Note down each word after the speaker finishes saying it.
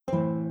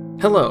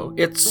Hello,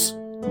 it's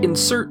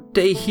insert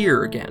day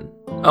here again.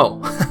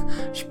 Oh,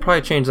 should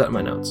probably change that in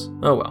my notes.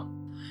 Oh well.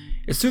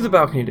 It's Through the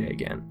Balcony Day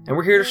again, and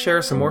we're here to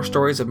share some more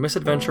stories of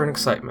misadventure and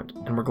excitement,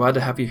 and we're glad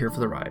to have you here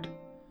for the ride.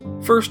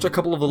 First, a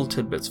couple of little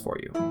tidbits for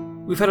you.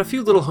 We've had a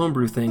few little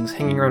homebrew things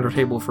hanging around our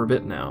table for a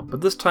bit now,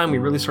 but this time we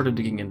really started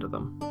digging into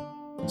them.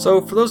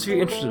 So, for those of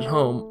you interested at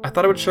home, I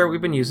thought I would share what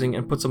we've been using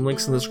and put some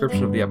links in the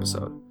description of the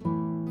episode.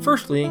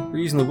 Firstly, we're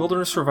using the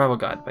Wilderness Survival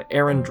Guide by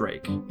Aaron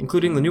Drake,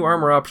 including the new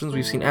armor options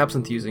we've seen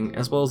Absinthe using,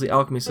 as well as the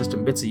alchemy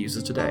system Bitsy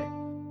uses today.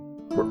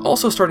 We're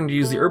also starting to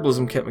use the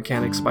Herbalism Kit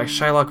mechanics by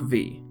Shylock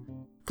V.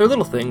 They're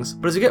little things,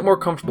 but as you get more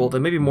comfortable, they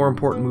may be more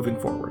important moving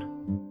forward.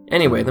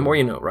 Anyway, the more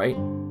you know, right?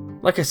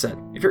 Like I said,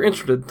 if you're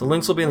interested, the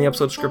links will be in the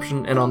episode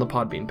description and on the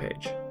Podbean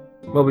page.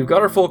 Well, we've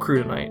got our full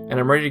crew tonight, and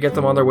I'm ready to get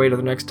them on their way to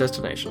their next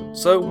destination,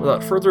 so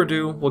without further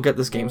ado, we'll get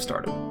this game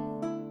started.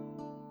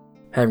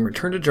 Having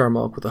returned to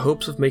Jarmalk with the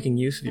hopes of making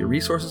use of your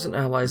resources and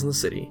allies in the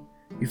city,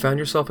 you found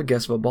yourself a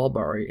guest of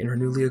Abalbari in her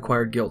newly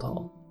acquired guild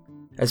hall.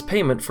 As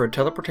payment for a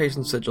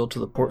teleportation sigil to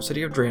the port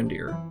city of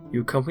Drandir, you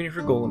accompanied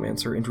her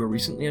Golemancer into a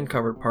recently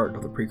uncovered part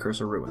of the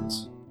Precursor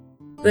ruins.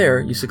 There,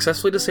 you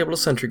successfully disabled a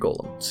sentry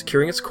golem,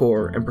 securing its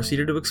core, and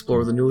proceeded to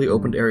explore the newly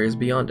opened areas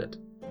beyond it.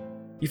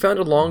 You found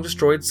a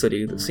long-destroyed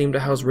city that seemed to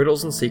house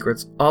riddles and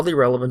secrets oddly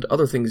relevant to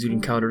other things you'd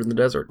encountered in the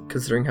desert,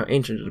 considering how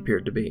ancient it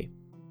appeared to be.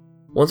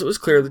 Once it was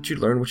clear that you'd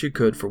learned what you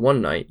could for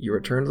one night, you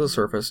returned to the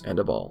surface and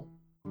Abal.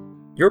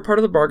 Your part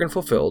of the bargain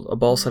fulfilled,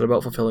 Abal set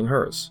about fulfilling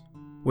hers.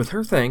 With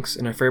her thanks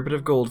and a fair bit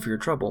of gold for your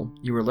trouble,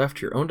 you were left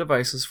to your own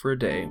devices for a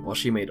day while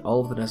she made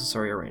all of the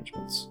necessary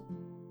arrangements.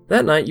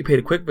 That night, you paid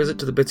a quick visit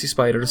to the Bitsy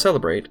Spider to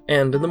celebrate,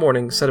 and in the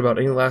morning set about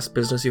any last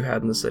business you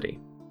had in the city.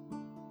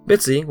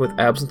 Bitsy, with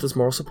Absinthe as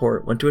moral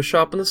support, went to a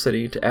shop in the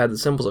city to add the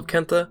symbols of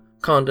Kentha,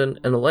 Condon,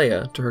 and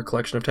Alea to her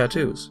collection of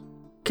tattoos.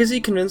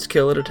 Kizzy convinced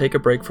Killa to take a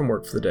break from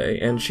work for the day,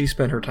 and she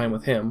spent her time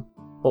with him,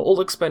 while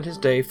Oleg spent his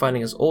day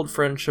finding his old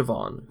friend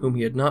Siobhan, whom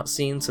he had not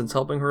seen since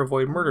helping her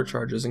avoid murder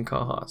charges in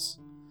Kahas.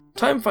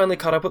 Time finally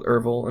caught up with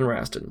Ervil and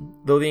Rastin,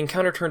 though the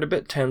encounter turned a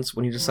bit tense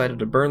when he decided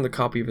to burn the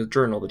copy of his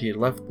journal that he had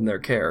left in their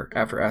care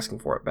after asking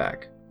for it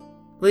back.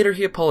 Later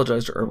he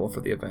apologized to Ervil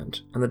for the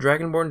event, and the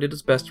Dragonborn did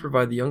his best to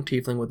provide the young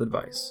tiefling with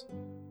advice.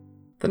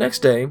 The next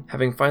day,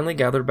 having finally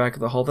gathered back at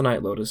the Hall of the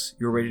Night Lotus,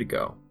 you were ready to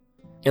go.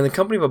 In the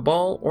company of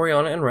Abal,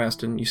 Oriana, and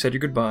Rastin, you said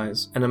your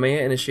goodbyes, and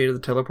Amaya initiated the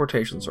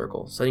teleportation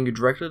circle, sending you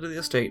directly to the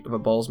estate of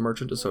Abal's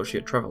merchant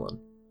associate Trevelyan.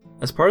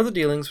 As part of the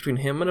dealings between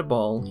him and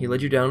Abal, he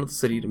led you down to the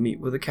city to meet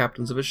with the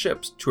captains of his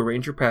ships to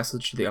arrange your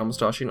passage to the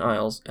Almastashian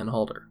Isles and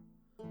Halder.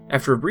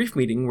 After a brief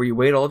meeting where you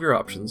weighed all of your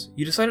options,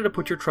 you decided to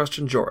put your trust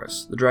in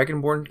Joris, the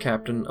Dragonborn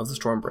captain of the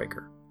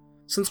Stormbreaker.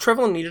 Since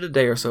Trevelyan needed a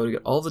day or so to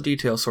get all the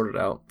details sorted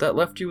out, that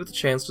left you with a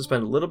chance to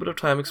spend a little bit of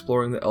time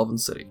exploring the Elven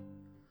city.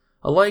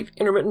 A light,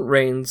 intermittent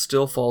rain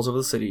still falls over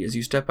the city as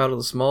you step out of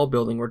the small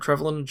building where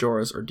Trevelyan and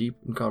Joris are deep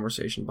in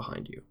conversation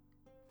behind you.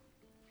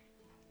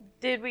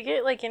 Did we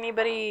get,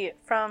 anybody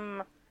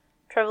from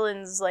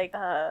Trevelyan's,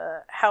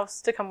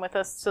 house to come with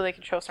us so they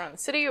could show us around the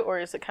city, or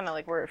is it kind of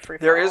like we're free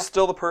for all? There is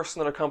still the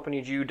person that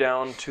accompanied you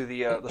down to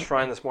the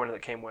shrine this morning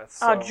that came with.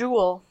 So.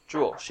 Jewel.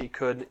 Jewel. She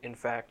could, in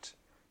fact,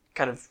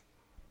 kind of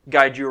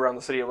guide you around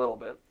the city a little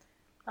bit.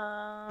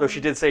 Though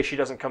she did say she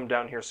doesn't come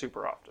down here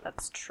super often.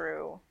 That's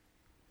true.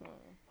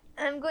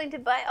 I'm going to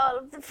buy all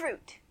of the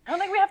fruit. I don't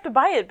think we have to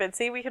buy it,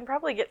 Bitsy. We can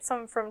probably get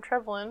some from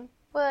Trevelyan.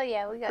 Well,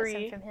 yeah, we got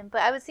Free. some from him.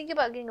 But I was thinking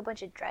about getting a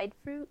bunch of dried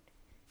fruit.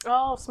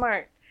 Oh,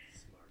 smart.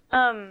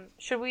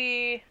 Should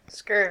we...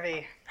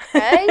 Scurvy.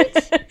 Right?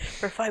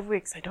 For 5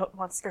 weeks, I don't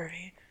want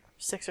scurvy.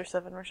 6 or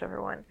 7, whichever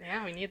one.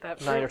 Yeah, we need that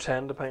fruit. 9 or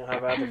 10, depending on how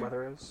bad the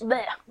weather is.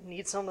 Blech.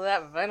 Need some of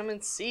that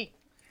vitamin C.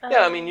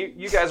 Yeah, I mean,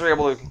 you guys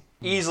are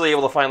easily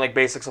able to find,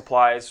 basic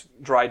supplies,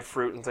 dried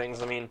fruit and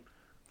things. I mean,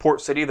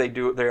 Port City, they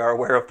are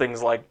aware of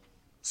things like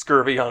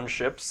scurvy on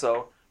ships,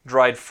 so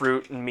dried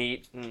fruit and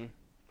meat and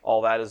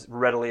all that is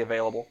readily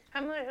available. How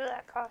much would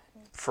that cost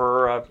me?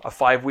 For a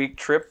 5-week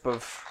trip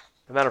of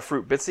the amount of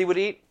fruit Bitsy would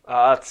eat,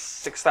 it's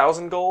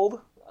 6,000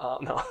 gold.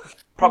 No,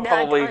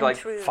 probably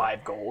untrue.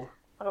 5 gold.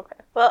 Okay.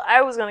 Well,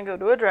 I was going to go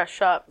to a dress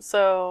shop,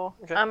 so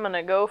Okay. I'm going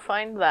to go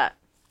find that.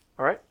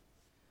 All right.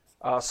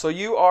 So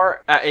you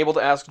are able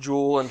to ask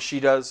Jewel, and she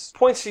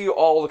points to you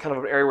all the kind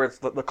of an area where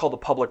they're called the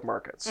public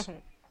markets. Mm-hmm.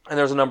 And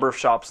there's a number of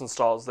shops and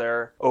stalls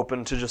there,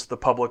 open to just the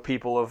public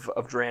people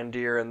of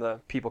Drandir and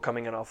the people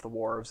coming in off the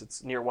wharves.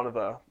 It's near one of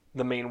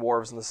the main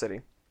wharves in the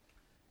city.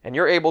 And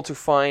you're able to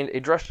find a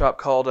dress shop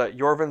called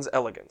Yorvin's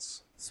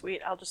Elegance.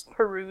 Sweet. I'll just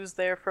peruse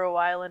there for a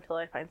while until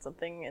I find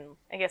something. And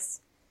I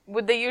guess,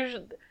 would they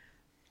usually...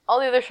 All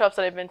the other shops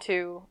that I've been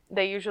to,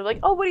 they usually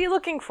oh, what are you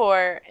looking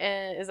for?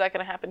 And is that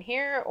going to happen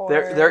here? Or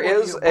There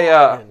is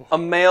a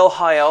male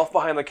high elf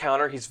behind the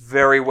counter. He's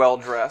very well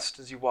dressed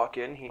as you walk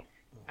in. He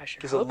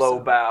gives a low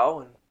bow.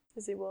 And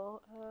Izzy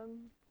will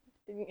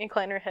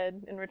incline her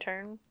head in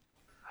return.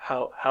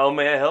 How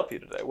may I help you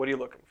today? What are you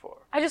looking for?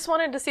 I just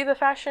wanted to see the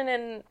fashion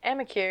in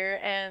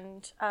Amakir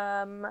and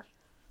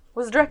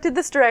was directed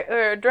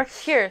directed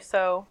here,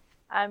 so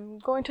I'm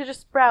going to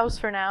just browse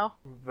for now.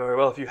 Very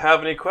well. If you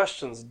have any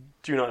questions,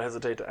 do not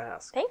hesitate to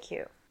ask. Thank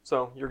you.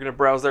 So, you're going to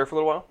browse there for a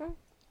little while?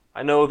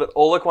 I know that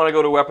Oleg want to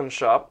go to a weapon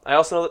shop. I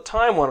also know that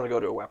Time wanted to go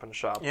to a weapon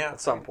shop at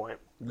some point.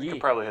 We could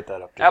probably hit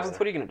that up. Absinthe,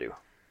 what are you going to do?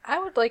 I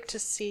would like to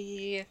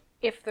see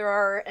if there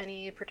are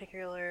any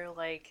particular,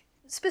 like,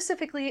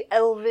 specifically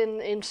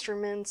elven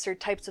instruments or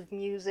types of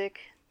music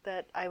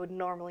that I would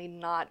normally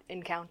not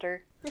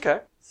encounter. Okay.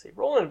 Let's see.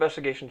 Roll an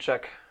investigation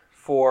check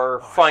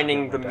for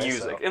finding the get my dice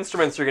music. out.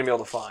 Instruments you're going to be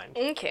able to find.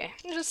 Okay,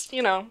 just,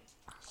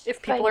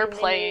 if people Finding are the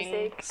playing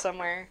music.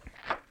 somewhere.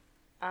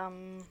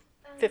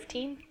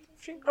 15?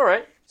 All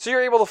right. So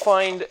you're able to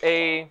find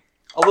a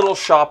little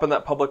shop in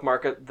that public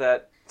market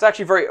that it's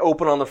actually very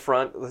open on the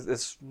front.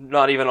 It's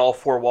not even all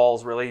four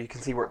walls, really. You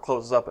can see where it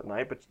closes up at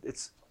night, but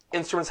it's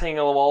instruments hanging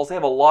on the walls. They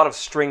have a lot of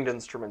stringed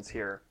instruments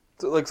here.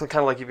 So it looks like,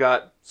 kind of like you've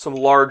got some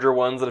larger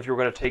ones that if you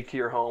were going to take to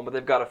your home, but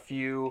they've got a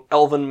few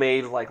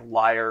elven-made, like,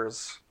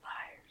 lyres.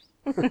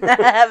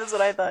 That's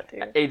what I thought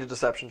too. Aided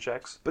deception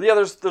checks. But yeah,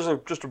 there's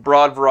just a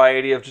broad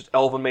variety of just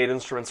elven-made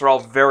instruments. They're all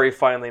very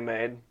finely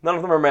made. None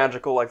of them are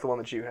magical like the one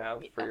that you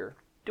have for your...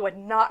 Do I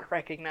not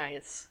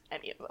recognize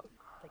any of them?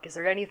 Like, is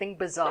there anything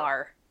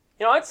bizarre?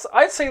 You know,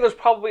 I'd say there's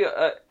probably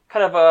a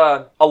kind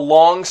of a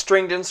long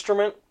stringed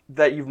instrument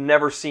that you've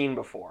never seen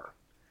before,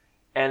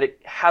 and it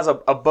has a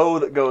bow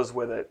that goes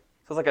with it.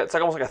 So it's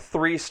like almost like a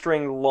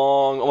 3-string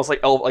long, almost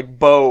like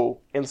bow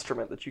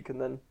instrument that you can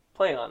then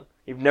play on.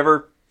 You've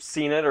never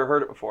seen it or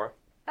heard it before.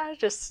 I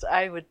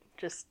would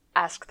just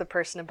ask the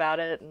person about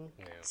it and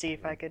see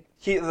if I could.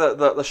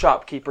 The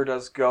shopkeeper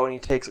does go and he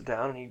takes it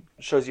down and he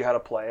shows you how to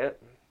play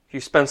it. If you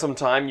spend some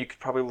time, you could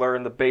probably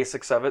learn the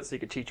basics of it, so you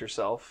could teach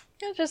yourself.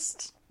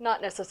 Just not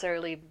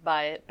necessarily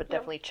buy it, but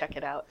definitely check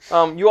it out.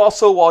 You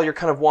also, while you're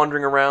kind of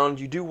wandering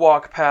around, you do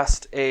walk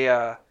past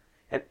an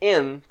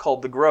inn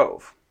called the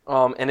Grove,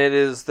 and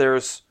there's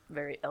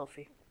Very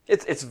elfy.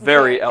 it's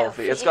very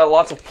elfy. It's got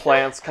lots of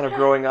plants kind of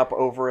growing up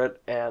over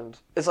it, and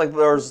it's like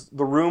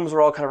the rooms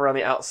are all kind of around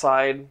the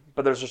outside,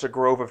 but there's just a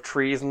grove of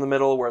trees in the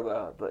middle where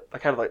the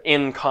kind of like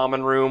inn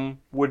common room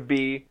would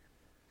be,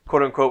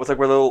 quote unquote. It's like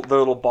where the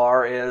little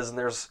bar is, and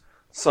there's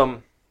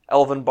some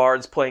elven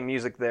bards playing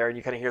music there, and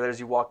you kind of hear that as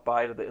you walk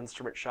by to the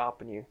instrument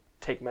shop, and you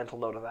take mental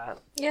note of that.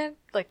 Yeah,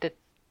 I'd like to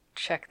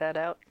check that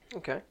out.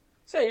 Okay.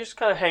 So yeah, you just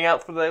kind of hang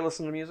out for the day,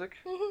 listen to music.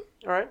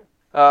 Mm-hmm. All right.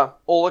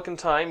 Oleg and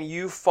Time,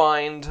 you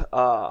find it's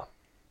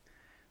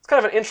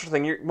kind of an interesting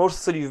thing. Most of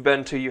the city you've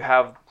been to, you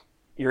have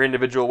your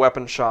individual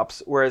weapon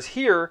shops, whereas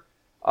here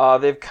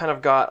they've kind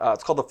of got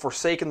it's called the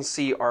Forsaken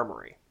Sea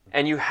Armory,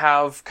 and you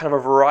have kind of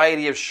a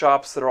variety of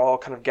shops that are all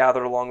kind of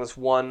gathered along this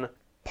one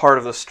part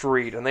of the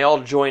street, and they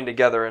all join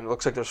together, and it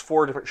looks like there's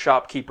 4 different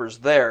shopkeepers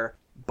there,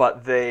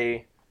 but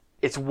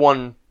it's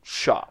one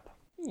shop.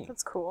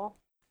 That's cool.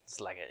 It's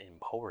like an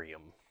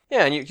emporium.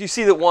 Yeah, and you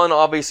see that one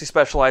obviously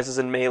specializes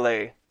in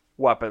melee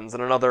weapons,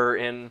 and another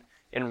in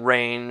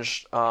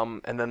range,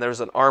 and then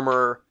there's an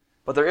armor,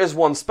 but there is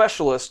one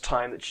specialist,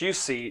 Time, that you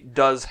see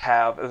does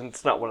have, and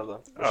it's not one of the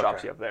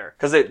shops you have there,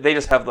 because they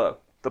just have the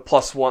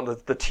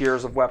 +1, the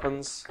tiers of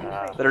weapons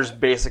that are just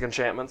basic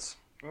enchantments.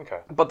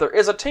 Okay. But there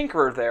is a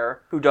tinkerer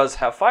there who does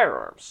have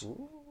firearms.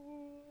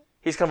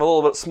 He's kind of a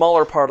little bit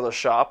smaller part of the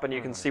shop, and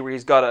you can see where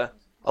he's got a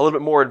little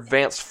bit more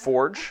advanced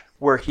forge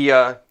where he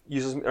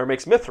uses or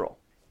makes mithril.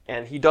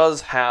 And he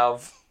does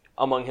have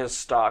among his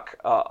stock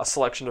a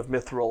selection of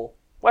mithril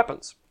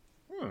weapons.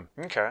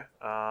 Okay.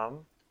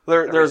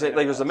 There's a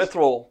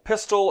mithril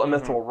pistol, a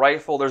mithril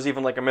rifle. There's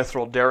even like a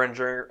mithril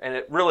derringer, and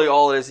it really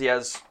all it is. He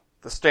has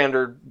the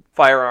standard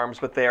firearms,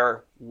 but they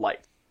are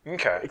light.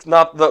 Okay. It's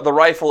not the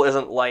rifle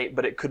isn't light,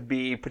 but it could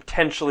be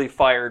potentially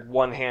fired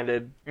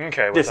one-handed.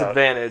 Okay.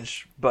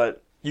 Disadvantage,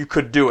 but you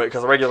could do it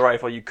because a regular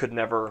rifle you could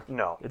never.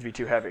 No. It'd be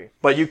too heavy.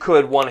 But you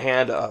could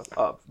one-hand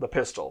the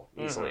pistol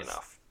easily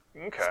enough.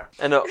 Okay.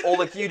 And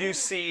Oleg, you do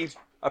see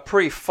a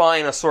pretty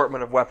fine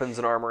assortment of weapons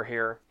and armor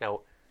here.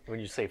 Now, when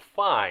you say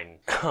fine,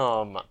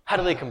 how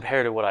do they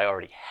compare to what I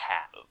already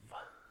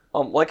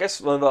have? Like I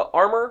said, the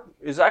armor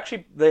is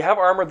actually they have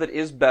armor that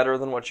is better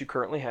than what you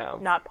currently have.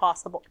 Not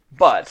possible.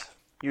 But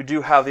you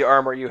do have the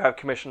armor you have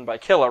commissioned by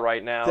Killa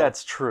right now.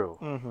 That's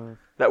true.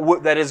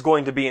 That is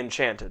going to be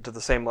enchanted to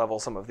the same level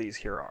some of these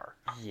here are.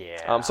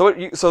 Yeah. So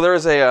there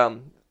is a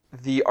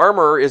the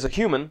armor is a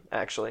human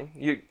actually.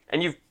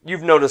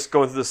 You've noticed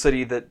going through the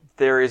city that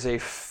there is a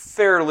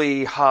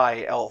fairly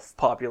high elf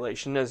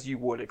population as you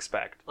would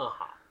expect.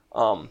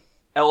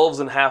 Elves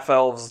and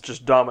half-elves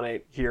just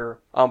dominate here.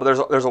 But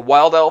there's a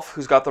wild elf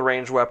who's got the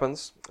ranged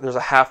weapons. There's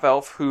a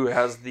half-elf who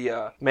has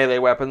the melee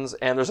weapons,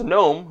 and there's a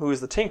gnome who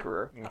is the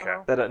tinkerer. Okay.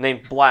 That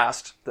named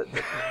Blast that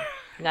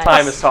Nice.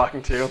 Time is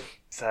talking to.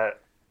 Is that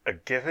a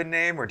given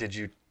name, or did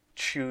you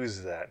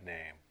choose that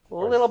name? A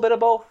little bit of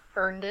both.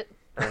 Earned it.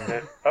 Earned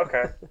it?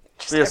 Okay.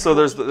 Yeah, so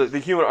there's the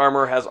human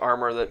armor has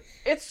armor that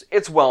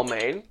it's well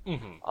made.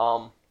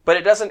 But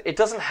it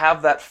doesn't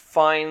have that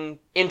fine,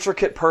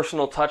 intricate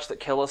personal touch that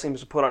Killa seems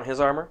to put on his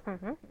armor.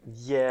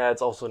 Yeah,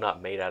 it's also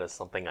not made out of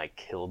something I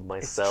killed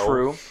myself.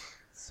 True.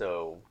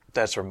 So,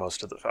 That's where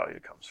most of the value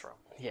comes from.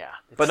 Yeah.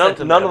 it's But none of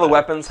the sentimental.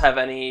 weapons have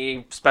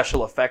any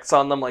special effects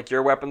on them like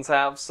your weapons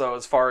have. So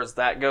as far as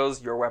that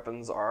goes, your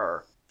weapons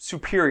are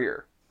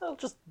superior. I'll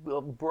just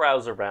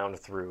browse around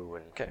through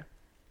and. Okay.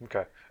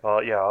 Okay.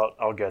 Well, yeah,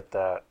 I'll get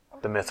that.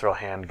 The mithril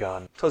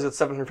handgun. So it's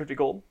 750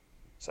 gold.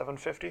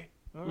 750.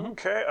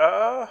 Okay.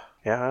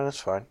 Yeah, that's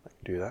fine. I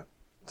can do that.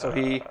 So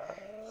he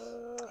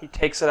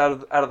takes it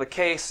out of the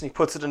case and he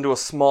puts it into a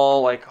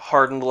small, like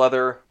hardened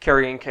leather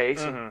carrying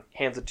case and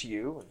hands it to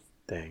you.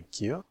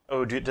 Thank you.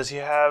 Oh, does he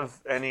have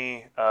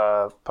any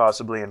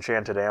possibly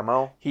enchanted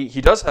ammo?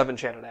 He does have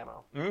enchanted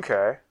ammo.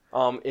 Okay.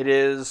 It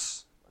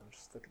is. I'm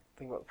just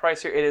thinking about the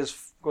price here. It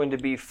is going to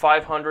be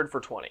 500 for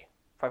 20.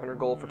 500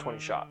 gold for 20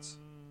 shots.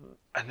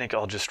 I think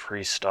I'll just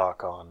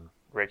restock on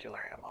regular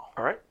ammo.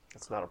 All right,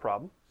 that's not a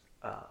problem.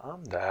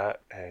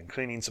 That and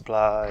cleaning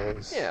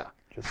supplies. Yeah.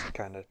 Just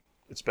kind of.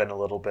 It's been a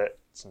little bit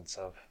since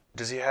I've.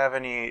 Does he have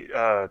any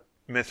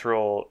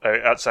mithril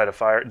outside of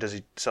fire? Does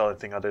he sell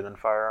anything other than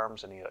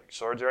firearms? Any like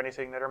swords or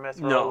anything that are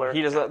mithril? No, or?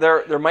 he does not.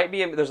 There might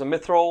be. There's a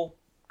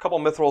couple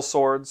mithril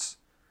swords.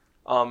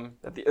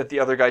 That the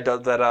other guy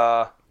does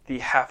that. The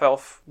half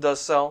elf does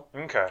sell.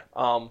 Okay.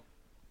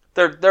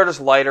 They're just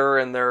lighter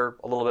and they're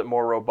a little bit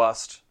more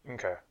robust.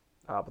 Okay.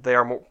 But they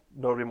are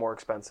notably more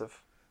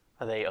expensive.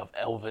 Are they of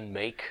elven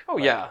make? Oh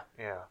yeah.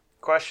 Yeah.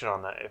 Question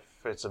on that: if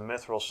it's a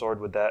mithril sword,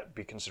 would that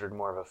be considered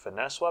more of a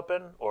finesse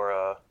weapon or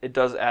a? It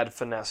does add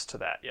finesse to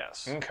that.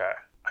 Yes. Okay.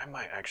 I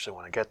might actually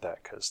want to get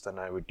that because then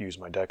I would use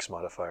my dex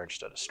modifier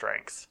instead of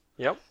strength,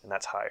 Yep. and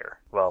that's higher.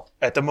 Well,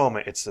 at the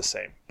moment it's the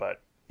same, but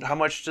how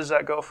much does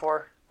that go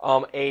for?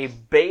 A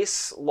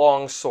base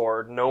long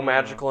sword, no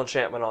magical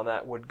enchantment on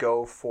that, would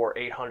go for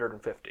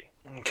 850.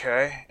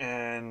 Okay,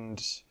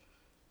 and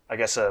I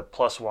guess a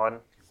 +1,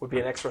 Would be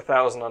an extra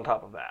 1,000 on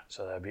top of that.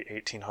 so that'd be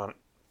 1,800.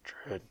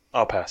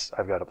 I'll pass.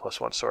 I've got a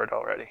 +1 sword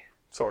already.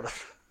 Sort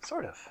of.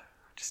 Sort of.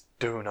 Just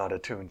do not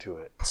attune to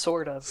it.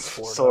 Sort of.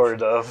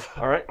 Sort of.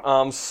 All right.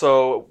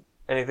 So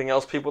anything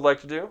else people would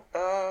like to do?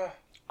 You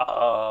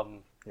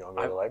want to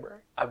go to the library?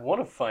 I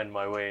want to find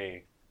my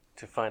way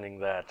to finding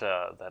that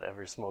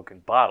ever smoking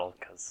bottle,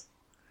 because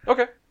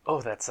Okay.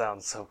 that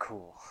sounds so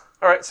cool.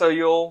 All right. So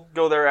you'll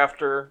go there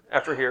after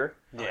here.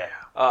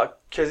 Yeah.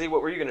 Kizzy,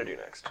 what were you gonna do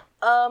next?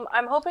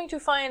 I'm hoping to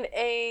find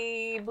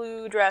a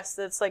blue dress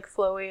that's like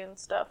flowy and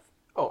stuff.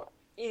 Oh,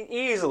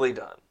 easily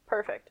done.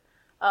 Perfect.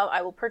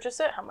 I will purchase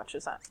it. How much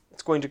is that?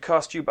 It's going to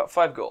cost you about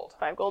 5 gold.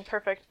 5 gold.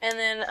 Perfect. And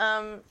then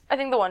I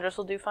think the one dress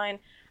will do fine.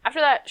 After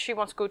that, she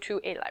wants to go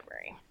to a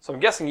library. So I'm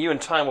guessing you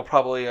and Time will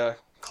probably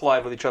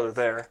collide with each other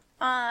there.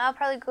 I'll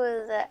probably go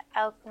to the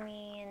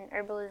alchemy and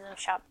herbalism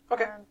shop.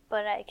 Okay.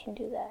 But I can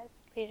do that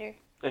later.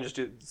 And just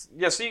do.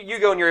 Yeah, so you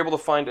go and you're able to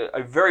find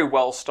a very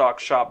well-stocked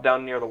shop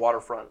down near the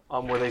waterfront,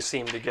 where they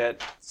seem to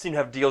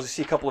have deals. You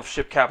see a couple of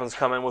ship captains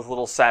come in with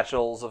little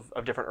satchels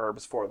of different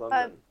herbs for them.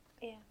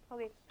 Yeah,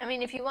 okay. I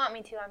mean, if you want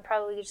me to, I'm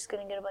probably just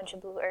going to get a bunch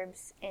of blue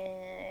herbs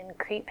and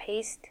crepe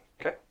paste.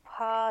 Okay.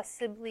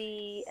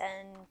 Possibly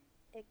an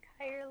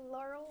Ikair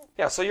laurel.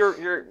 Yeah, so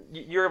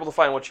you're able to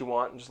find what you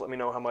want, and just let me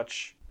know how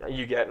much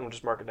you get, and we'll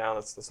just mark it down.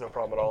 That's no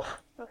problem at all.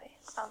 Okay,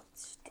 I'll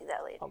just do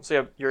that later. So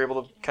yeah, you're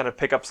able to kind of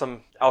pick up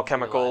some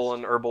alchemical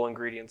and herbal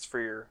ingredients for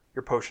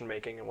your potion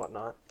making and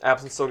whatnot.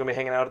 Absint's still gonna be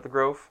hanging out at the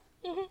Grove.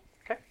 Mm-hmm.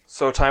 Okay.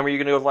 So Time, are you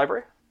gonna go to the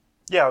library?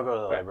 Yeah, I'll go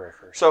to the library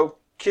first. So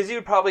Kizzy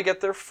would probably get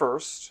there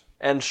first,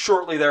 and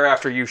shortly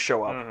thereafter you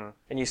show up,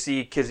 and you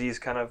see Kizzy's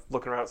kind of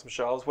looking around at some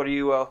shelves. What are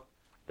you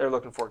they're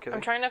looking for, Kizzy?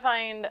 I'm trying to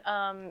find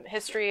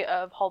history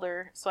of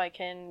Halder so I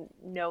can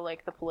know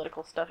like the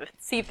political stuff.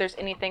 See if there's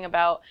anything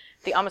about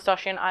the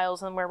Amistoshian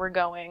Isles and where we're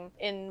going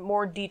in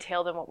more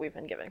detail than what we've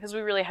been given, because we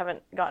really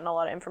haven't gotten a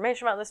lot of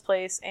information about this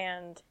place,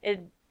 and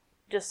it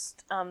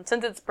just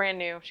since it's brand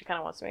new, she kind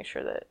of wants to make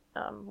sure that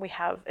we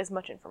have as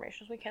much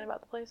information as we can about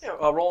the place. Yeah,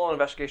 roll an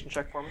investigation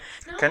check for me.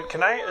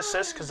 Can I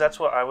assist? Because that's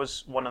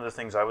one of the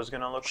things I was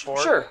going to look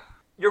for. Sure.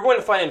 You're going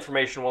to find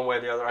information one way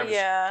or the other.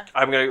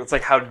 It's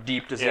like how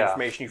deep does the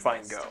information you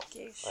find go?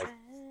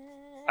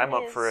 I'm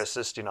up for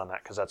assisting on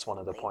that because that's one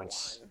of the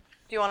points.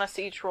 Do you want us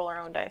to each roll our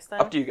own dice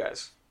then? Up to you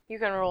guys. You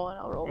can roll and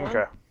I'll roll one.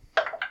 Okay.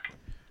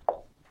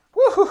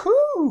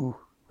 Woohoo!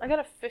 I got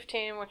a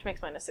 15, which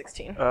makes mine a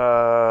 16.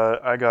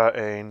 I got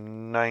a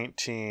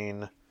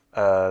 19,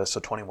 so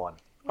 21.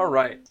 All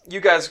right. You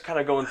guys are kind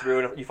of going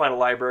through, and you find a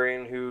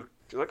librarian who's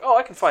like, oh,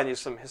 I can find you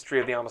some history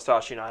of the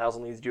Amistoshian Isles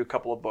and leads you a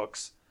couple of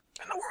books.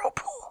 And the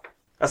whirlpool.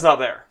 That's not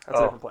there. That's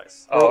a different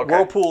place. Okay.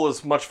 Whirlpool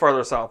is much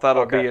farther south.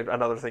 That'll be Okay.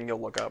 another thing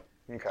you'll look up.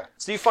 Okay.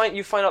 So you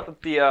find out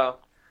that the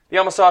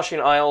Amistoshian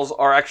Isles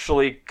are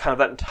actually kind of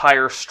that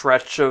entire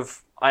stretch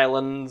of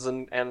islands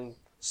and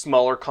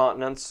smaller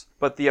continents.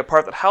 But the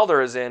part that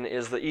Halder is in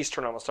is the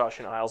eastern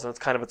Amistoshian Isles, and it's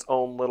kind of its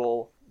own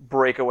little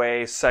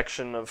breakaway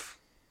section of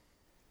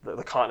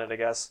the continent, I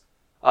guess.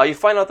 You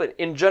find out that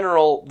in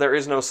general there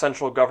is no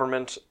central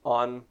government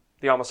on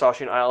the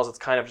Amistoshian Isles. It's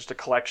kind of just a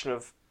collection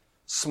of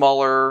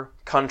smaller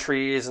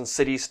countries and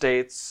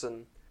city-states,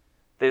 and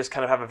they just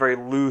kind of have a very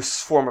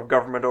loose form of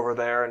government over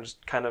there, and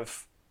just kind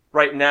of,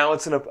 right now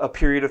it's in a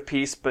period of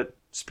peace, but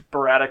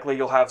Sporadically,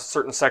 you'll have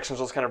certain sections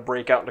just kind of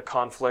break out into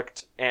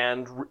conflict,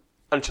 and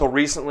until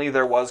recently,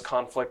 there was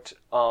conflict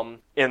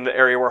in the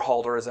area where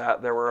Halder is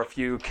at. There were a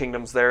few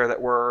kingdoms there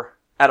that were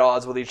at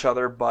odds with each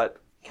other, but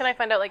Can I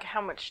find out like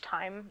how much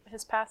time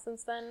has passed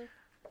since then?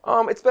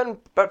 it's been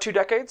about 2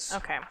 decades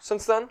Okay.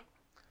 since then.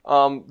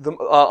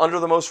 Under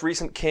the most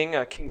recent king,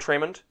 King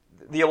Traymond,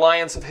 the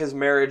alliance of his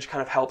marriage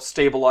kind of helped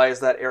stabilize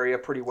that area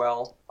pretty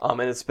well, and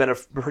it's been a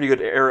pretty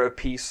good era of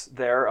peace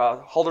there.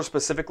 Halder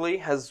specifically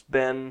has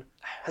been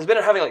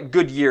having like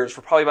good years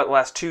for probably about the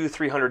last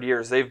 200-300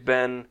 years. They've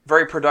been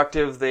very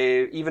productive.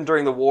 Even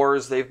during the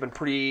wars, they've been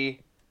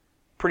pretty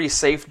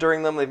safe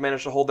during them. They've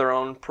managed to hold their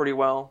own pretty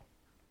well.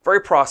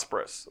 Very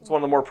prosperous. It's one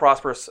of the more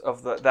prosperous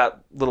of that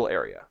little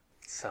area.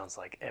 Sounds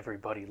like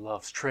everybody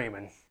loves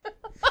Trayman.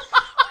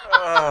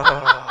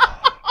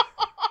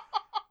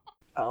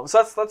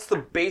 So that's the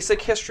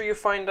basic history you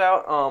find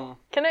out.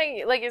 Can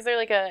I is there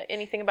like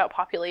anything about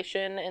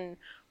population and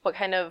what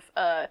kind of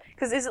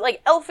because is it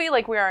like elfy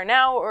like we are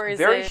now, or is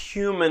Very it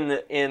human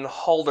in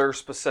Halder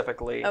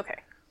specifically. okay?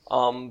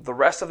 The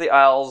rest of the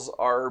Isles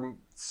are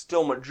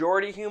still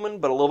majority human,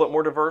 but a little bit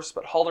more diverse.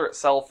 But Halder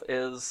itself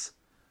is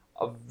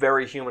a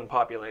very human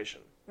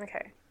population.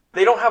 Okay.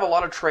 They don't have a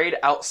lot of trade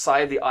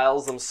outside the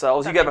Isles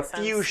themselves. That You have a makes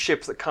few sense.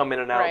 ships that come in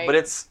and out, Right.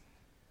 but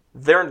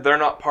they're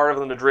not part of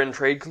the Nadrin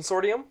Trade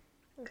Consortium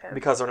Okay.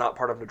 because they're not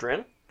part of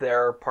Nadrin.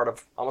 They're part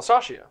of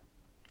Amastasia.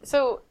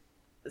 So,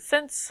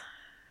 since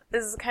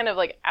this is kind of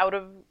like out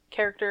of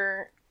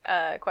character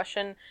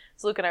question,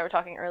 so Luke and I were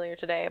talking earlier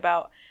today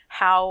about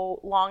how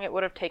long it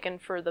would have taken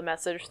for the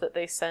message that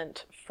they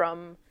sent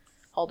from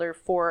Halder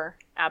for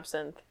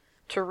Absinthe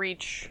to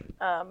reach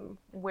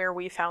where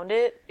we found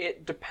it.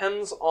 It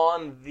depends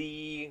on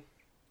the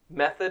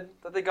method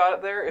that they got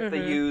it there. If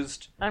they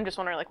used... I'm just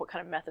wondering like what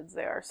kind of methods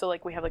they are. So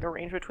like we have like a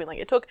range between like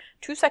it took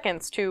 2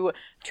 seconds to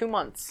 2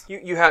 months.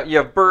 You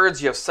have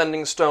birds, you have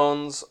sending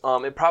stones.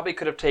 It probably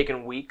could have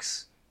taken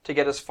weeks to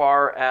get as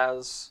far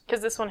as...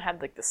 Because this one had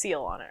like the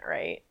seal on it,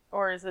 right?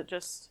 Or is it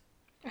just...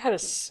 It had a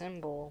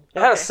symbol. It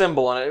had a Okay.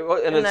 symbol on it,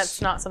 and And it's...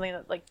 that's not something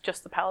that like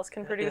just the palace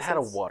can produce? It had a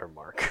It's-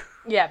 watermark.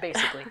 Yeah,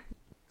 basically.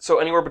 So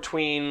anywhere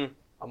between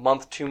a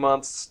month, 2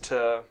 months, to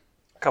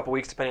a couple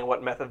weeks, depending on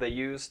what method they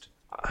used.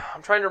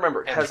 I'm trying to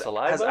remember. And Has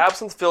saliva?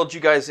 Absinthe filled you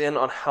guys in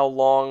on how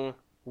long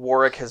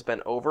Warwick has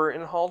been over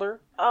in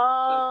Halder?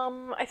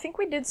 I think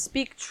we did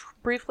speak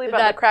briefly about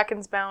That- the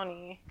Kraken's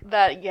bounty.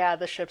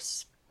 The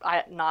ship's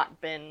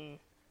not been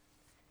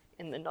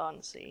in the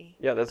Dawn Sea.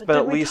 Yeah, that's But been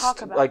did at we least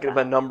talk about like that?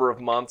 a number of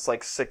months,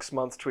 like 6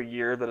 months to a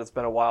year, that it's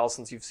been a while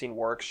since you've seen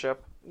Warwick's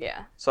ship.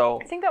 Yeah.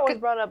 So I think that was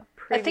brought up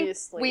I think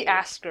previously. we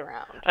asked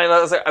around.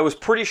 I was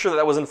pretty sure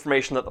that was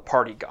information that the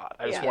party got.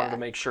 I just Yeah. wanted to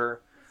make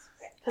sure.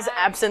 There's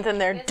Absinthe in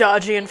their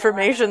dodgy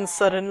information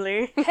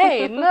suddenly.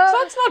 Hey, So no.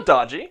 that's not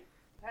dodgy.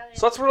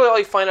 So that's really all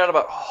you find out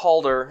about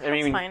Halder. I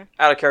mean, fine.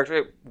 out of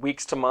character,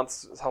 weeks to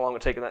months is how long it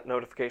would take that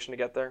notification to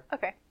get there.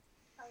 Okay.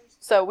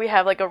 So we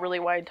have like a really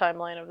wide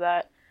timeline of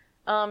that.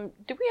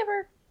 Did we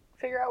ever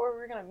figure out where we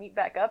were gonna meet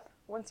back up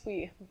once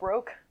we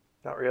broke?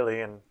 Not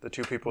really, and the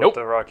two people Nope.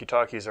 with the Rocky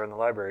Talkies are in the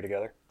library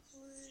together.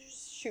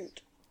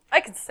 Shoot.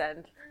 I could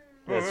send.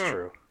 That's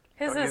true.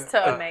 His is to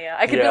Amaya.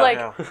 I could be yeah. like,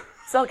 Yeah.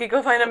 Selkie,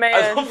 go find Amaya I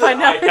and love find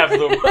that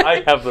out.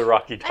 I have the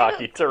Rocky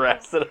Talkie to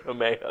rest at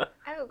Omega.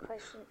 I have a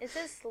question. It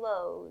says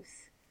slows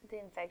the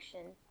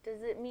infection.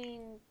 Does it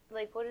mean,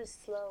 like, what is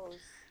slows?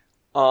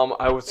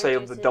 I would say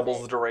Reduces the doubles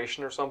it. the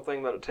duration or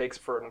something that it takes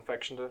for an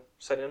infection to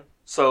set in.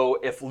 So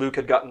if Luke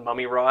had gotten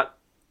mummy rot,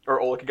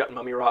 or Oleg had gotten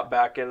mummy rot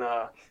back in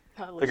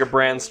like a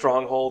brand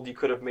stronghold, you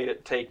could have made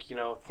it take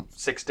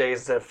 6 days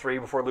instead of 3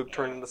 before Luke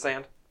turned into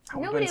sand.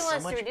 Nobody so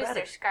wants to much reduce better.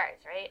 their scars,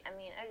 right? I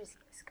mean, I just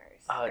get scars.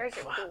 Scars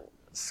are cool.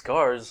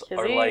 Scars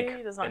are Shizzy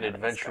like does not an have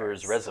any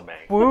adventurer's scars. resume.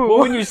 Well,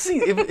 when you see,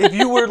 if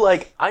you were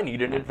like, I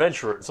need an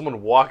adventurer, and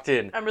someone walked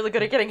in, I'm really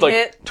good at getting like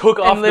hit. took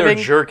and off their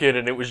living. jerkin,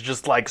 and it was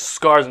just like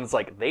scars, and it's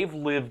like they've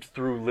lived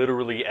through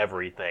literally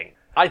everything.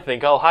 I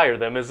think I'll hire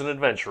them as an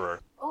adventurer.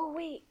 Oh,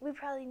 wait. We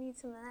probably need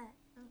some of that.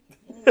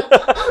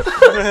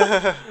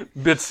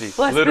 Bitsy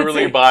Bless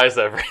literally Bitsy. buys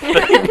everything.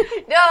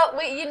 No,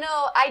 wait,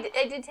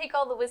 I did take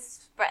all the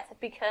wisp breath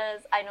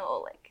because I know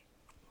Oleg.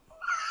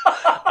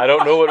 I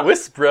don't know what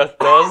Wisp Breath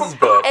does,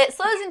 but It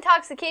slows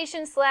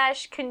intoxication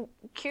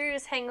 /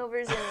 cures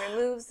hangovers and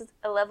removes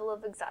a level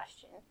of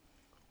exhaustion.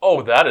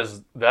 oh, that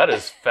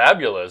is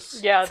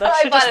fabulous. Yeah, that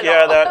I should bought just, it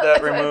Yeah, all. that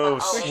That's what I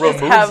removes- bought all. Just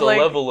Removes have, a like-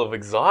 level of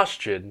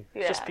exhaustion.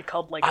 Yeah. Just be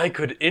called like I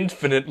could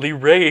infinitely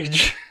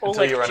rage.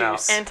 Until you run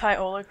out.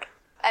 anti-Oleg.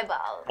 I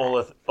bought all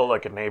of that.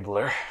 Oleg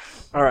enabler.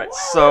 All right,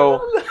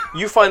 so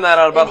you find that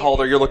out about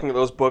Halder. You're looking at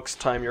those books.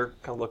 Time you're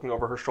kind of looking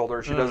over her shoulder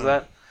as she does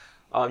that.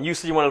 You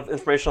said you wanted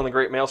information on the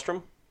Great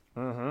Maelstrom?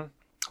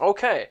 Mm-hmm.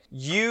 Okay.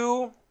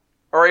 You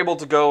are able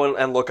to go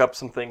and look up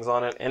some things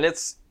on it, and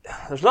there's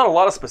not a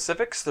lot of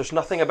specifics. There's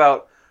nothing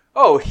about,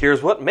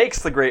 here's what makes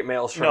the Great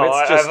Maelstrom. No,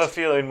 It's I just, have a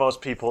feeling most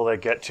people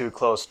that get too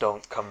close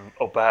don't come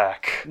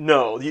back.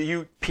 No,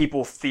 you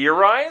people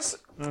theorize,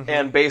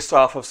 and based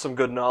off of some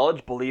good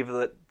knowledge, believe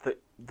that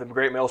the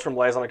Great Maelstrom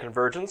lies on a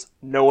convergence.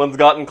 No one's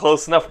gotten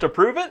close enough to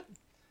prove it.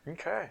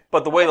 Okay.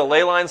 But the way the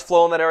ley lines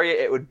flow in that area,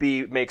 it would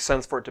make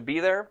sense for it to be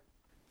there.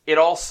 It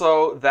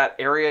also, that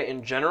area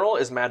in general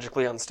is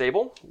magically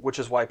unstable, which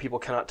is why people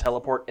cannot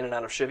teleport in and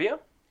out of Shivia.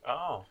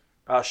 Oh.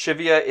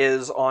 Shivia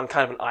is on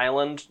kind of an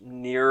island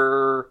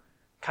near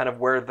kind of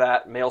where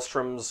that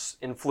Maelstrom's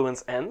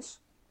influence ends.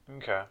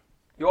 Okay.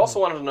 You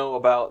also wanted to know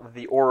about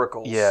the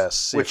oracles. Yes,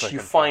 see if I which you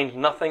can find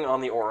nothing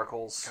on the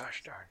oracles.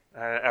 Gosh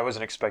darn. I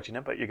wasn't expecting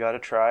it, but you got to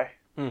try.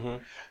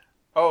 Mm-hmm.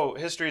 Oh,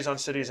 histories on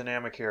cities in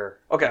Amakir.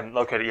 Okay. And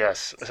located.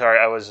 Yes. Sorry,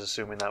 I was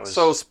assuming that was.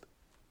 So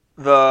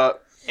the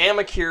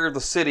Amakir, the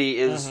city,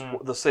 is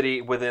the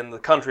city within the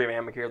country of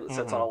Amakir that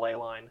sits on a ley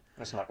line.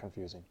 That's not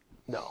confusing.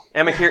 No.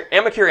 Amakir,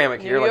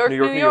 like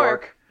New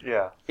York.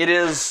 Yeah. It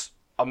is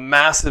a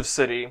massive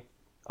city,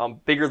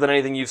 bigger than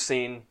anything you've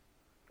seen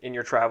in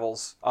your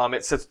travels.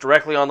 It sits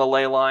directly on the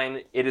ley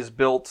line. It is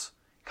built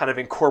kind of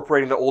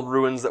incorporating the old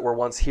ruins that were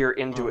once here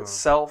into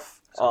itself.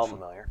 Sounds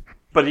familiar.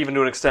 But even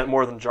to an extent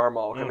more than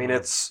Jarmalk. I mean,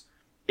 it's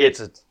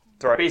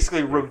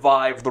basically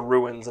revived the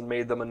ruins and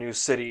made them a new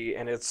city,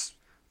 and it's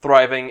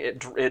thriving.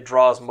 It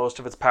draws most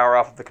of its power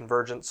off of the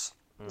convergence.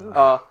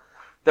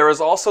 There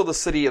is also the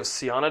city of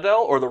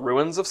Sionadel, or the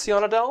ruins of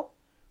Sionadel,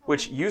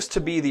 which used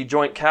to be the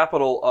joint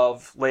capital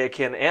of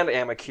Leyakin and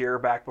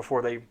Amakir back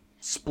before they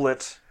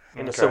split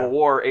in the Civil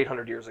War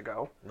 800 years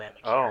ago.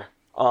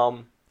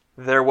 Oh.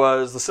 There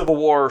was the Civil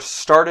War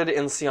started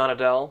in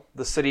Sionadel.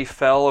 The city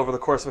fell over the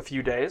course of a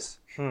few days.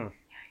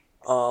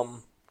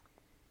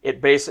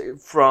 It basically,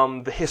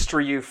 from the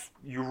history you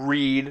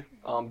read,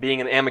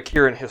 being an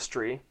Amakiran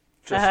history,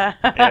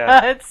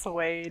 It's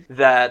swayed.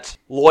 that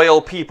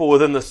loyal people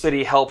within the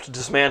city helped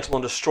dismantle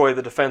and destroy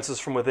the defenses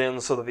from within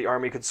so that the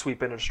army could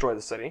sweep in and destroy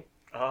the city.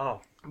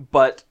 Oh.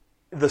 But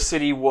the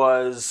city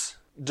was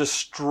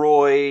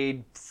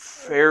destroyed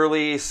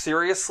fairly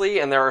seriously,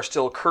 and there are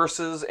still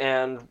curses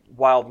and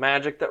wild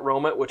magic that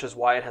roam it, which is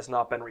why it has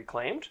not been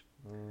reclaimed.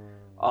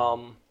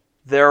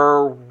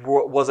 There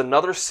was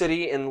another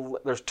city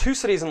there's two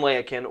cities in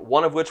Leyakin,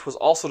 one of which was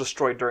also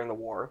destroyed during the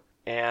war,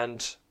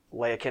 and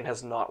Leyakin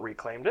has not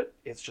reclaimed it.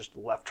 It's just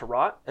left to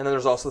rot. And then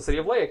there's also the city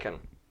of Leyakin,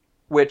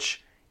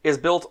 which is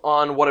built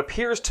on what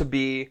appears to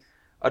be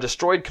a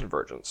destroyed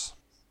convergence.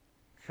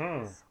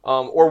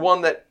 Or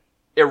one that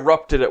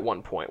erupted at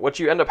one point. What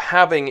you end up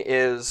having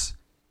is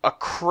a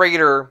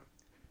crater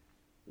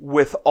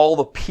with all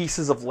the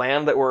pieces of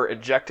land that were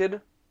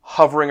ejected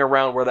hovering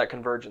around where that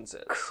convergence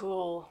is.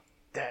 Cool.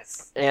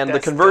 And the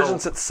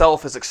convergence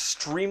itself is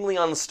extremely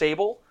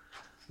unstable,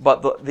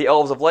 but the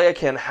elves of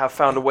Leyakin have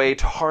found a way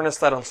to harness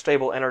that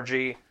unstable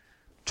energy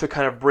to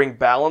kind of bring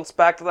balance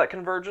back to that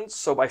convergence.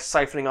 So by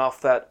siphoning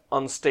off that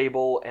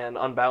unstable and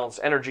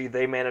unbalanced energy,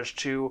 they manage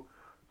to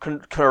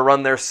kind of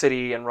run their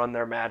city and run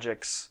their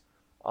magics,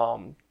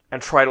 and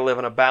try to live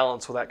in a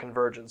balance with that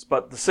convergence.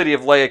 But the city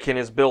of Leyakin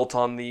is built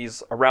on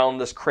around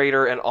this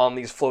crater and on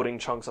these floating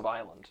chunks of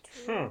island.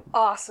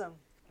 Awesome.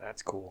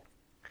 That's cool.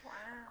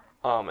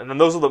 And then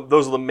those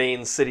are the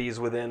main cities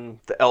within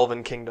the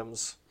Elven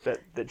kingdoms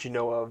that you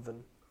know of,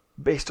 and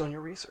based on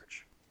your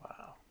research.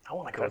 Wow. I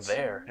want to go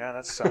there. Yeah,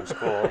 that sounds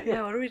cool.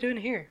 Yeah, what are we doing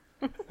here?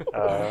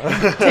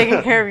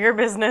 Taking care of your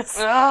business.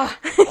 I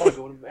want to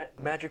go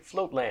to Magic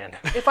Floatland.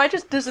 If I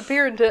just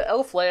disappear into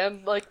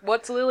Elfland, like,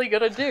 what's Lily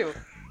gonna do?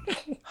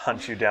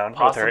 Hunt you down with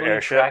Possibly her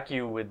airship. track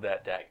you with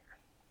that dagger.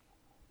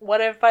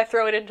 What if I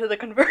throw it into the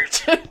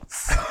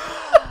convergence?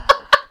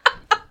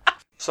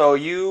 So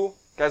you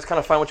guys kind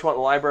of find what you want in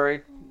the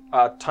library.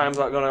 Time's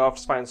not going off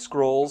to find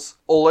scrolls.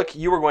 Oleg,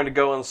 you were going to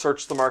go and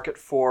search the market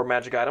for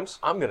magic items.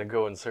 I'm going to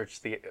go and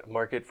search the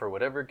market for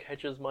whatever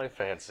catches my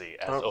fancy,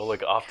 as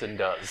Oleg often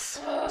does.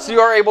 So you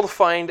are able to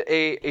find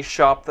a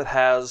shop that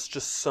has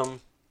just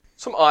some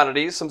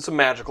oddities, some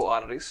magical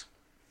oddities.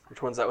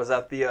 Which one's that? Was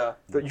that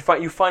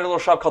you find a little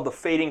shop called the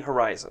Fading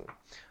Horizon.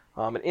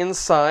 And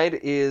inside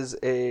is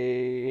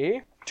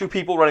two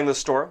people running the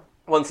store.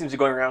 One seems to be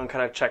going around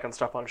kind of checking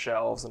stuff on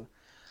shelves, and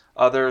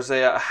there's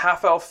a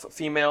half-elf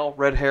female,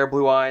 red hair,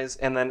 blue eyes,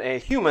 and then a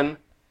human,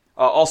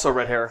 also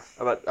red hair,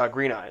 but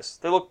green eyes.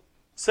 They look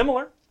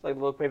similar. Maybe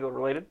they're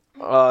related.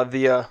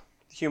 The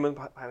human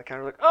behind the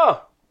counter like,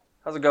 "Oh,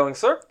 how's it going,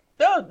 sir?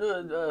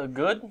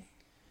 Good.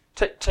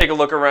 Take a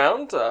look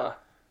around.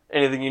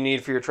 Anything you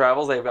need for your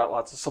travels. They've got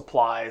lots of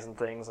supplies and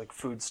things like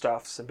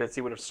foodstuffs, and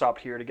Bitsy would have stopped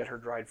here to get her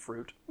dried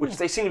fruit, which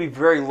they seem to be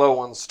very low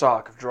on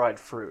stock of dried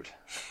fruit.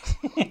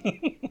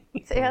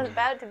 So it was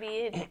about to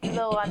be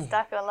low on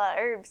stock of a lot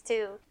of herbs,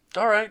 too.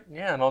 All right,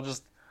 yeah, and I'll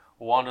just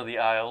wander the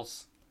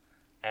aisles,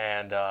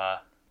 and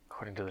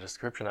according to the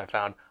description I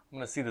found, I'm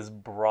going to see this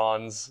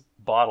bronze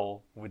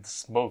bottle with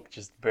smoke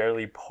just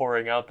barely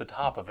pouring out the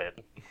top of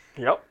it.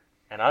 Yep.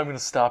 And I'm going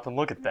to stop and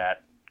look at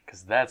that,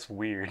 because that's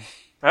weird.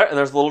 All right, and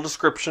there's a little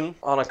description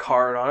on a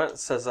card on it. It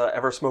says,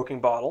 ever-smoking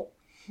bottle.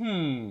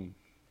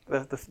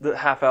 The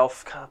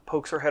half-elf kind of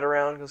pokes her head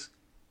around and goes,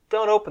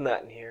 "Don't open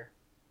that in here."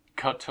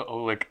 Cut to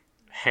Oleg,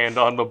 hand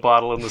on the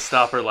bottle and the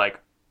stopper, like,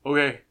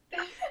 okay,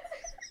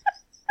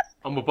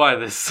 I'm going to buy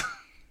this.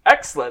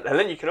 Excellent, and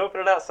then you can open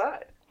it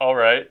outside. All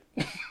right.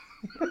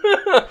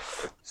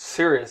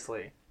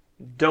 Seriously,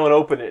 don't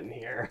open it in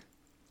here.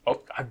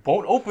 Oh, I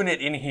won't open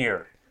it in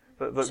here.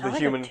 The Sound like a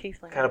human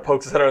tiefling. kind of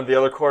pokes his head around the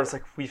other corner. It's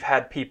like, we've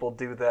had people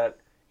do that.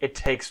 It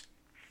takes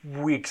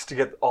weeks to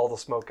get all the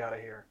smoke out of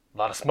here. A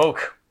lot of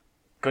smoke.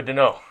 Good to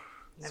know.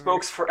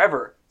 Smokes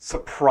forever,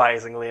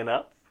 surprisingly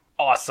enough.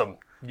 Awesome.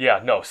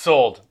 Yeah, no,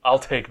 sold. I'll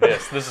take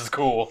this. This is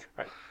cool.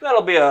 Right.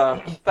 That'll be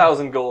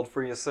 1,000 gold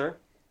for you, sir.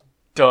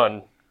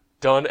 Done.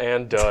 Done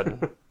and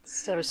done.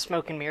 Instead of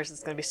smoking mirrors,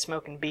 it's gonna be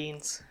smoking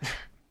beans.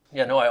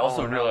 Yeah, no, I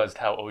also realized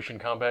how ocean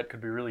combat could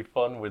be really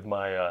fun with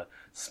my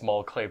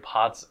small clay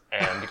pots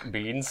and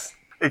beans.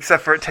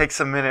 Except for it takes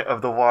a minute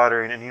of the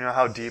watering, and you know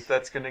how deep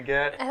that's gonna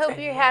get? I hope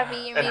you're happy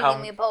you're And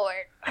making me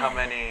bored. How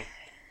many?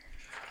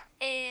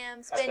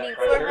 And spending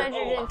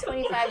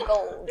 425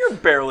 gold. You're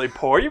barely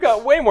poor. You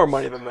got way more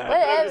money than that.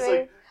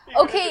 Whatever.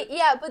 Okay,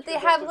 yeah, but they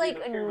have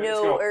like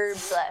no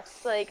herbs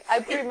left. Like I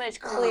pretty much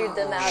cleared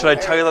them out. Should I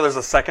tell you that there's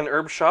a second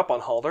herb shop on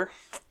Halder?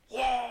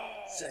 Yeah.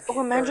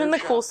 Oh, imagine the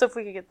cool stuff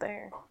we could get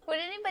there. Would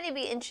anybody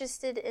be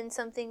interested in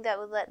something that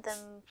would let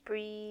them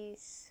breathe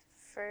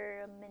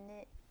for a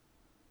minute?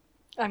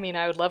 I mean,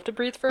 I would love to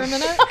breathe for a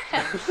minute.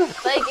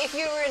 Like if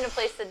you were in a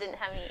place that didn't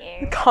have any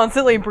air.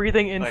 Constantly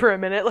breathing in for a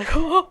minute, like,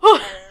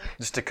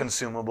 Just a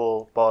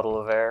consumable bottle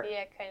of air.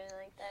 Yeah, kind of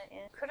like that. Yeah.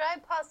 Could I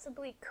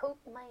possibly coat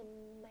my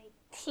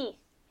teeth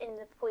in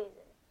the poison?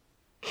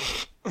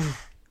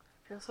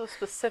 Feels so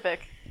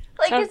specific.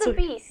 Like That's it's a a-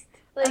 beast.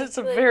 Like, That's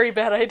a like, very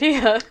bad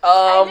idea.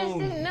 I just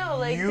didn't know.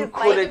 Like you to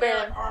bite could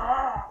them.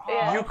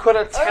 Yeah. You could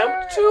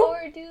attempt to.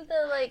 Or do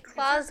the like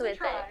claws with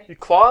it. You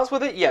claws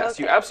with it? Yes,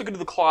 you absolutely could do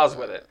the claws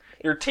with it.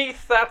 Your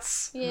teeth,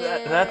 that's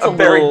Yeah. That's a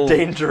very little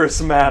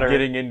dangerous matter.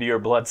 getting into your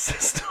blood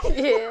system.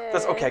 Yeah.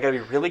 That's okay, I gotta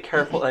be really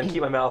careful and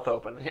keep my mouth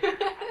open.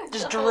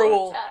 Just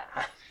drool.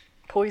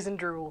 Poison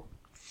drool.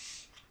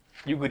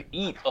 You could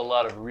eat a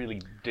lot of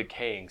really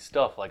decaying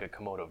stuff like a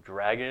Komodo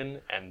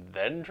dragon and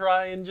then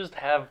try and just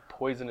have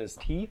poisonous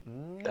teeth.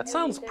 That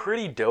sounds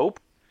pretty dope.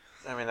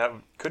 I mean, that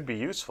could be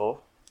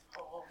useful.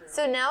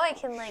 So now I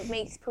can like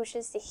make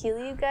potions to heal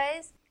you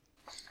guys.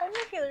 I'm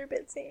a healer,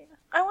 Bitsy.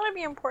 I want to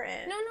be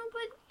important. No,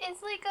 but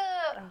it's like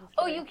a.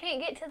 Oh, you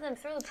can't get to them.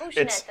 Throw the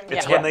potion It's at them.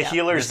 it's Yeah. when the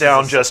healer's This is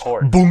down, a just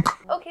support. boonk.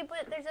 Okay,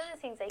 but there's other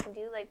things I can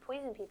do, like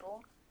poison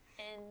people,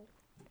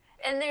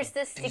 and there's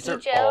this These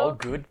sticky are gel. all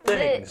good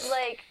things. That,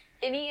 like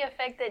any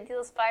effect that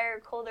deals fire,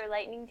 cold, or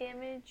lightning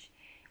damage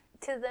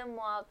to them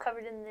while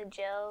covered in the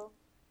gel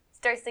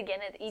starts again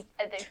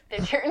at their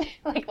turn.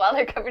 Like while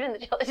they're covered in the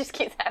gel, it just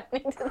keeps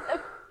happening to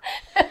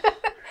them.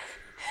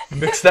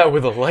 Mix that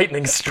with a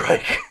lightning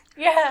strike.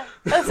 Yeah,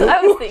 that's what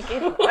I was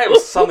thinking. I am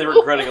suddenly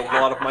regretting a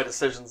lot of my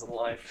decisions in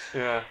life.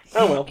 Yeah.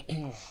 Oh well.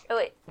 Oh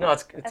wait, No,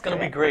 it's gonna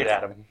be great,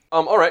 Adam.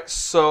 Alright,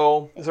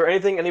 so is there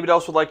anything anybody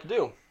else would like to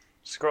do?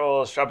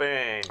 Scroll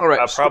shopping. All right,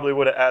 I so- probably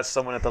would have asked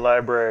someone at the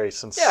library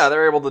since. Yeah,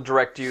 they're able to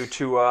direct you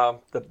to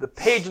the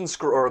page and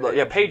scroll,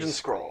 or page and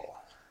scroll.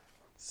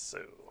 So,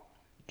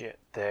 get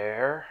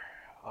there.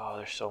 Oh,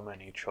 there's so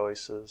many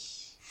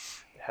choices.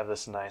 They have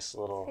this nice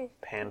little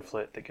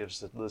pamphlet that gives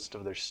the list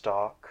of their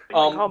stock.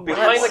 Behind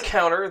the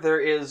counter, there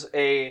is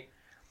a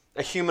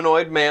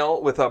humanoid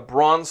male with a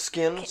bronze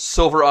skin,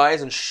 silver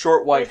eyes, and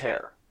short white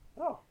hair.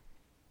 Oh.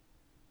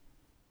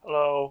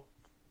 Hello.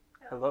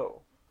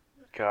 Hello.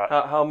 Got.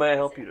 How may I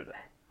help you today?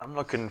 I'm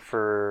looking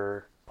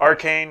for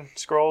arcane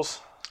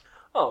scrolls.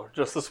 Oh,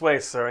 just this way,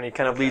 sir. And he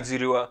kind of leads you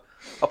to a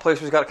place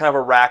where he's got kind of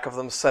a rack of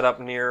them set up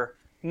near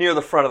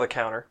the front of the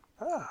counter.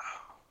 Ah,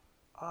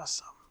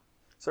 awesome.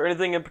 Is there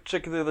anything in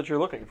particular that you're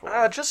looking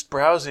for? Just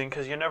browsing,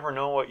 because you never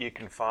know what you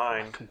can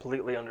find.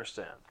 Completely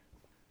understand.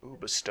 Ooh,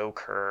 bestow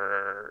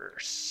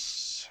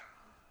curse.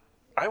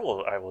 I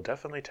will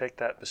definitely take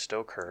that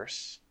bestow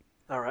curse,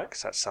 All right.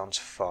 because that sounds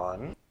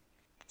fun.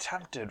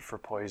 Tempted for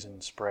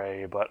poison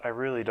spray, but I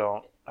really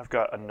don't. I've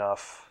got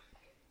enough.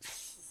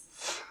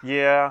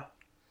 Yeah.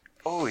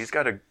 Oh, he's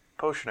got a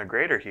potion of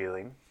greater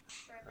healing.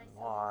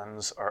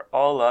 Wands are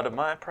all out of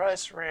my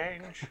price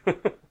range.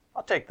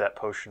 I'll take that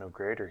potion of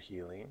greater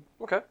healing.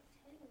 Okay.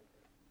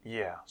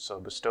 Yeah, so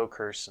bestow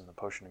curse and the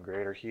potion of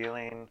greater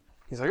healing.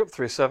 He's like, up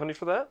 370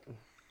 for that.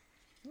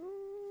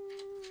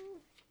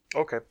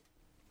 Okay.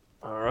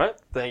 All right.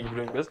 Thank you for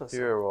doing business.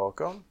 You're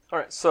welcome. All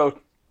right. So,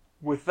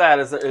 with that,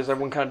 is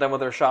everyone kind of done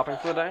with their shopping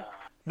for the day?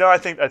 No, I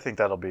think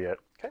that'll be it.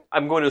 Okay.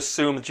 I'm going to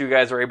assume that you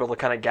guys are able to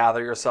kind of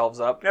gather yourselves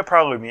up. Yeah,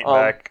 probably meet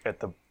back at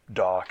the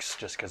docks,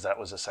 just because that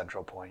was a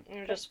central point.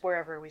 Just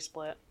wherever we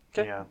split.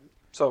 Okay. Yeah.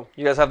 So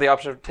you guys have the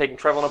option of taking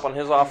Trevlin up on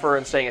his offer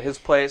and staying at his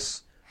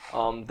place.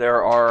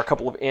 There are a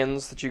couple of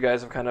inns that you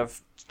guys have kind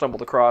of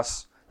stumbled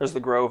across. There's the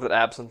Grove that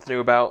Absinthe knew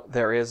about.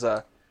 There is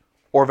a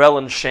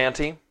Orvellan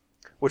Shanty,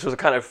 which was a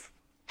kind of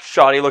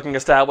shoddy-looking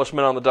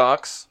establishment on the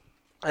docks.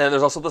 And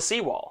there's also the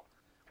Seawall,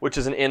 which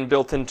is an inn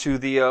built into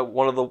the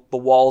one of the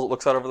walls that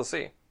looks out over the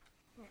sea.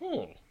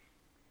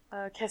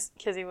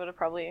 Kizzy would have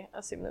probably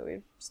assumed that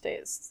we'd stay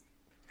at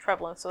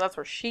Trevlin, so that's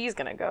where she's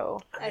gonna go.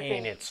 I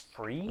mean, it's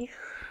free.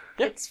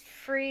 It's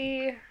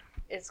free.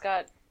 It's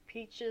got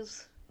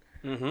peaches.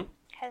 Mm-hmm.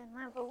 has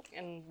my vote.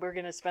 And we're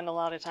gonna spend a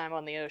lot of time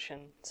on the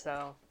ocean,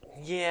 so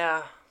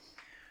Yeah.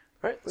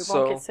 Right. We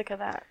so, won't get sick of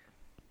that.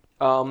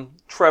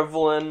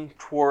 Trevelyan,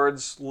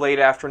 towards late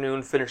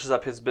afternoon, finishes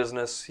up his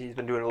business. He's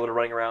been doing a little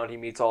running around. He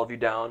meets all of you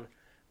down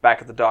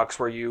back at the docks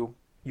where you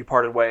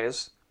parted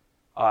ways.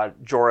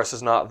 Joris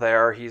is not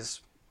there.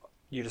 He's,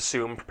 you'd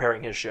assume,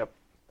 preparing his ship.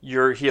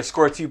 He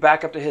escorts you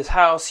back up to his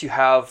house. You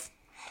have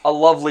a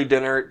lovely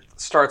dinner.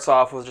 It starts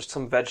off with just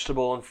some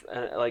vegetable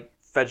and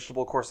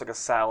vegetable course, like a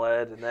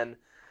salad, and then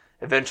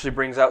eventually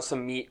brings out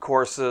some meat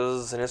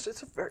courses, and it's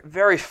a very,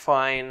 very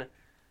fine.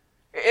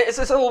 It's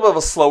a little bit of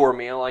a slower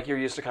meal, like you're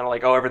used to, kind of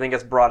like, oh, everything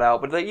gets brought out,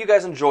 but you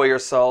guys enjoy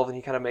yourself, and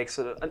he kind of makes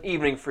it an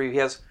evening for you. He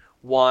has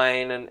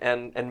wine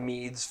and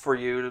meads for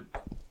you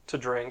to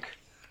drink.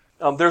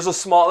 There's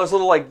a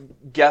little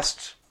like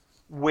guest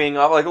wing,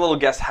 like a little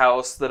guest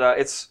house that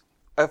it's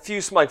a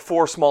few, like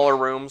 4 smaller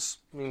rooms.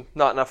 I mean,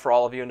 not enough for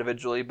all of you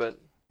individually, but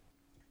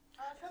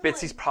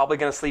Bitsy's probably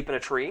going to sleep in a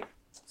tree.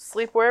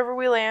 Sleep wherever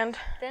we land.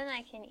 Then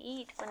I can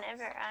eat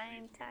whenever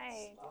I'm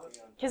tired.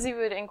 Kizzy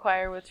would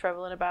inquire with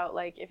Trevelyan about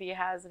like if he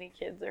has any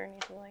kids or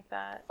anything like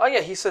that. Oh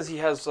yeah, he says he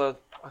has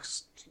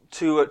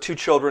two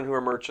children who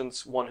are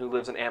merchants. One who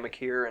lives in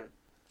Amakir, and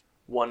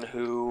one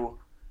who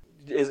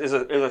is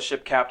a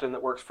ship captain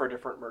that works for a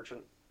different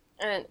merchant.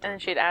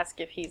 And she'd ask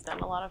if he's done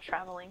a lot of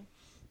traveling.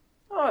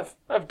 Oh,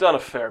 I've done a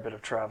fair bit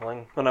of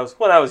traveling when I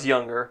was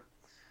younger,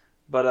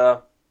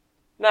 but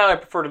now I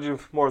prefer to do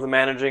more of the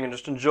managing and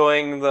just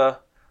enjoying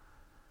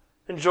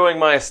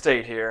my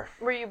estate here.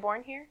 Were you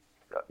born here?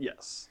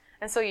 Yes.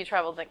 And so you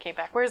traveled and came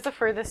back. Where's the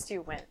furthest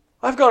you went?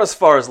 I've gone as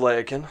far as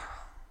Laokin.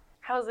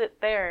 How's it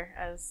there?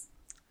 As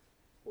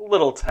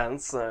Little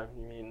tense. I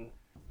mean,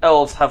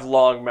 elves have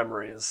long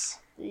memories.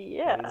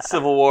 yeah. And the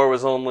Civil War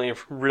was only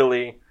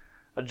really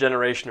a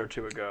generation or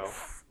two ago.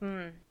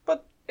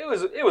 But it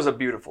was a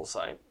beautiful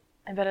sight.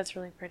 I bet it's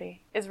really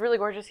pretty. It's really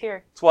gorgeous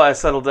here. That's why I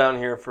settled down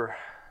here for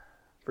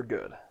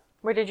good.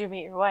 Where did you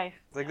meet your wife?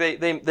 Like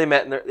they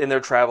met in their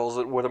travels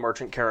with a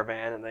merchant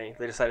caravan, and they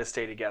decided to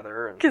stay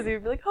together. And Because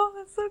you'd be like, oh,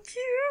 that's so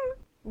cute.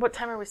 What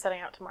time are we setting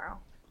out tomorrow?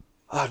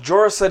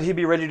 Joris said he'd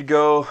be ready to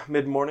go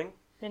mid-morning,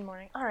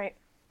 Mid-morning. All right.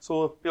 so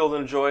we'll be able to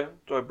enjoy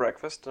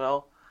breakfast, and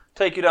I'll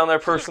take you down there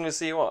personally to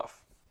see you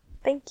off.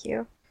 Thank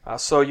you.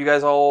 So you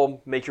guys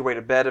all make your way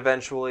to bed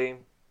eventually.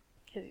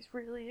 Because he's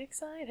really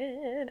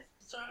excited.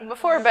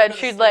 Before bed,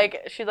 she'd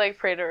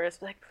pray to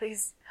us, like,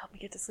 please help me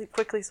get to sleep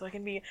quickly so I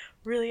can be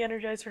really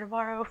energized for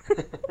tomorrow.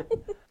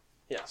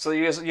 Yeah. So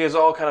you guys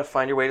all kind of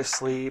find your way to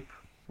sleep.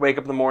 Wake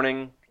up in the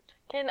morning.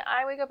 Can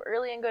I wake up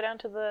early and go down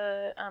to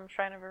the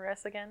Shrine of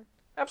Arrest again?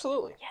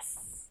 Absolutely.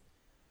 Yes.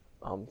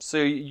 So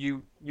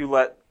you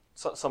let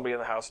somebody in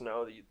the house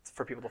know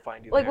for people to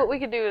find you. Like, there. what we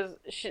could do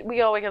is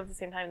we all wake up at the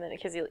same time, and then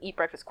Kizzy will eat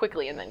breakfast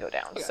quickly and then go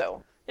down. Okay.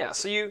 So Yeah,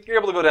 so you're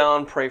able to go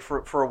down, pray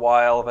for a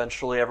while.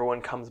 Eventually,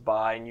 everyone comes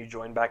by, and you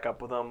join back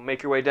up with them.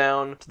 Make your way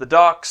down to the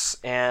docks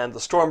and the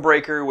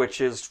Stormbreaker,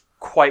 which is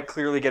quite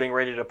clearly getting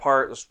ready to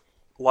depart. There's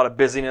a lot of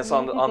busyness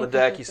on the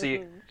deck. You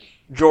see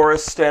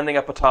Joris standing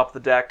up atop the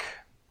deck,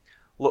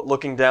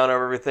 looking down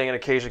over everything, and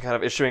occasionally kind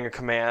of issuing a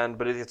command.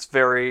 But it's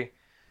very,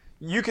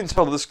 you can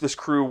tell this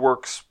crew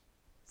works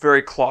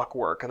very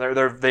clockwork,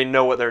 and they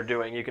know what they're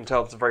doing. You can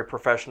tell it's a very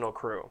professional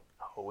crew.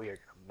 Oh, we are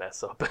gonna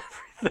mess up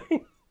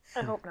everything.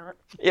 I hope not.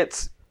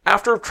 It's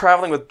after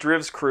traveling with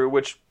Driv's crew,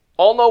 which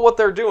all know what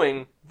they're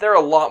doing. They're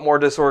a lot more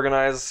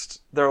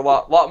disorganized. They're a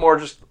lot more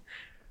just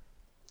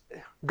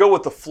go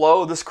with the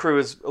flow. This crew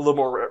is a little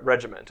more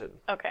regimented,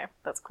 Okay,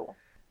 that's cool.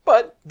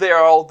 but they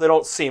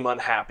don't seem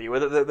unhappy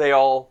with it.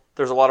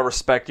 There's a lot of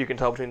respect you can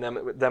tell between them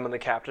and the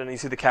captain. And you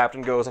see the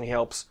captain goes and he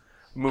helps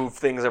move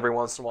things every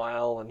once in a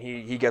while, and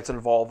he gets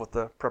involved with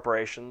the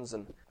preparations.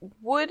 And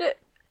Would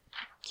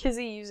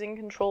Kizzy using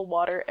controlled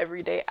water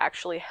every day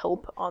actually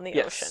help on the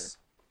ocean?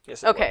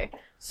 Yes. It will. Okay,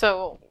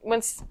 so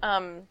once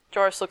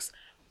Joris looks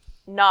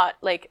not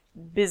like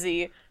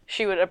busy,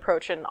 she would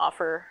approach and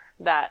offer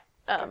that,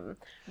 and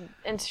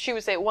she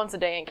would say once a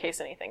day in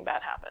case anything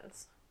bad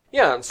happens.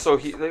 Yeah, and so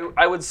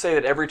I would say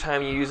that every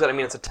time you use it, I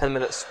mean, it's a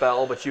 10-minute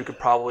spell, but you could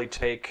probably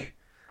take,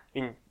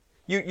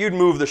 you'd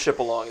move the ship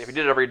along. If you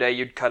did it every day,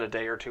 you'd cut a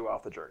day or two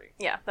off the journey.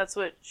 Yeah, that's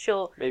what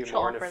she'll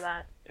more offer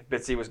that. If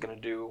Bitsy was going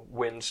to do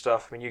wind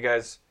stuff, I mean, you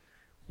guys,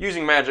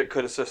 using magic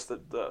could assist the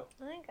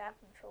I think I have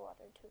for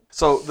water too.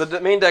 So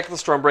the main deck of the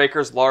Stormbreaker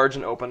is large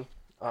and open.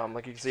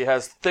 Like you can see, it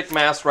has thick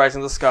masts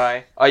rising to the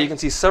sky. You can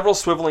see several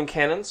swiveling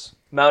cannons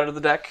mounted to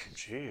the deck.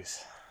 Jeez.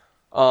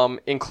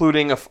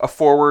 Including a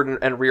forward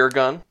and rear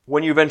gun.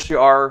 When you eventually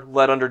are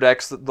led under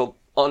decks, the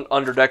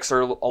underdecks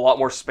are a lot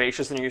more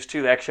spacious than you're used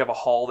to. They actually have a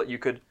hall that you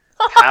could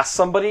pass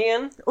somebody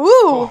in.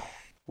 Ooh!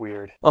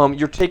 Weird.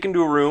 You're taken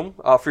to a room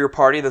for your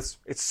party. It's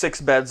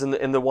 6 beds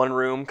in the one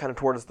room, kind of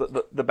towards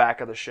the back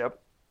of the ship.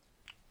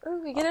 Ooh,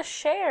 we get a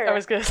share. I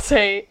was gonna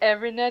say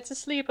every night's a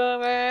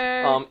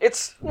sleepover.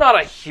 It's not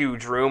a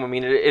huge room. I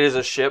mean, it is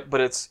a ship,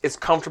 but it's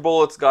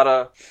comfortable. It's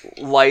got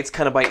lights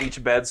kind of by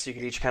each bed, so you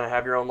could each kind of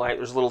have your own light.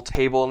 There's a little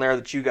table in there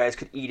that you guys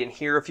could eat in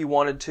here if you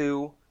wanted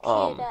to.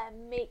 Could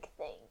make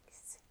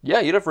things. Yeah,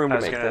 you'd have room I to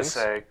was make going to things.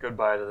 say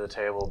goodbye to the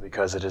table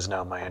because it is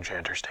now my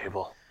enchanter's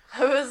table.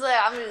 I was like,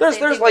 I'm gonna say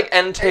There's like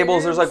end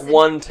tables. There's like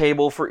one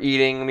table for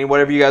eating. I mean,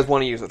 whatever you guys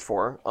want to use it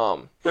for.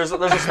 There's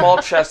a small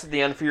chest at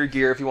the end for your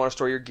gear if you want to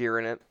store your gear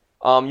in it.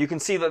 You can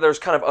see that there's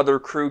kind of other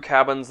crew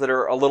cabins that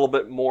are a little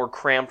bit more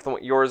cramped than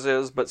what yours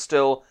is, but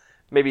still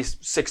maybe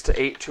 6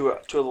 to 8 to a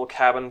little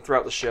cabin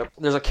throughout the ship.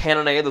 There's a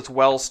cannonade that's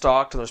well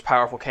stocked, and there's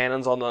powerful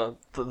cannons on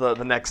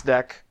the next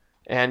deck.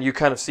 And you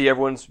kind of see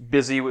everyone's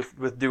busy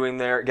with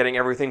getting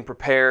everything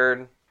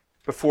prepared.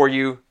 Before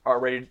you are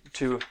ready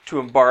to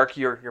embark,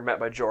 you're met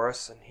by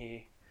Joris, and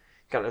he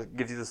kind of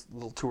gives you this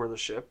little tour of the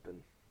ship and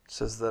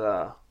says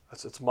that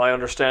it's my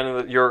understanding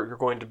that you're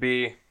going to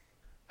be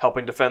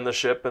helping defend the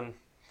ship in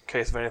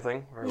case of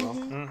anything. Very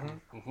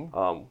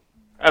well.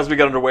 As we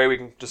get underway, we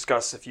can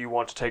discuss if you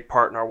want to take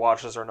part in our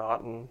watches or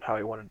not, and how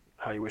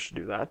you wish to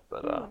do that.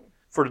 But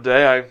for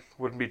today, I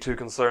wouldn't be too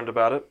concerned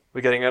about it.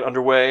 We're getting it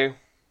underway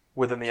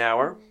within the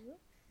hour.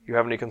 If you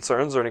have any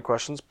concerns or any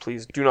questions,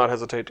 please do not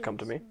hesitate to come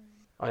to me.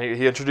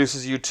 He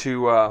introduces you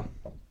to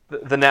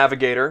the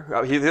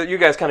navigator. You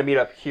guys kind of meet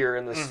up here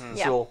in this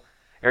little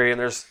area, and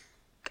there's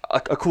a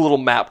cool little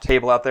map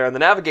table out there. And the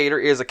navigator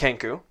is a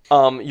Kenku.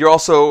 You're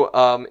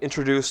also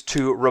introduced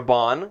to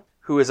Raban,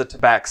 who is a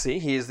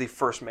tabaxi. He is the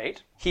first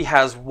mate. He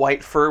has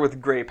white fur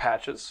with gray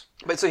patches.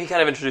 But so he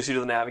kind of introduced you to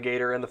the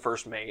navigator and the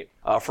first mate.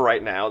 For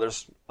right now,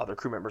 there's other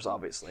crew members,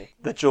 obviously,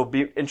 that you'll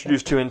be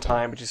introduced to in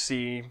time. But you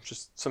see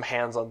just some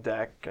hands on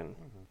deck, and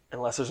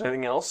unless there's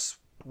anything else,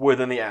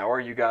 within the hour,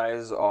 you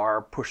guys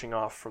are pushing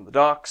off from the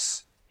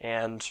docks,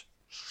 and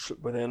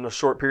within a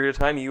short period of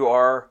time, you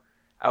are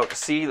out to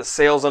sea. The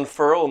sails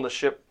unfurl, and the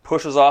ship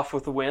pushes off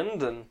with the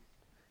wind, and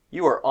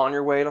you are on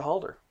your way to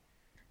Halder.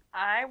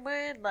 I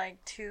would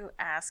like to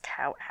ask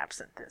how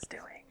Absinthe is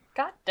doing.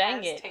 God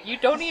dang it. You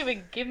don't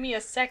even give me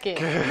a second.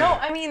 No,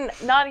 I mean,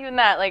 not even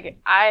that. Like,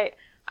 I'd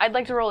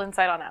like to roll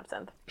insight on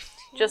Absinthe.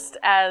 Just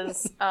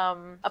as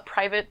a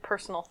private,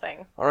 personal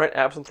thing. All right,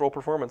 Absinthe roll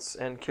performance,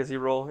 and Kizzy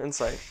roll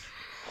insight.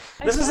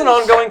 This is an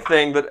ongoing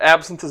thing that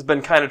Absinthe has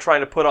been kind of trying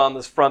to put on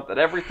this front, that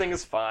everything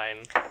is fine.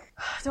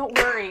 Don't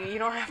worry, you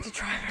don't have to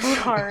try very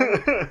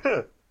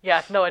hard.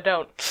 Yeah, no, I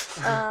don't.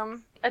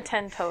 A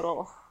 10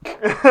 total.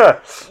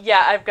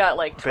 Yeah, I've got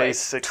like Base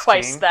 16.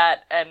 twice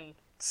that and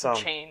Some.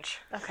 change.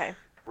 Okay.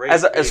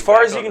 As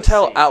far as you can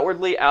tell,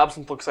 outwardly,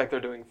 Absinthe looks like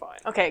they're doing fine.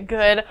 Okay,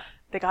 good.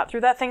 They got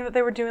through that thing that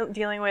they were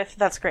dealing with.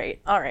 That's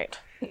great. All right.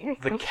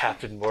 The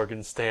Captain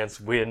Morgan stance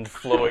wind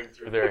flowing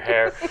through their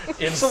hair.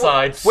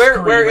 Inside,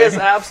 Where is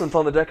screaming. Absinthe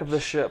on the deck of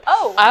this ship?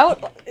 Oh,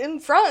 Out in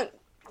front.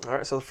 All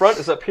right, so the front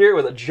is up here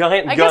with a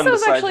giant I gun guess it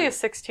was beside actually you. a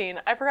 16.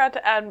 I forgot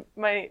to add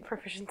my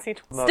proficiency.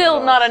 Not Still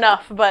enough. not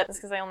enough, but it's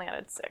because I only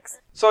added 6.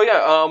 So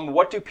yeah,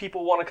 what do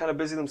people want to kind of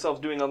busy themselves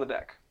doing on the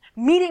deck?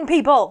 Meeting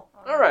people.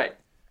 All right,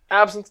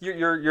 Absinthe,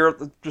 you're at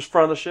the just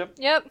front of the ship.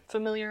 Yep.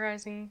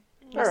 Familiarizing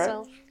All right.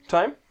 myself.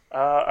 Time.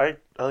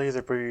 I'll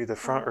either be the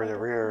front or the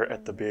rear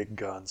at the big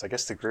guns. I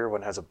guess the rear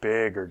one has a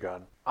bigger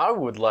gun. I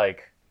would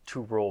like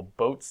to roll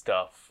boat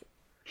stuff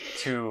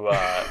to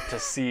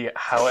see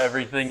how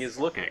everything is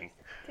looking.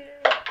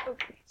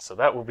 So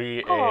that will be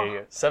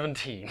a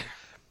 17.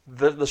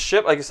 The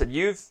ship, like I said,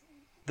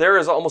 there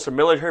is almost a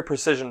military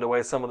precision to the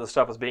way some of the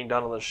stuff is being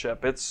done on the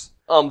ship. It's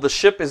the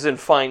ship is in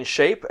fine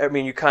shape. I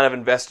mean, you kind of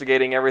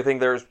investigating everything.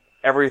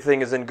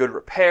 Everything is in good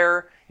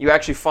repair. You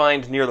actually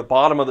find near the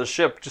bottom of the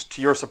ship, just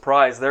to your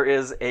surprise, there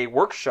is a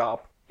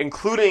workshop,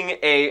 including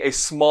a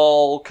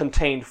small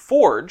contained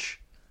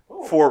forge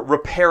for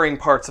repairing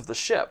parts of the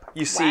ship.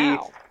 You see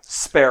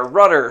spare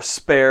rudder,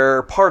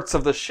 spare parts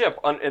of the ship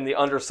in the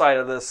underside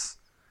of this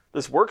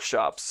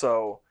workshop.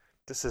 So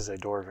This is a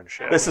dwarven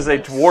ship. this is a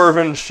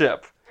dwarven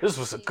ship. This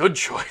was a good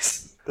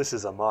choice. This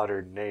is a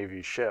modern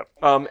Navy ship.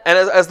 And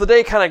as the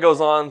day kind of goes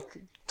on,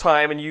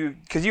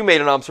 because you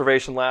made an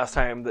observation last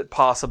time that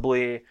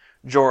possibly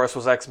Joris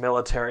was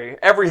ex-military.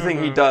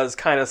 Everything he does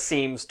kind of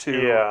seems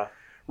to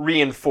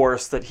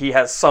reinforce that he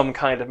has some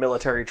kind of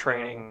military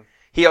training.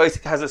 He always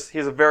he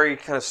has a very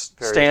kind of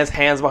stands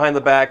hands behind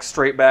the back,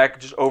 straight back,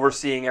 just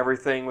overseeing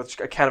everything with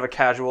a kind of a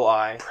casual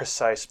eye.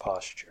 Precise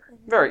posture.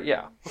 Very,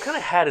 yeah. What kind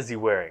of hat is he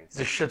wearing? He's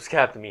the ship's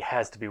captain. He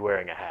has to be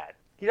wearing a hat.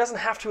 He doesn't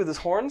have to with his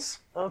horns.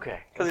 Okay.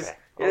 Because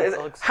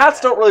Okay. hats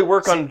don't really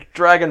work on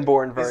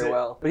Dragonborn very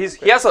well. But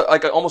he has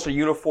almost a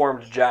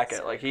uniformed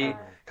jacket.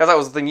 Because that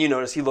was the thing you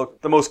noticed. He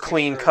looked the most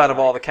clean cut of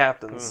all the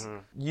captains.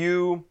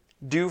 You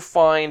do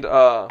find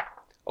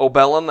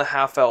Obellan, the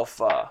half-elf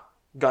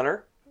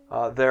gunner.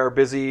 They're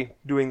busy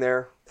doing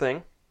their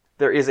thing.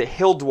 There is a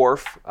hill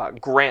dwarf,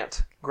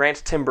 Grant.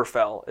 Grant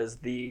Timberfell is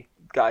the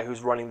guy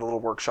who's running the little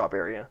workshop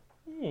area.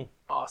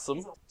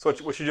 Awesome. So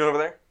what you doing over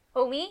there?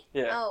 Oh, me?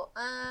 Yeah. Oh,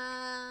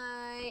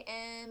 I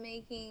am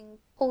making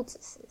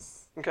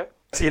poultices. Okay.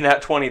 See a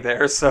nat 20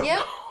 there, so... Yep,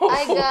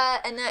 I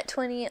got a nat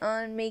 20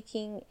 on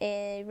making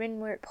a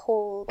Rinwort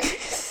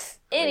poultice.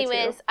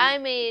 Anyways, I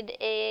made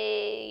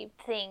a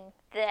thing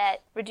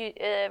that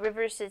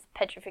reverses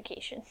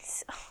petrification.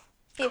 So,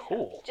 yeah,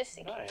 Cool. just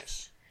in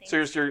case. Nice. So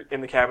you're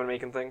in the cabin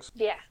making things?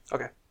 Yeah.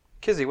 Okay.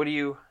 Kizzy, what are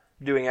you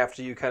doing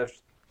after you kind of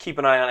keep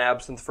an eye on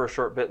Absinthe for a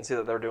short bit and see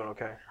that they're doing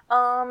okay.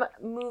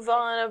 Move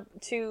on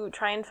to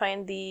try and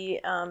find the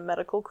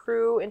medical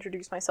crew,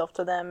 introduce myself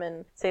to them,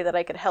 and say that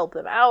I could help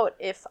them out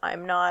if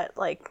I'm not,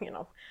 like,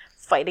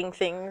 fighting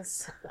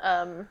things.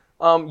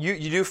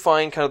 You do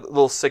find kind of the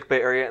little sickbay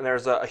area, and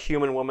there's a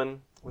human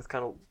woman with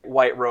kind of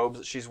white robes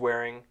that she's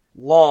wearing.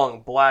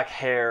 Long black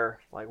hair,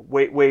 like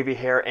wavy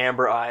hair,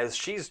 amber eyes.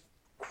 She's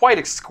quite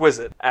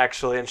exquisite,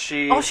 actually, and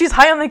she's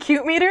high on the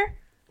cute meter?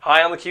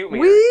 high on the cute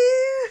meter.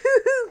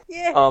 Woo!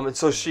 Yeah. And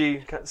so she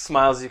kind of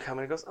smiles as you come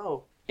in and goes,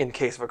 "Oh, in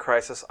case of a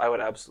crisis, I would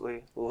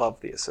absolutely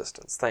love the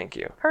assistance. Thank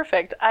you."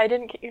 Perfect. I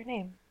didn't get your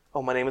name.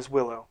 Oh, my name is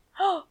Willow.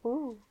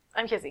 Ooh.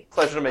 I'm Kizzy.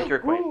 Pleasure to make your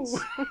acquaintance.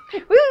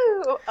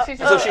 Woo!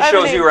 So she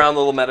shows you around the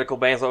little medical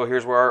bands. Oh,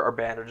 here's where our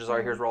bandages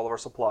are. Here's where all of our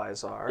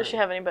supplies are. Does she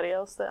have anybody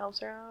else that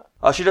helps her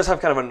out? She does have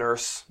kind of a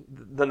nurse,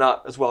 the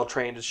not as well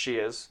trained as she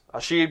is.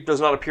 She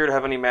does not appear to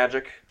have any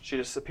magic. She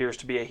just appears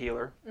to be a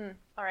healer.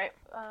 All right.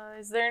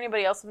 Is there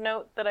anybody else of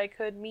note that I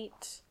could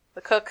meet?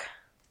 The cook?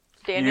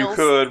 Daniels? You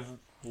could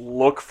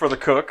look for the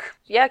cook.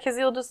 Yeah,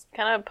 Kizzy will just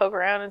kind of poke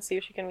around and see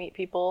if she can meet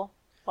people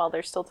while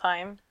there's still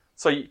time.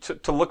 So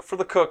to look for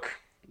the cook,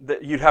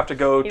 you'd have to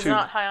go He's to...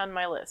 not high on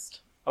my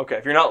list. Okay,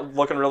 if you're not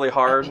looking really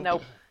hard...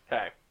 Nope.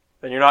 Okay.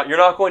 Then you're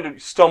not going to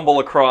stumble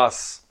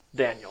across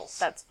Daniels.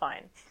 That's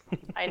fine.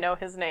 I know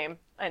his name.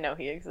 I know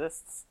he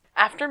exists.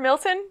 After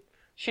Milton,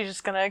 she's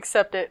just gonna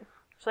accept it.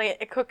 She's like,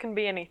 a cook can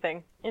be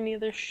anything. Any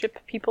other ship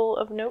people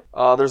of note?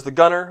 There's the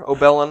gunner,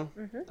 O'Bellin.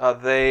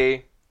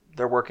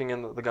 They're working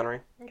in the gunnery.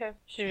 Okay.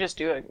 Should just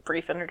do a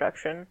brief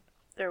introduction.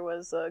 There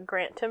was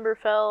Grant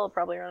Timberfell. I'll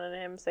probably run into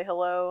him, say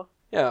hello.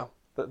 Yeah.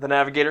 The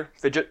navigator,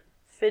 Fidget.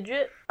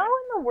 Fidget? How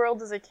in the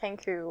world is a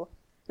Kenku?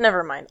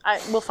 Never mind.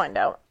 We'll find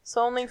out.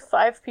 So only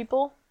 5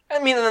 people?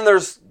 I mean, and then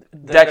there's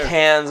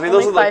deckhands. I mean,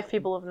 those Only are 5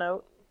 people of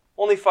note?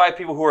 only 5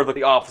 people who are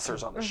the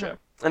officers on the ship.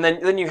 And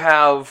then you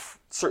have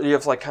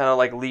like kind of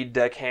like lead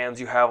deckhands.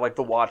 You have like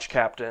the watch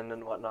captain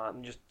and whatnot,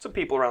 and just some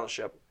people around the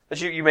ship that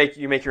you make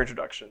your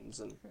introductions,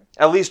 and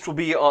at least we'll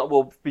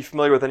be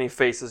familiar with any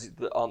faces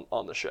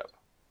on the ship,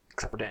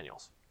 except for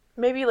Daniels.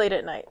 Maybe late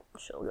at night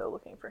she'll go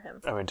looking for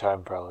him. I mean,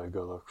 time probably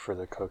go look for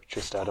the cook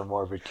just out of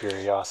morbid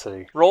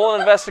curiosity. Roll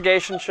an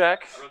investigation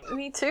check.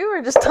 Me too,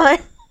 or just time?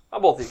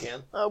 Both of you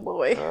can. Oh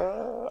boy.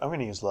 I'm going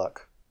to use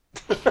luck.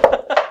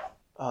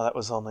 Oh, that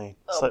was only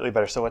slightly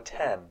better. So a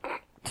 10.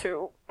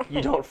 2.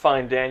 You don't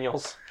find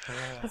Daniels.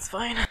 That's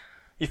fine.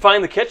 You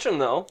find the kitchen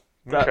though.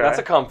 Okay. That's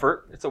a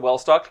comfort. It's a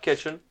well-stocked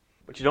kitchen,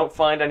 but you don't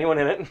find anyone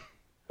in it.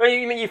 I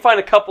mean, you find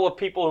a couple of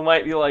people who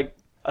might be like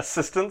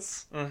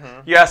assistants.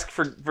 You ask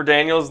for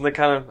Daniels, and they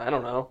kind of, I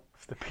don't know.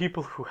 The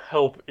people who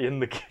help in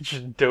the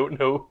kitchen don't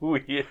know who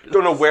he is.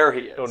 Don't know where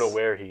he is. Don't know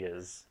where he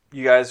is.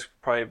 You guys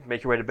probably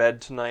make your way to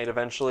bed tonight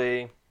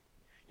eventually.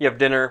 You have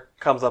dinner,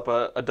 comes up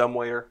a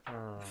dumbwaiter.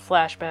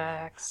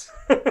 Flashbacks.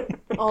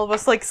 All of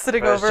us like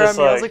sitting But it's over our just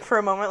meals like- like for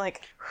a moment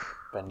like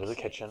Been to the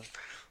kitchen.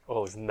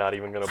 Oh, he's not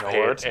even going to No pay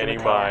words it any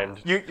gonna come.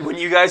 mind. When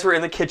you guys were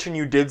in the kitchen,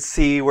 you did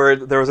see where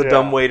there was a Yeah.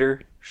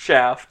 dumbwaiter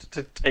shaft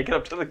to take it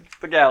up to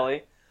the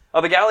galley.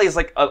 The galley is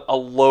like a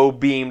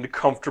low-beamed,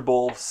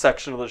 comfortable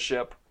section of the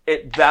ship.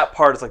 That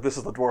part is like, this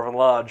is the Dwarven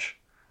Lodge.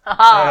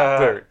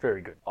 Very,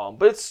 very good.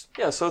 But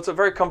so it's a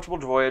very comfortable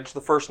voyage.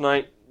 The first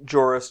night,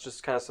 Joris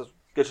just kind of says,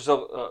 get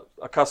yourself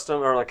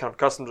accustomed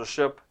to the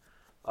ship.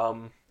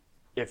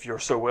 If you're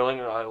so willing,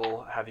 I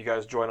will have you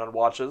guys join on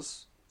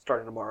watches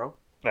starting tomorrow.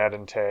 That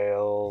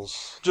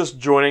entails... Just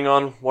joining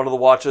on one of the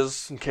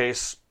watches in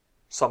case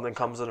something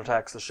comes and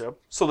attacks the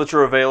ship, so that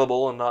you're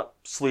available and not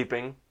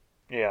sleeping.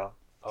 Yeah.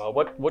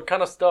 What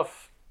kind of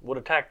stuff would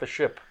attack the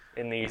ship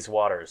in these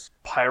waters?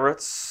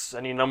 Pirates,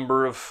 any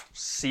number of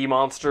sea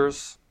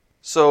monsters.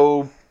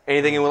 So,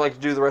 anything you would like to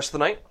do the rest of the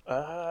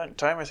night?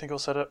 Time I think we'll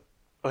set up...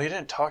 Oh, he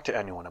didn't talk to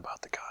anyone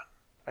about the gun.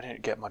 I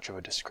didn't get much of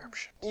a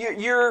description.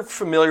 You're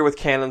familiar with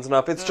cannons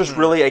enough. It's just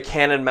really a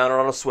cannon mounted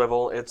on a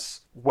swivel.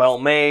 It's well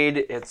made.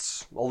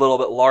 It's a little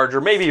bit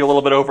larger, maybe a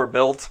little bit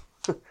overbuilt.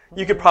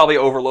 You could probably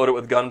overload it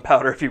with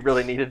gunpowder if you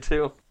really needed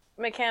to.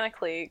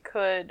 mechanically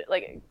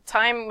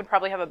Time would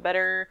probably have a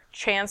better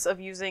chance of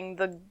using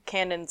the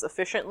cannons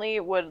efficiently.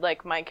 Would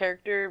my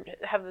character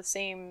have the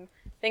same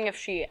thing if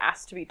she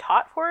asked to be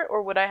taught for it,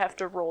 or would I have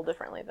to roll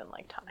differently than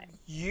Time?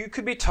 You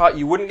could be taught.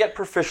 You wouldn't get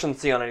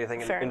proficiency on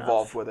anything Fair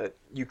involved enough. with it.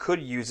 You could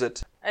use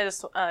it. I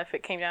just if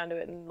it came down to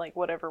it and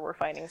whatever we're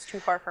fighting is too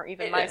far from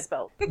even my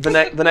spell.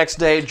 The next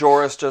day,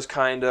 Joris just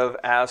kind of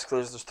asks,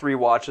 there's 3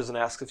 watches, and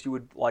asks if you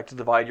would like to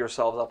divide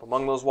yourselves up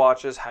among those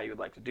watches, how you would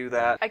like to do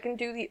that. I can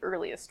do the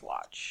earliest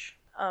watch,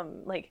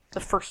 the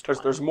first one.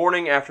 There's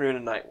morning, afternoon,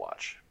 and night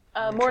watch.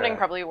 Morning Okay.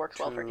 probably works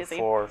well 2, for Kizzy.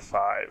 4,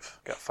 5.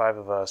 Got 5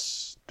 of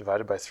us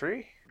divided by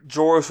 3?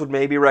 Joris would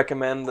maybe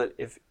recommend that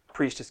if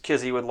Priestess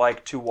Kizzy would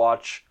like to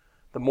watch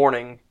the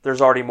morning,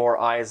 there's already more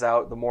eyes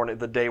out.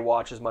 The day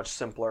watch is much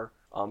simpler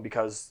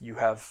because you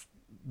have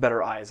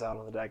better eyes out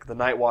on the deck. The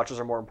night watches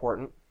are more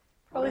important.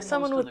 Probably Most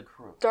someone of with the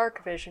crew.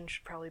 dark vision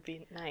should probably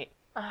be at night.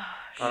 Oh,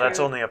 that's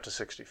only up to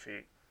 60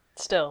 feet.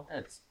 Still.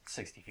 It's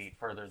 60 feet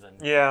further than.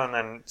 Yeah, and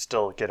then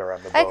still get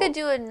around the boat. I could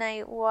do a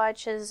night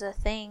watch as a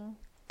thing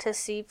to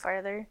see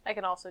farther. I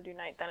can also do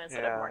night then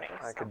instead of morning.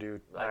 I could do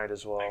night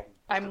as well.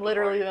 I'm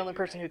literally the only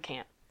person who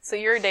can't. So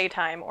you're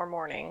daytime or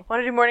morning. Want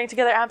to do morning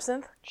together,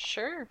 Absinthe?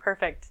 Sure.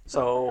 Perfect.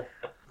 So,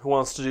 who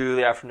wants to do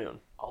the afternoon?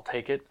 I'll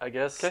take it, I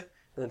guess. Okay.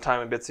 And then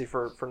Time and Bitsy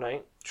for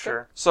night.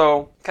 Sure.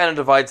 So, kind of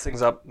divides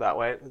things up that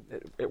way.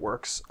 It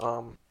works.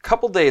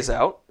 Couple days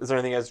out. Is there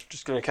anything that's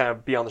just going to kind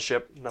of be on the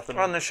ship? Nothing.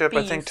 On the ship, Be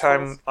I think useful.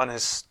 Time on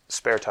his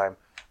spare time,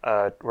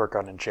 work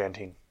on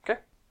enchanting. Okay.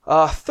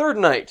 Third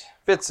night,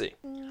 Bitsy.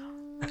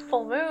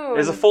 Full moon.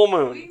 There's a full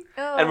moon.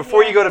 Oh, And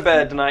before you go to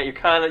bed tonight,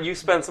 you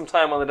spend some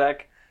time on the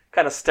deck,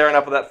 kind of staring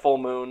up at that full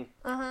moon,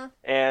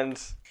 and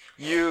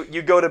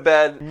you go to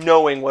bed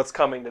knowing what's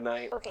coming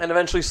tonight. Okay. And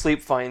eventually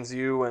sleep finds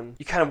you, and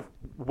you kind of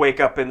wake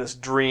up in this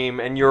dream,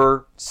 and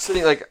you're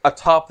sitting like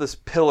atop this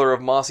pillar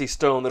of mossy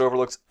stone that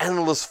overlooks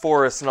endless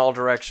forests in all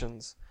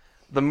directions.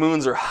 The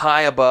moons are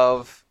high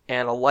above,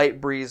 and a light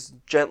breeze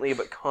gently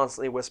but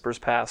constantly whispers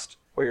past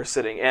where you're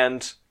sitting.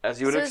 And as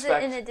you would So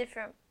expect,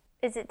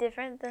 is it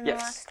different than Yes.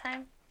 the last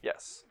time?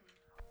 yes,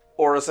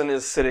 Orison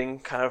is sitting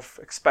kind of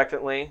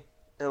expectantly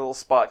in a little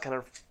spot kind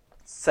of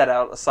set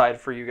out aside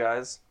for you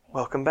guys.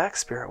 Welcome back,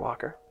 Spirit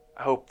Walker.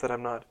 I hope that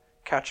I'm not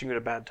catching you at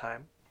a bad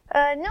time.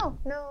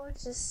 No,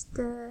 it's just,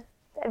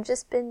 I've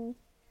just been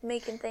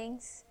making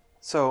things.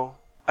 So,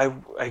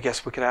 I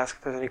guess we could ask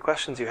if there's any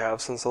questions you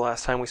have since the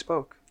last time we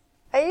spoke.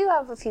 I do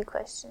have a few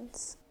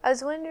questions. I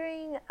was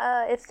wondering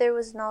if there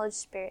was knowledge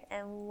spirit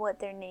and what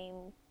their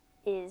name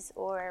is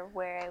or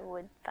where I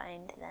would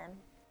find them.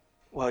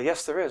 Well,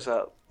 yes, there is.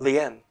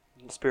 Lien,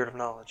 Spirit of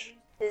Knowledge.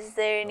 Is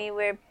there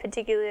anywhere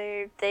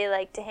particular they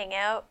like to hang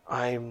out?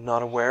 I'm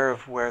not aware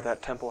of where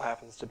that temple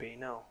happens to be,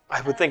 no.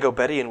 I would think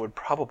Obedian would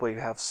probably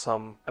have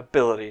some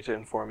ability to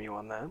inform you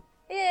on that.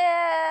 Yeah,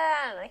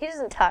 I don't know. He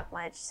doesn't talk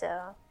much,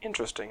 so.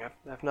 Interesting.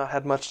 I've not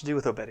had much to do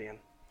with Obedian.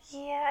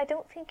 Yeah, I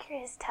don't think you're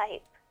his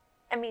type.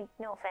 I mean,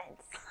 no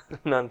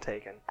offense. None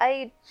taken.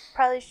 I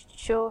probably should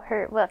show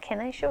her. Well,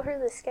 can I show her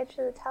the sketch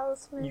of the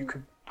talisman? You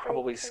could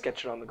probably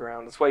sketch it on the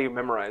ground. That's why you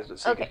memorized it,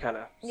 so Okay. you could kind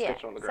of Yeah,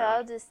 sketch it on the so I'll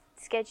ground. just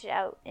sketch it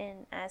out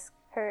and ask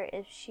her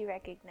if she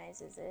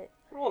recognizes it.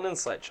 Roll an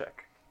insight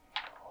check.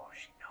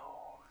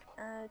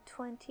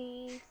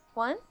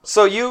 21?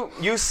 So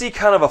you see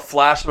kind of a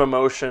flash of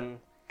emotion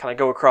kind of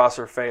go across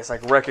her face,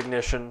 like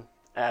recognition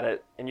at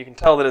it, and you can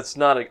tell that it's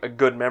not a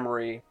good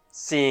memory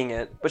seeing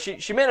it, but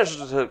she managed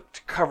to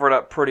cover it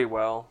up pretty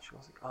well. She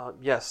was like,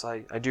 yes, I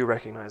do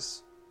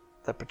recognize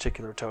that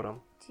particular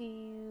totem. Do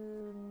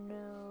you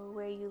know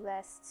where you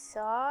last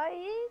saw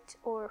it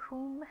or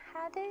whom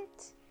had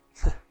it?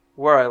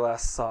 Where I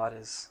last saw it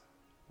is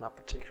not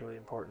particularly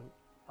important.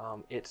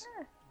 It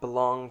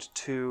belonged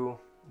to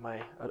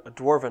a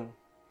dwarven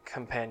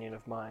companion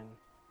of mine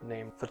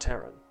named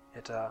Vateran.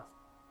 It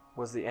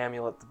was the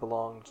amulet that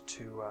belonged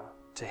to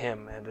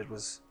him, and it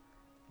was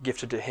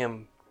gifted to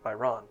him by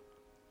Ron.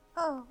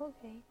 Oh,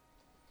 okay.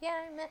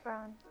 Yeah, I met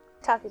Ron.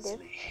 Talkative.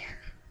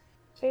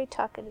 Very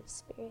talkative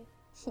spirit.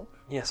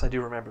 Yes, I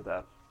do remember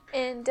that.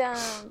 And,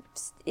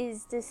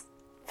 is this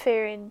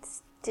Farron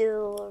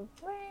still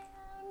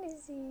around?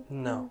 Is he?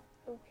 No.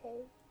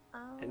 Okay.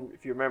 And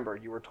if you remember,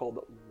 you were told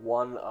that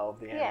one of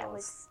the Yeah,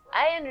 amulets...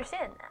 I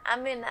understand that. I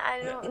mean,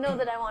 I don't know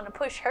that I want to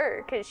push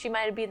her because she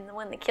might have been the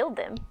one that killed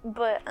them.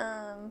 But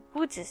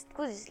we'll just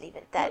leave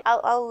it at that.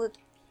 I'll look.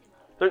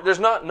 There's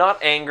not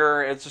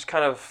anger. It's just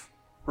kind of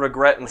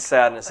regret and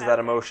sadness is that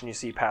emotion you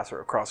see pass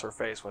her across her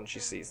face when she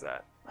sees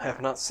that. I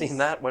have not seen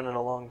that one in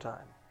a long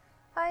time.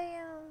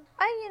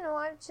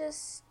 I've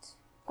just.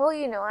 Well,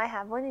 I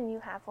have one and you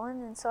have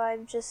one, and so I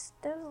was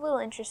a little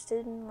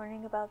interested in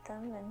learning about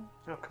them,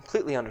 and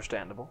Completely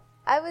understandable.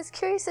 I was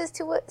curious as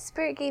to what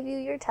spirit gave you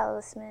your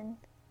talisman.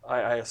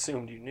 I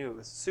assumed you knew.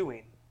 It's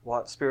Suine,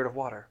 Spirit of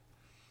Water.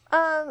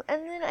 And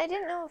then I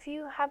didn't know if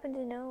you happen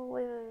to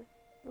know,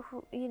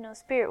 who,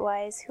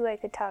 spirit-wise, who I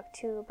could talk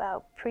to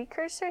about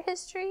precursor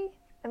history.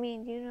 I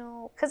mean,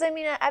 because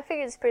I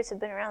figured the spirits have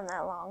been around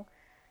that long,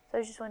 so I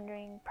was just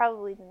wondering,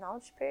 probably the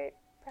knowledge spirit,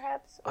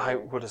 perhaps. I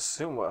would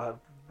assume.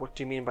 What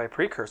do you mean by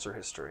precursor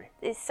history?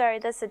 Sorry,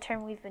 that's the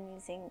term we've been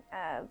using.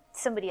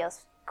 Somebody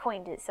else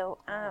coined it, so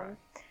Right.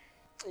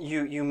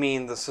 You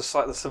mean the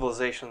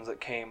civilizations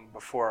that came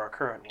before our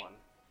current one?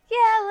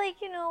 yeah, like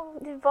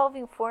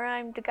involving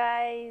four-armed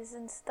guys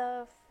and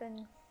stuff,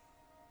 and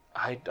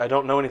I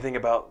don't know anything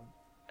about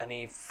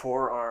any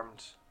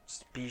four-armed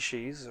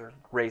species or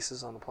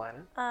races on the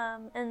planet.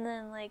 and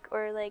then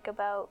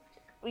about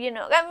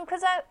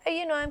because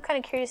I'm kind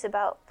of curious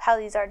about how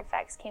these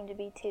artifacts came to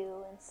be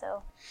too, and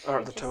so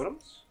Are the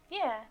totems?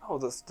 yeah. Oh,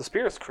 the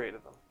spirits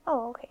created them.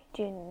 Oh, okay.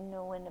 Do you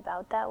know when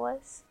about that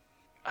was?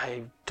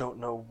 I don't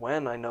know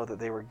when. I know that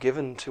they were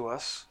given to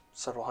us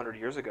several hundred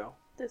years ago.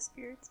 The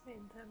spirits made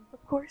them.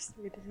 Of course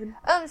they did.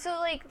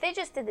 So they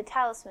just did the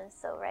talismans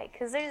though, right?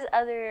 Because there's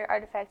other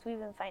artifacts we've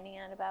been finding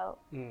out about.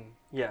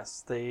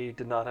 Yes, they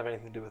did not have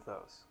anything to do with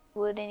those.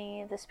 Would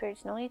any of the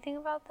spirits know anything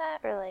about that,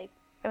 or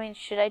I mean,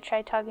 should I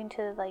try talking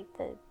to like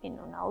the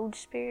knowledge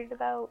spirit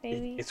about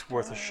maybe? It's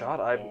worth a shot.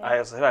 Yeah.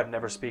 As I said, I've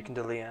never spoken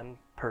to Leanne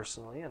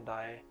personally, and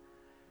I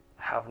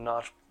have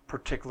not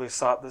particularly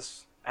sought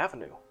this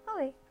avenue.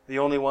 Okay. The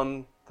only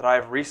one that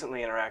I've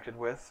recently interacted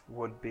with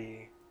would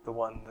be the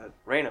one that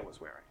Reyna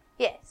was wearing.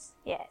 Yes.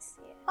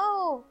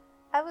 Oh,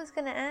 I was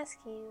gonna ask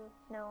you.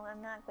 No,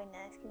 I'm not going to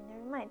ask you.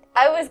 Never mind.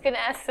 I was gonna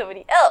ask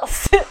somebody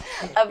else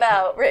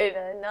about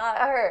Reyna, not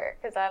her,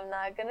 because I'm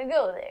not gonna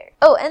go there.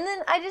 Oh, and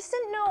then I just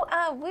didn't know.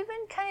 We've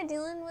been kind of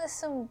dealing with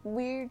some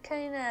weird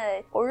kind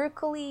of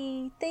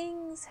oracle-y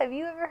things. Have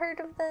you ever heard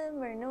of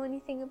them or know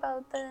anything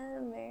about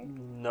them? Or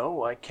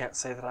No, I can't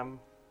say that I'm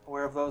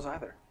aware of those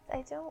either.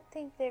 I don't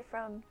think they're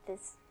from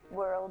this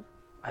world.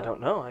 I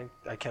don't know.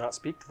 I cannot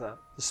speak to that.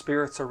 The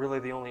spirits are really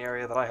the only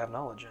area that I have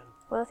knowledge in.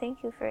 Well,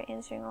 thank you for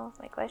answering all of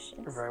my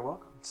questions. You're very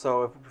welcome.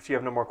 So if you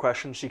have no more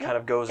questions, she kind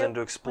of goes in to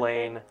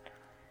explain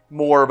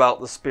more about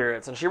the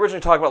spirits. And she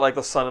originally talked about like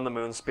the sun and the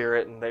moon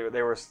spirit, and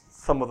they were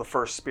some of the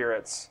first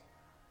spirits.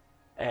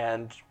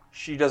 And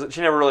she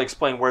never really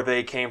explained where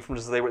they came from,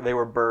 just they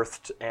were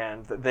birthed,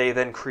 and they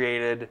then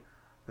created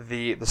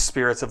the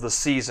spirits of the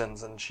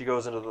seasons, and she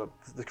goes into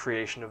the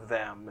creation of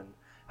them and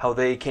how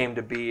they came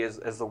to be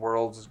as the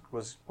world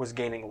was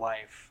gaining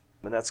life.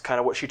 And that's kind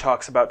of what she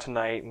talks about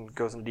tonight, and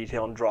goes into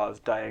detail and draws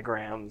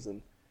diagrams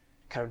and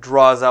kind of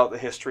draws out the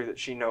history that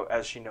she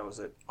knows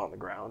it on the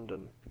ground.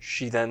 And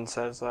she then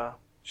says,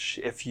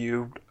 if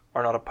you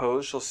are not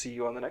opposed, she'll see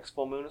you on the next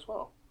full moon as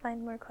well.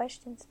 Find more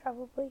questions,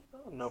 probably.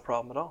 Oh, no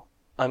problem at all.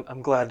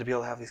 I'm glad to be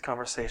able to have these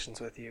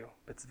conversations with you,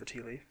 Bits of a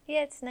Tea Leaf.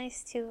 Yeah, it's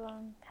nice to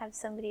have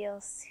somebody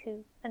else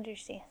who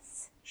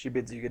understands. She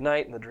bids you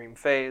goodnight, and the dream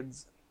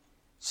fades.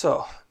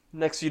 So,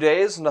 next few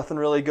days, nothing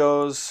really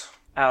goes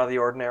out of the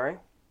ordinary.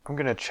 I'm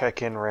going to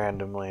check in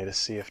randomly to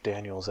see if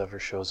Daniels ever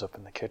shows up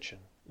in the kitchen.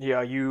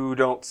 Yeah, you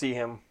don't see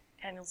him.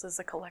 Daniels is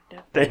a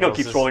collective. Daniel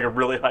keeps rolling a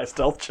really high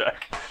stealth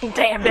check.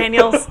 Damn,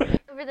 Daniels.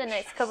 Over the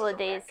next couple of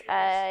days,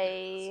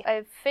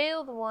 I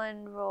failed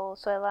one roll,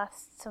 so I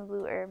lost some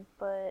blue herb,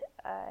 but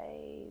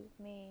I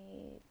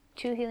made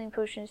 2 healing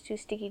potions, 2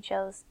 sticky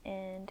gels,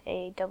 and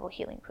a double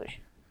healing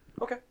potion.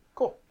 Okay,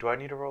 cool. Do I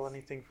need to roll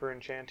anything for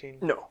enchanting?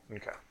 No.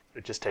 Okay.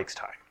 It just takes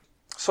time.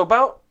 So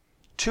about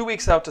 2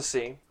 weeks out to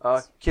sea,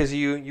 Kizzy,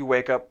 you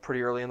wake up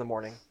pretty early in the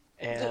morning,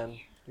 and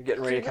you're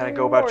getting ready to kind of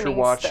go about your Morning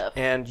watch, stuff.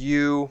 and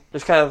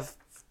there's kind of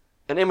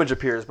an image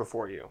appears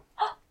before you,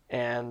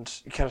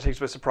 and it kind of takes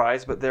you by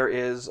surprise, but there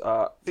is,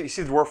 you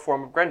see the dwarf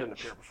form of Grendon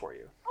appear before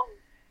you.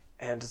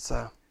 And it's,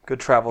 good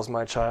travels,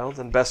 my child,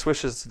 and best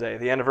wishes today,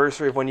 the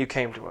anniversary of when you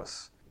came to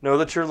us. Know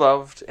that you're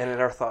loved, and in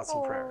our thoughts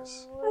and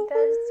prayers. Oh,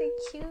 that's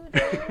the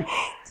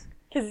cutest.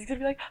 Because he's gonna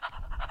be like,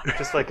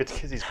 Just like it's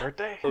Kizzy's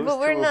birthday? Close But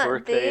we're to a not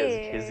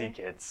birthday there. as Kizzy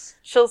gets.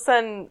 she'll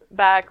send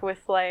back with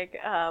like,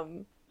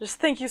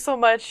 just thank you so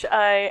much.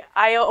 I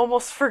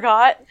almost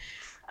forgot.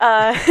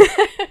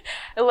 I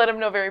let him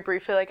know very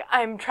briefly, like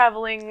I'm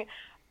traveling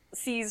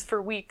seas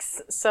for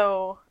weeks,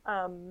 so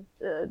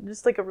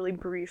just like a really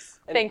brief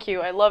thank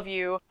you. I love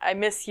you. I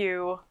miss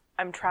you.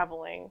 I'm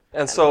traveling.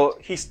 And so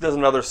he does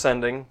another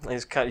sending,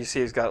 and you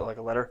see he's got like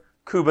a letter.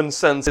 Kuban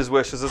sends his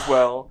wishes as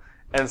well,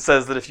 and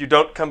says that if you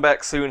don't come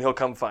back soon, he'll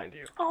come find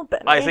you. Oh,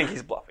 Benny. I think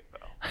he's bluffing,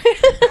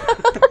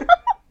 though.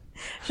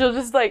 She'll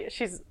just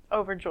she's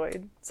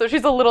overjoyed. So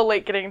she's a little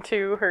late getting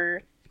to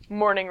her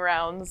morning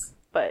rounds,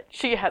 but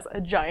she has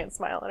a giant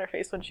smile on her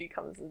face when she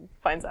comes and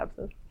finds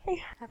Absinthe.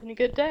 Hey, having a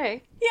good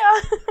day.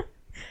 Yeah.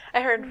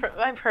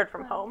 I've heard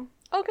from home.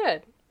 Oh,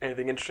 good.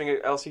 Anything interesting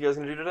else you guys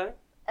gonna do today?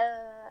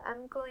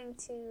 I'm going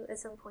to, at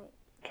some point,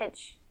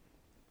 catch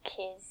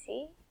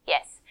Kizzy.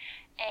 Yes.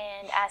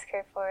 And ask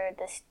her for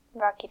this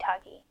Rocky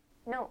Talkie.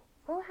 No.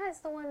 Who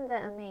has the one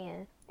that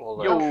Amaya?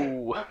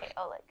 Yo! Okay,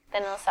 Oleg.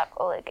 Then I'll stop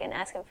Oleg and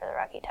ask him for the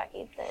Rocky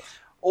Talkie. But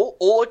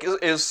Oleg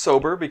is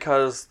sober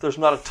because there's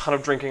not a ton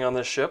of drinking on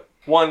this ship.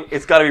 One,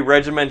 it's got to be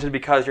regimented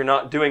because you're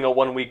not doing a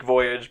 1-week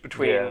voyage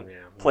between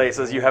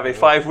places. You have a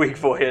 5-week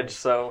voyage,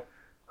 so...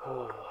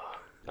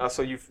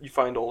 so you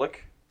find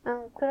Oleg.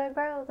 could I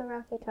borrow the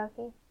Rocky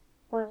Talkie?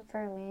 One for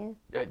Amaya.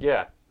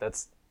 Yeah,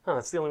 that's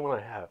the only one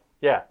I have.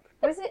 Yeah.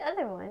 Where's the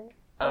other one?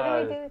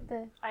 What do we do with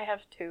the... I have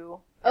 2.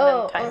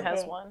 Oh, and then Time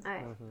okay. has 1.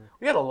 Alright.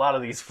 We got a lot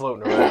of these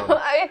floating around.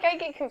 I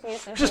get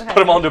confused. Just put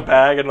them all into a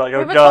bag and like, We oh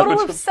have a god.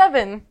 total of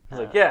 7. I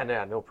was like,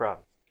 yeah, no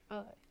problem.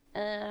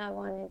 And I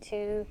wanted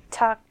to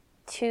talk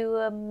to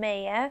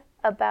Amaya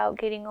about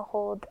getting a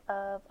hold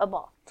of a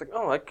ball. It's like,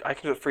 oh, I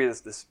can do it for you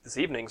this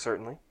evening,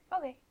 certainly.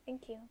 Okay,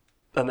 thank you.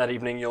 And that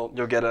evening you'll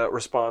get a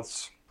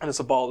response, and it's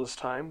a ball this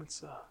time.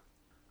 It's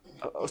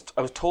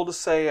I was told to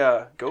say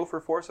go for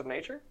force of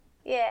nature.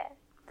 Yeah,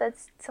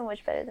 that's so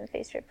much better than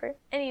Face Ripper.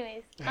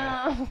 Anyways,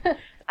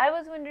 I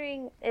was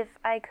wondering if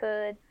I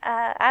could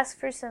ask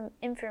for some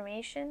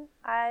information.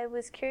 I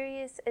was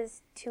curious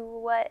as to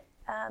what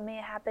may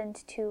have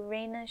happened to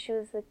Reyna. She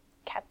was the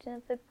captain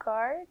of the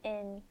guard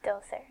in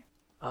Delcer.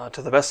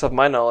 To the best of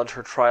my knowledge,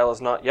 her trial is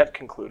not yet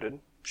concluded.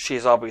 She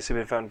has obviously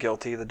been found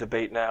guilty. The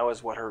debate now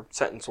is what her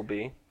sentence will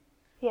be.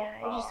 Yeah,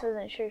 I just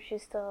wasn't sure if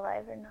she's still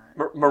alive or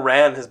not.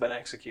 Moran has been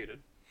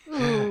executed.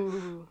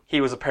 Ooh.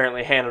 He was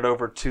apparently handed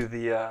over to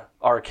the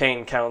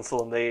Arcane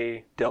Council, and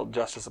they dealt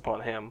justice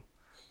upon him.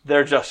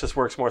 Their justice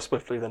works more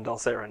swiftly than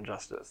Dulceran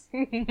justice.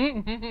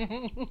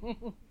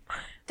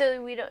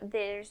 So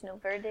there's no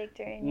verdict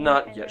or anything?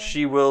 Not yet.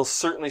 She will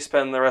certainly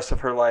spend the rest of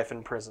her life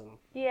in prison.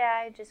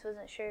 Yeah, I just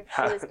wasn't sure if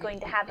she was going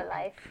to have a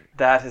life.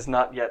 That is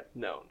not yet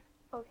known.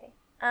 Okay.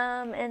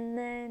 And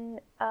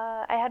then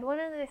I had one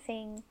other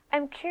thing.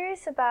 I'm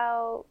curious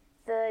about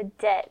the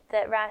debt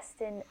that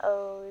Rastin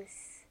owes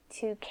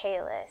to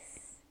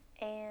Kalis,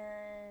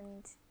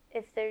 and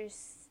if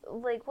there's,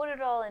 like, what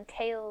it all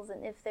entails,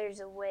 and if there's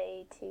a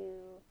way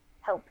to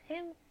help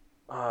him.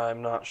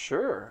 I'm not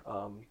sure.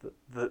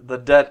 The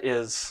debt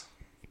is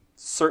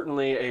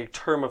certainly a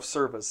term of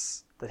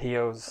service that he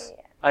owes.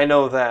 Yeah. I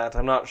know that.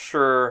 I'm not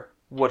sure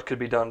what could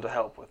be done to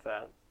help with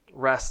that.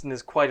 Rastin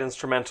is quite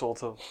instrumental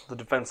to the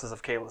defenses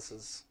of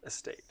Kalis'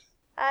 estate.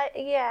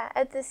 Yeah,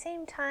 at the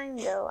same time,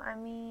 though, I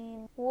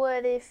mean,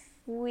 what if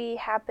we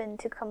happen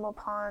to come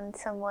upon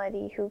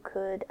somebody who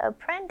could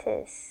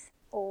apprentice?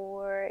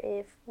 Or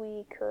if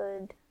we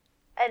could,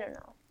 I don't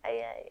know.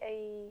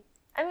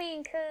 I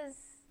mean, because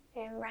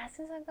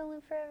Rastin's not going to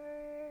live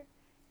forever,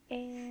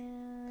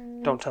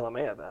 and... Don't tell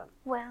Amaya that.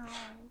 Well,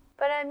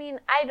 but I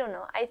mean, I don't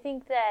know. I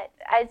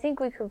think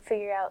we could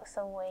figure out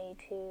some way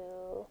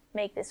to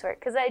make this work.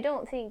 Because I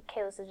don't think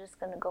Kalis is just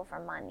going to go for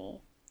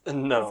money.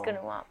 No. He's going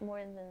to want more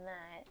than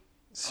that.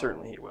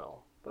 Certainly he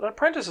will. But an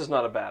apprentice is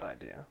not a bad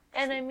idea.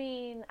 And I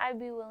mean, I'd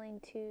be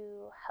willing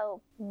to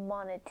help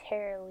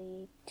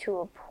monetarily to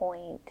a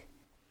point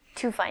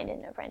to find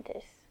an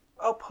apprentice.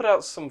 I'll put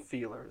out some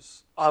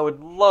feelers. I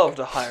would love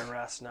to hire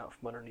Rastin out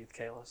from underneath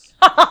Kalis.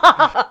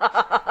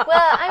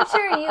 Well, I'm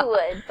sure you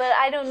would, but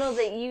I don't know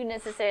that you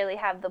necessarily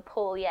have the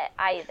pull yet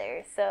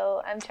either.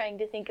 So I'm trying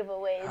to think of a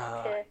way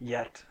to...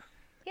 Yet.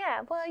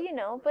 Yeah,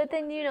 well, but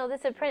then,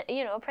 this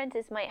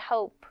apprentice might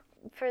help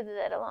further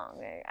that along,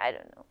 or I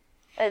don't know.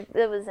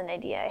 That was an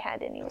idea I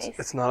had anyways.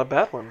 It's not a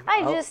bad one.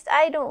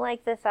 I don't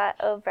like the thought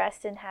of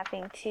Rastin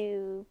having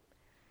to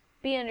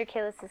be under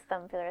Kalis'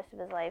 thumb for the rest of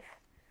his life.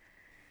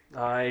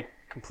 I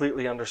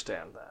completely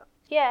understand that.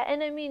 Yeah,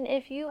 and I mean,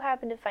 if you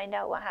happen to find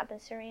out what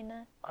happens to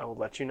Serena, I will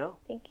let you know.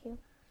 thank you.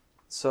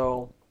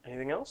 So,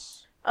 anything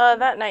else?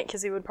 That night,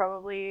 Kizzy would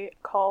probably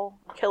call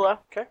Killa.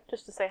 Okay.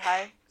 Just to say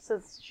hi.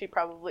 Since she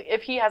probably,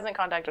 if he hasn't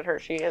contacted her,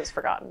 she has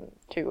forgotten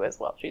to as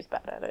well. She's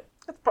bad at it.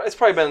 It's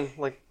probably been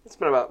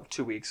about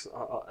 2 weeks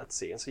at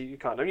sea, and so you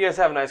guys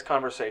have a nice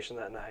conversation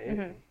that night.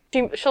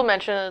 Mm-hmm. She'll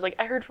mention, like,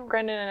 I heard from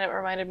Brendan and it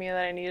reminded me that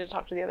I needed to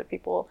talk to the other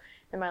people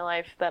in my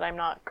life that I'm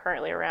not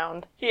currently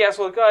around. He asked,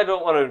 well, I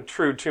don't want to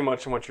intrude too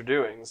much on what you're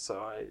doing,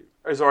 so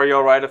are you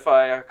alright if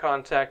I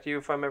contact you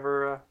if I'm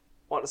ever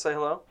want to say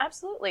hello?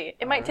 Absolutely.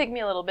 It might take me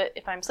a little bit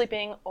if I'm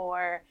sleeping,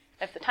 or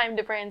if the time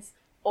difference,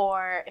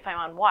 or if I'm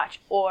on watch,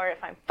 or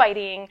if I'm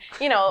fighting.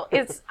 I'll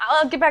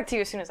get back to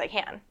you as soon as I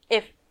can,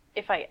 if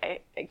I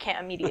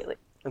can't immediately.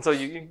 And so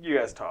you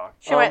guys talk.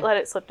 She might let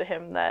it slip to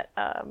him that,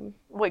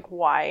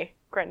 why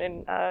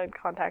Brendan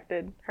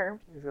contacted her.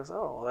 He goes,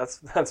 oh,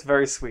 that's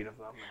very sweet of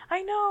them.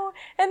 I know,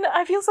 and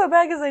I feel so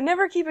bad because I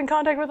never keep in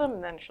contact with them,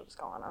 and then she'll just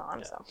go on and on.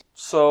 Yeah.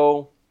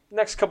 So,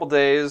 next couple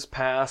days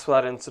pass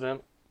without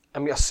incident.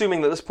 I'm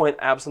assuming that at this point,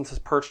 Absinthe has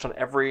perched on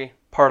every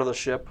part of the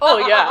ship. Oh,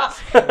 yeah.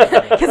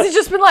 Because he's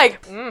just been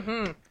like,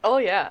 oh,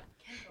 yeah.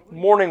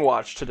 Morning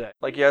watch today.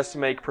 Like, he has to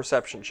make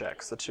perception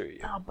checks, the two of you.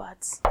 Oh,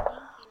 butts.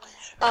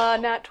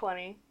 Nat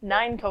 20.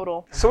 9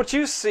 total. So what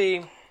you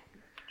see,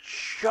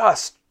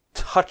 just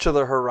touch of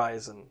the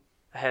horizon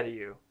ahead of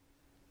you,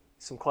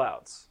 some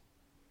clouds.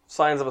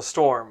 Signs of a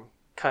storm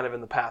kind of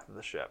in the path of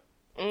the ship.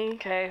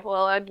 Okay,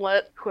 well, I'd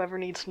let whoever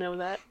needs to know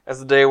that. As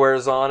the day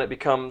wears on, it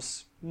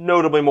becomes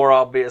notably more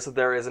obvious that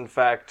there is, in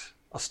fact,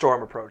 a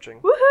storm approaching.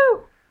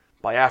 Woohoo!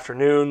 By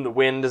afternoon, the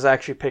wind is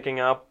actually picking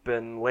up,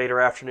 and later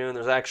afternoon,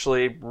 there's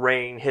actually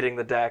rain hitting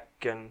the deck.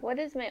 And What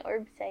does my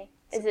orb say?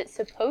 Is it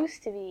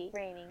supposed to be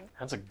raining?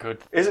 That's a good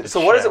is thing it? to So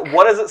what is check. it?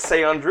 What does it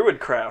say on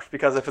Druidcraft?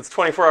 Because if it's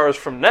 24 hours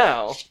from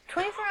now,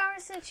 24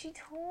 hours since she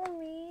told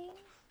me.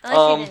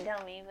 Unless she didn't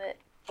tell me, but...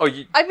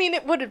 I mean,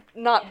 it would have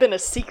not been a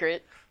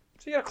secret.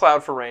 So you got a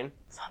cloud for rain.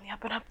 It's on the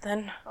up and up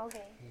then.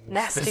 Okay.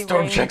 Nasty The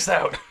storm rain. checks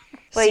out.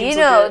 But Seems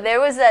there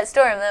was that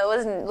storm that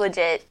wasn't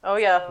legit. Oh,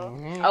 yeah. So.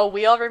 Oh,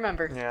 we all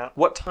remember. Yeah.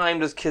 What time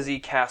does Kizzy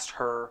cast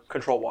her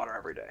control water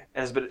every day?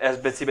 Has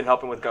Bitsy been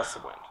helping with gusts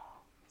of wind?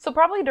 So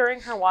probably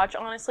during her watch,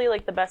 honestly,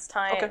 like the best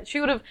time. Okay.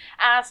 She would have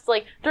asked,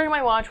 like, during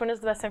my watch, when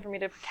is the best time for me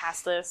to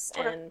cast this?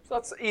 Okay, And so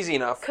that's easy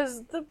enough.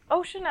 because the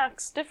ocean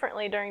acts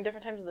differently during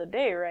different times of the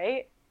day,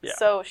 right? Yeah.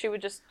 So she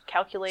would just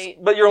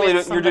calculate. But you're only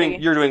with somebody.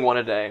 you're doing one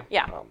a day.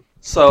 Yeah.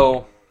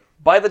 So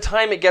by the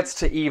time it gets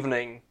to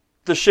evening,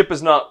 the ship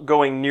is not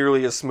going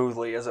nearly as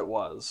smoothly as it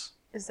was.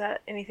 Is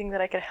that anything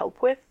that I could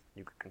help with?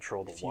 You could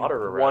control the If you water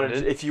around wanted-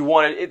 it. If you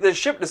wanted, the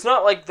ship. It's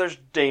not like there's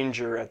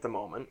danger at the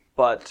moment,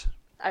 but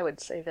I would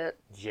save it.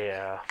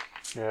 Yeah.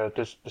 Yeah,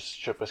 this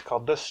ship is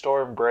called the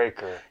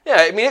Stormbreaker. yeah,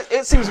 I mean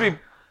it seems to be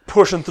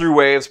pushing through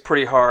waves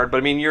pretty hard. But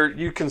I mean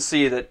you can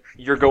see that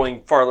you're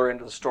going farther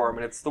into the storm,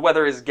 and the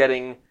weather is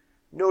getting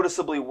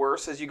noticeably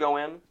worse as you go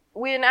in?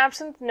 When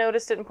Absinthe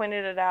noticed it and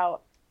pointed it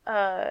out,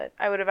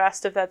 I would have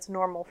asked if that's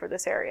normal for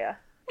this area.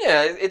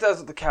 Yeah, it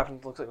does. The captain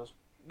looks like those.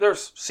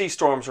 There's sea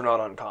storms are not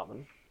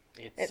uncommon.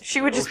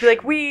 She would just be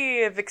like, we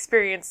have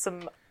experienced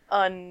some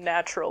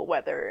unnatural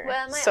weather.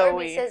 Well, my so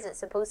army says it's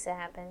supposed to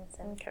happen.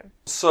 So. Okay.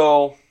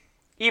 So,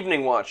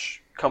 evening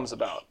watch comes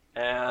about,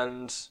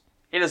 and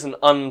it is an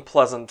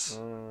unpleasant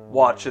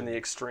watch in the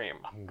extreme.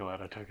 I'm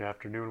glad I took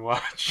afternoon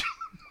watch.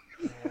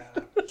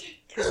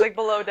 She's like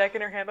below deck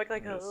in her hammock,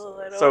 like,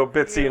 oh, I don't So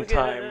Bitsy feel and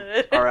Time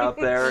good. are out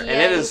there, and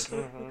it is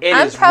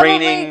I'm probably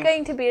raining.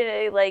 going to be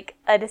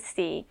a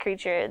sea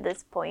creature at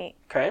this point.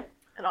 Okay,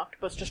 An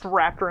octopus just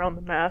wrapped around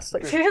the mast,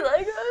 like, She's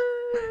like,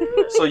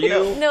 so you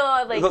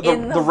no, like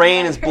in the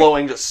rain is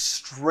blowing just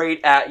straight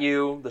at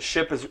you. The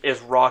ship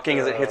is rocking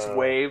as it hits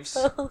waves.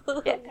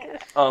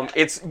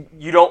 It's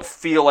you don't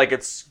feel like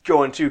it's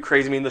going too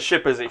crazy. I mean, the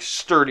ship is a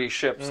sturdy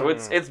ship, so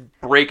it's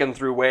breaking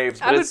through waves,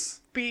 but I would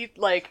it's be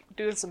like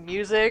doing some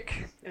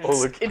music, and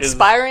Oleg is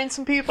inspiring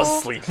some people,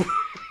 Asleep.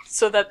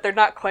 so that they're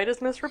not quite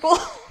as miserable.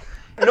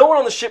 no one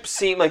on the ship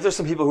seemed like there's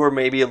some people who are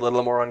maybe a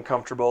little more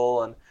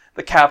uncomfortable, and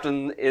the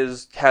captain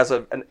has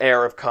an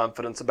air of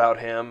confidence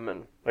about him,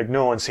 and Like,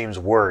 no one seems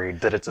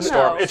worried that it's a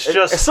storm. No. It's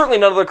just... it's certainly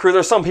none of the crew.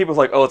 There's some people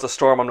who are like, oh, it's a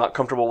storm. I'm not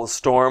comfortable with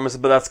storms,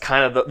 but that's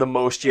kind of the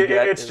most you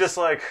get. It's just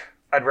like,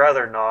 I'd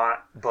rather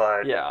not,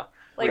 but... yeah.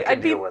 Like can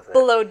I'd be deal with it.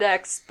 below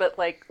decks, but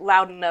like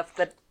loud enough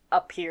that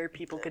up here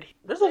people could.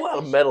 There's a lot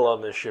of metal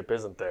on this ship,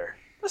 isn't there?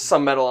 There's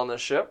some metal on this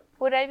ship.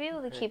 Would I be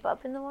able to keep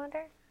up in the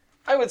water?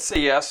 I would say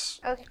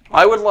yes. Okay.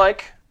 I would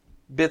like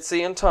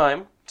Bitsy and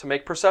Time to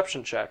make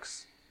perception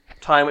checks.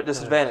 Time at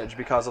disadvantage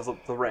because of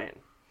the rain.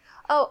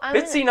 Oh, I'm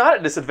Bitsy not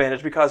at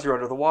disadvantage because you're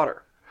under the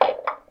water.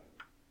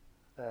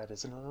 That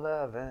is an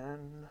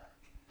 11.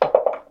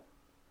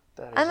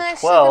 That is I'm a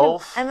actually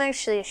 12. I'm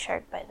actually a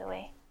shark, by the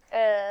way.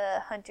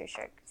 Hunter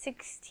shark.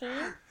 16.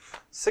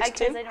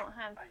 16?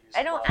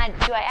 I don't add.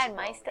 Do I add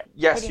my stuff?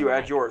 Yes, What do you mean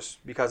add by- yours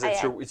because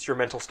it's your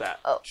mental stat.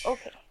 Oh,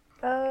 okay.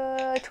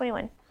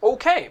 21.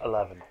 Okay.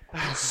 11.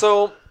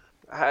 So,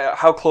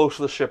 how close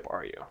to the ship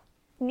are you?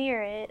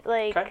 Near it,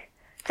 like, Okay.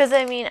 because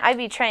I mean, I'd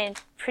be trying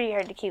pretty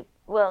hard to keep.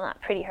 Well,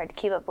 not pretty hard to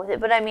keep up with it,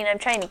 but I mean, I'm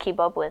trying to keep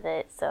up with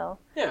it. So.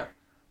 Yeah.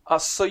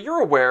 So you're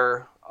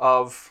aware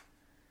of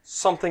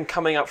something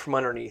coming up from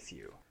underneath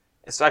you.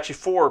 It's actually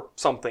 4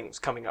 somethings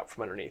coming up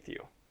from underneath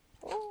you.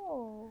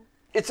 Oh.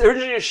 It's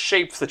originally just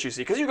shapes that you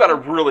see, because you got a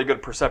really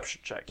good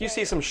perception check. You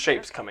see some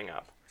shapes coming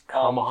up.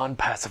 Come on,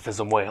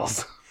 pacifism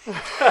Wales.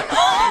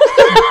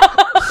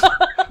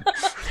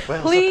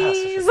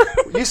 Please.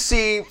 You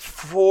see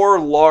 4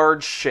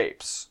 large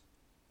shapes.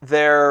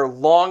 They're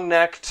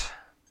long-necked,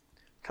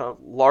 kind of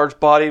large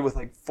body with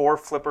like 4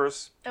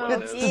 flippers,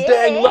 It's the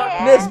dang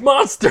Loch Ness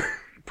monster.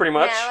 pretty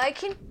much. Now I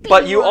can be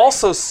But you one.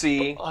 also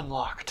see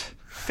Unlocked.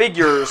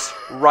 figures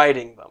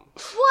riding them.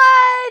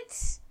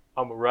 What?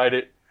 I'm gonna ride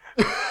it.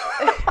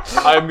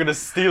 I'm gonna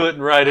steal it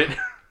and ride it.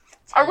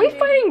 Are we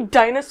fighting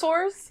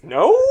dinosaurs?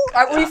 No?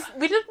 Are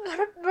we didn't.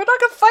 We're not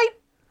gonna fight.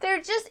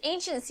 They're just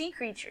ancient sea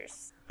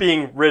creatures.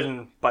 Being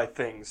ridden by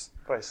things.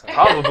 By some-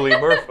 Probably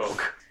merfolk.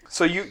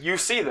 So you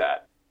see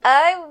that.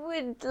 I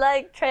would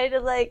like try to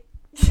like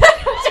jump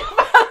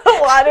out of the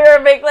water or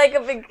make like a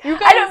big.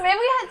 I don't. Maybe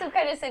we had some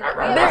kind of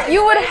signal.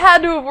 You would have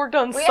had to have worked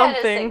on We had a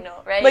something.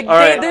 signal, right? Like, All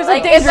right. there's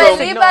like a if danger I leap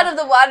signal. out of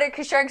the water,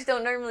 because sharks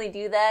don't normally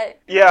do that.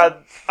 Yeah,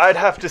 I'd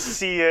have to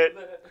see it.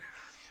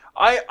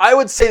 I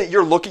would say that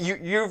you're looking.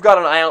 You've got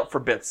an eye out for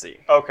Bitsy.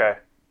 Okay.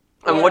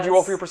 And what'd you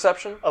roll for your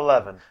perception?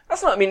 11.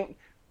 That's not. I mean,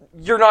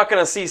 you're not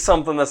going to see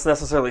something that's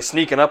necessarily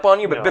sneaking up on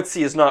you, but No.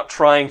 Bitsy is not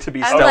trying to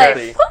be I'm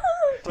stealthy.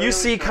 like, You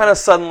see kind of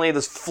suddenly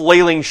this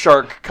flailing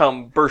shark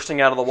come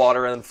bursting out of the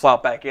water and then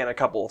flop back in a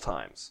couple of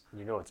times.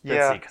 You know it's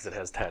Yeah. Bitsy because it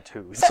has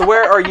tattoos. So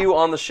where are you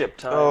on the ship,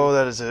 Time? Oh,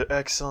 that is an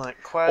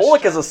excellent question.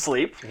 Oleg is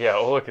asleep. Yeah,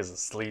 Oleg is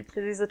asleep.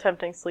 Because he's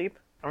attempting sleep.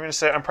 I'm going to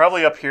say I'm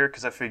probably up here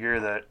because I figure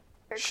that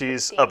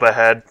she's 15. up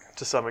ahead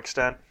to some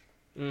extent.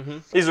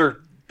 These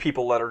are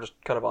people that are just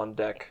kind of on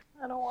deck.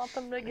 I don't want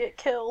them to get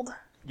killed.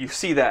 You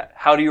see that.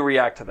 How do you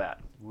react to that?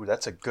 Ooh,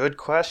 that's a good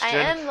question.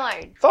 I am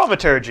large.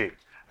 Thaumaturgy.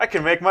 I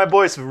can make my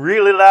voice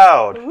really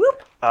loud. And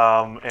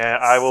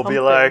I will be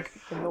Something like,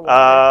 in the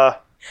water.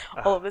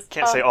 All of this.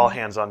 can't say all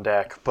hands on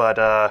deck,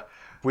 but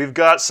we've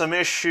got some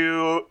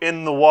issue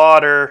in the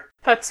water.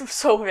 That's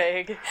so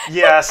vague.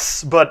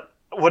 Yes, but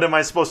what am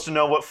I supposed to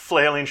know what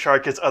flailing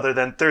shark is other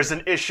than there's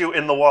an issue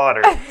in the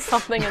water?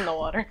 Something in the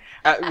water.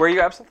 Where are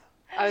you, Absinthe?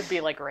 I would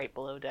be like right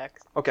below deck,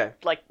 Okay.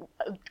 like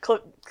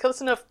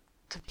close enough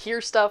to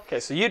hear stuff. Okay,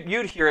 so you'd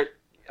hear it.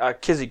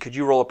 Kizzy, could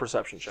you roll a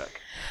perception check?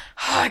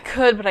 I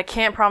could, but I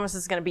can't promise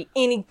it's going to be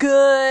any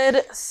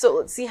good. So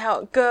let's see how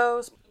it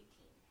goes.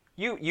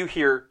 You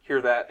hear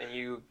that,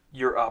 and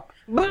you're up,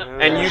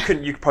 and you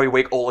could probably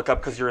wake Oleg up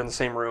because you're in the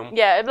same room.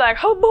 Yeah, it'd be like,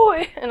 oh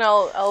boy, and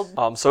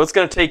I'll. So it's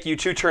gonna take you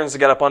 2 turns to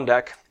get up on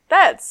deck.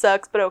 That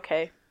sucks, but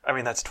okay. I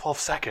mean, that's 12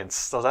 seconds,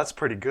 so that's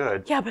pretty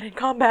good. Yeah, but in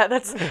combat,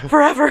 that's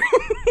forever.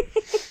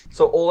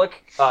 So Oleg,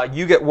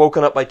 you get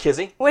woken up by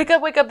Kizzy. Wake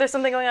up! There's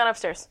something going on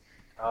upstairs.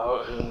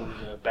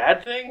 A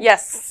bad thing?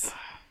 Yes,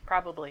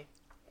 probably.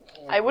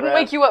 I wouldn't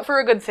wake you up for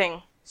a good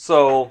thing.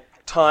 So,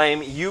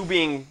 Time, you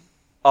being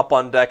up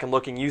on deck and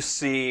looking, you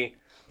see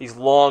these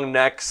long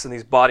necks and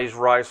these bodies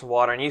rise from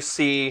water, and you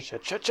see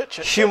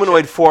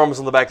humanoid forms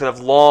on the back that have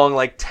long,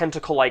 like,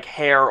 tentacle-like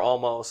hair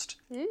almost.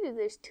 Ooh,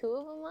 there's 2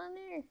 of them on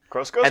there.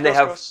 Gross, And they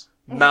have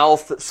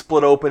mouths that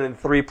split open in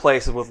 3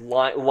 places with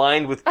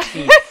lined with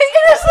teeth.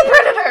 It is the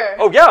predator!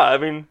 Oh, yeah, I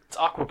mean, It's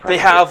Aqua they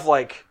have,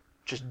 like,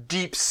 just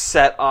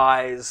deep-set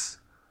eyes.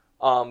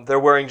 They're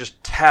wearing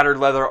just tattered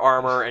leather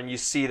armor, and you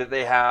see that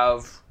they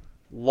have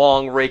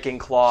long, raking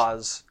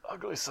claws.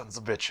 Ugly sons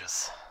of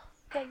bitches.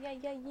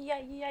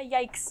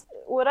 Yikes.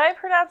 Would I have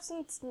heard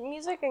absence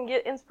music and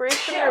get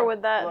inspiration, or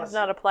would that have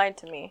not applied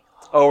to me?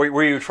 Oh,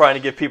 were you trying to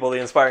give people the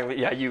inspiring?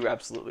 Yeah, you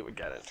absolutely would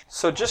get it.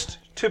 So just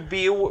to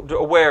be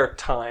aware,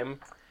 Time,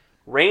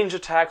 range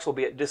attacks will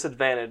be at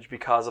disadvantage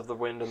because of the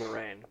wind and the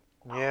rain.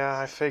 Yeah,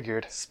 I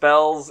figured.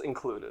 Spells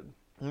included.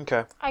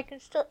 Okay. I can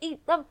still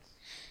eat them.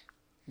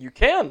 You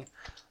can.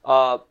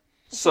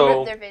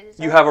 So Their faces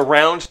you out. have a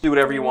round to do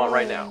whatever you want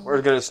right now.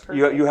 We're gonna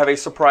you have a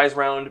surprise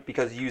round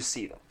because you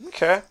see them.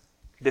 Okay.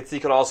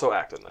 Bitsy could also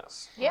act in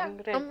this. Yeah, I'm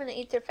gonna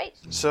eat their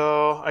face.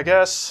 So, I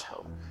guess,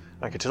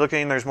 I could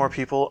looking, there's more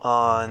people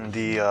on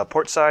the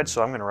port side,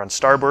 so I'm going to run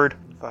starboard.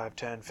 5,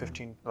 10,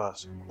 15,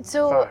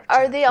 So, 5,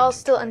 are 10, they all 15,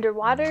 still 20,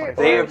 underwater? 25.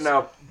 They or- have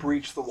now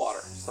breached the water.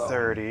 So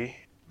 30.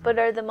 But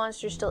are the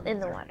monsters still in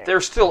the water? they're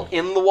still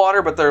in the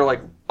water, but they're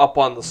like up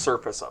on the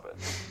surface of it.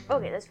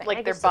 Okay, that's fine. I Like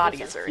could their still eat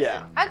bodies them. are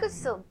Yeah. I could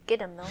still get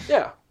them though.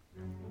 Yeah.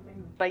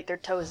 bite their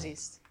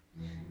toesies.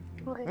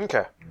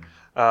 Okay.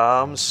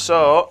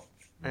 So,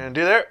 and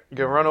do there.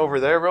 Gonna run over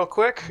there real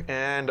quick,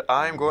 and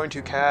I'm going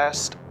to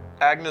cast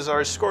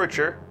Agnazar's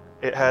Scorcher.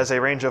 It has a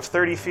range of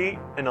 30 feet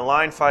in a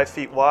line 5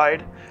 feet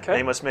wide. Okay.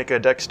 They must make a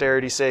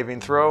dexterity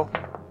saving throw.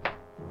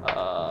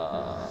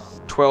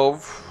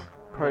 12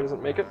 probably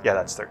doesn't make it. Yeah,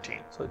 that's 13.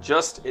 So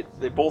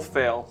they both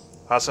fail.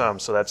 Awesome.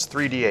 So that's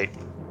 3d8.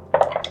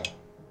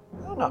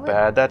 Oh, not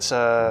bad. That's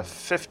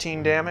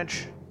 15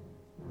 damage.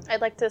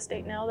 I'd like to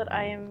state now that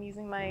I am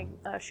using my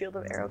shield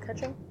of arrow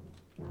catching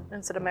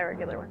instead of my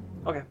regular one.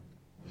 Okay.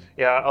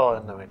 Yeah, I'll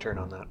end my turn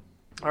on that.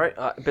 All right,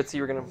 Bitsy,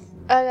 you're gonna.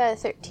 I got a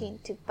 13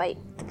 to bite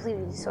the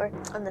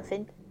plesiosaur on the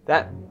fin.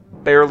 That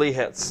barely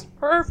hits.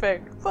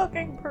 Perfect.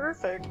 Fucking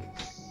perfect.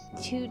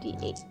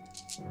 2d8.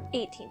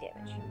 18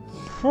 damage.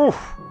 Whew.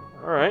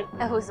 All right.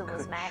 That was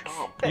almost max.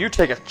 You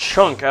take a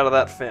chunk out of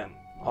that fin.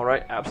 All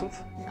right,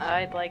 Absinthe.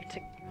 I'd like to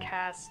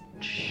cast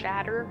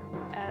Shatter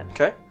at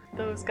Okay.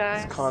 those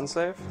guys. Con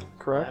save.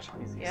 Correct.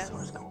 Yes.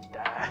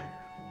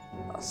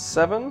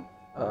 7.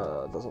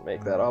 Doesn't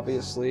make that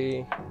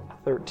obviously.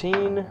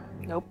 13.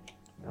 Nope.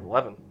 And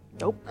 11.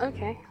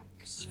 Okay.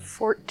 It's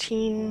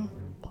 14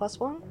 plus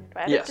 1? Do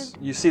I add it Yes. to-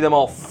 You see them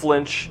all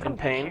flinch in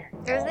pain.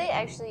 Are they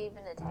actually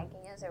even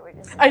attacking us, or we're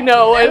just? I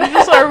know.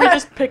 Are we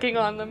just picking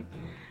on them?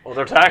 Well,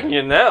 they're attacking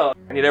you now.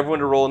 I need everyone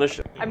to roll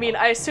initiative. I mean,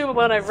 I assume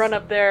when I run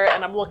up there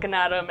and I'm looking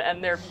at them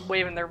and they're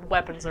waving their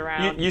weapons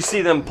around. You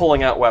see them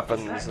pulling out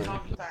weapons.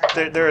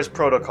 And... There is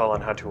protocol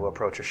on how to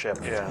approach a ship.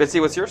 Yeah. Bitsy,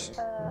 what's yours?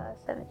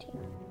 17.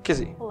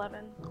 Kizzy.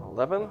 11.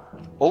 11.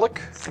 Oleg.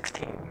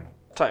 16.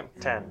 Time.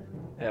 10.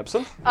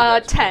 Absinthe.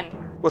 10.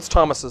 What's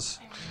Thomas's?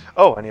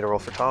 Oh, I need a roll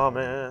for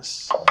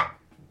Thomas.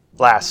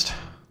 Last.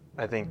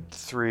 I think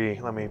 3.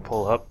 Let me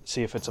pull up,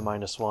 see if it's a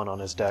 -1 on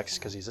his dex,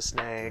 because he's a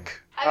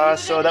snake.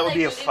 So that would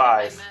be a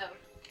 5.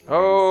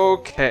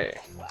 Okay.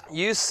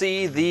 You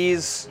see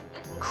these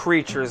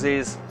creatures,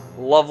 these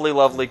lovely,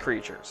 lovely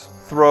creatures,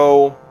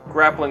 throw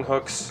grappling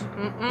hooks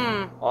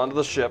onto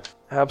the ship.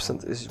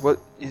 Absinthe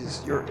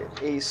is your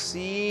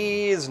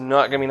AC is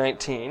not gonna be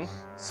 19.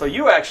 So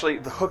you actually,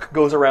 the hook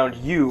goes around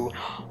you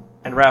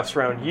and wraps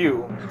around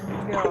you.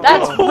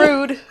 That's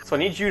rude. So I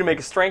need you to make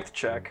a strength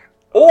check,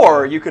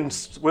 or you can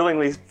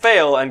willingly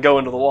fail and go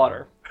into the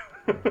water.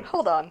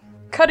 Hold on.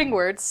 Cutting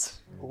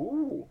words.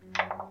 Ooh,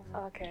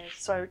 Okay,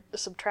 so I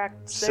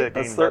subtract 6. Sick.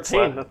 that's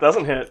 13. That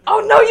doesn't hit. Oh,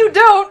 no, you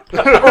don't!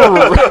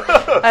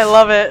 I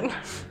love it.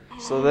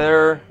 So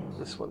there,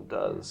 this one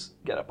does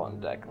get up on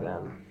deck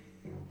then.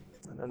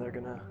 And then they're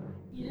gonna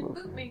move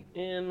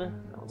in.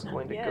 That one's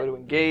going to go to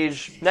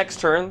engage. Next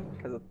turn,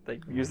 because they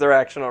used their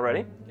action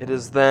already. It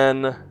is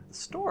then the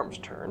Storm's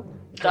turn.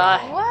 Duh.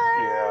 What?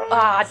 Yeah.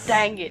 Ah,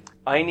 dang it.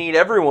 I need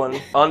everyone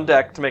on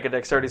deck to make a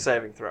dexterity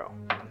saving throw.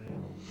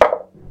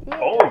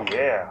 Oh,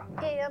 yeah.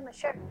 Yeah, I'm a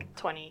shark.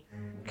 20.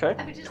 Okay?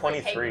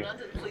 23.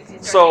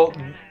 So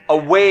a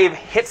wave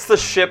hits the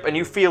ship and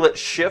you feel it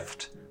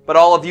shift, but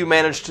all of you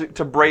manage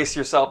to brace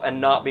yourself and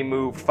not be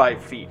moved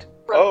 5 feet.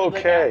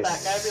 Okay,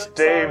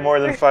 stay more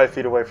than 5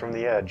 feet away from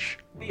the edge.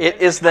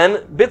 It is then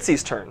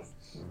Bitsy's turn.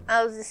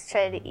 I was just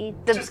trying to eat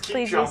the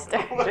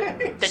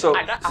plesiosaur. So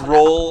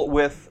roll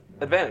with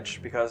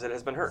advantage because it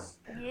has been hurt.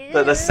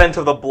 The scent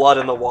of the blood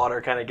in the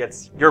water kind of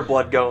gets your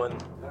blood going.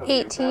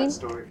 18.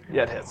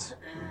 Yeah, it hits.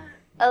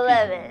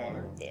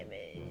 11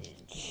 damage.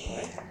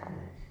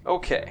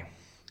 Okay.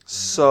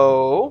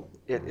 So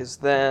it is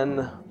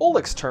then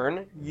Oleg's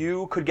turn.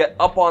 You could get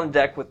up on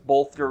deck with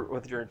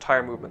your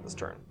entire movement this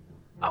turn.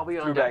 I'll be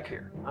on through deck. back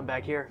here. I'm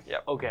back here?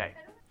 Yep. Okay.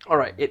 All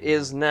right, it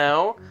is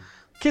now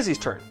Kizzy's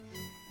turn.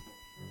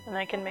 And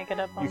I can make it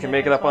up on You can deck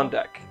make it as up on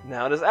well. deck.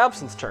 Now it is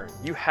Absinthe's turn.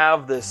 You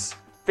have this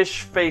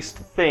fish-faced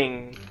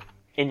thing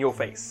in your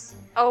face.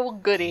 Oh,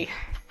 goody.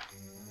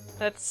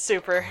 That's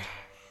super.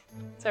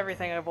 It's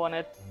everything I've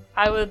wanted.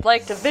 I would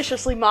like to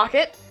viciously mock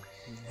it.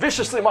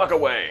 Viciously mock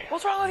away.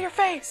 What's wrong with your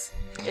face?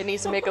 It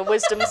needs to make a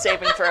wisdom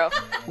saving throw.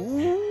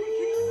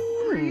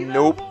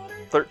 Nope.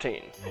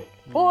 13.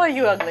 Boy,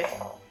 you ugly.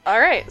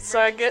 Alright, so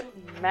I get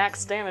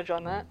max damage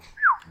on that.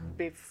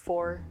 Be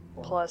 4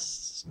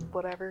 plus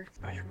whatever.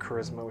 Oh, your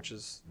charisma, which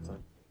is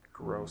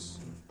gross.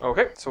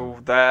 Okay, so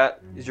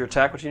that is your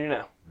attack. What you do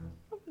now?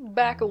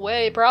 Back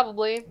away,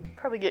 probably.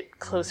 Probably get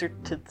closer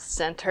to the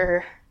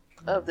center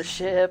of the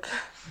ship.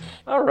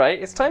 All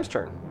right, it's Time's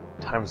turn.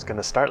 Time's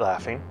gonna start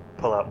laughing.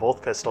 Pull out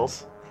both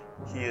pistols.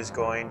 He is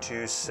going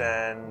to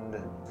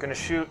gonna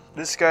shoot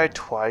this guy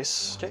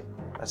twice. Okay.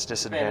 That's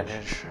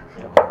disadvantage.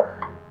 Yep.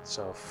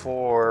 So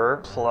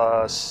 4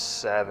 plus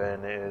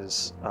 7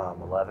 is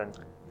 11.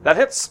 That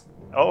hits.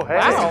 Oh, hey.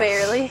 Just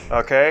barely.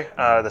 Okay,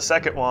 the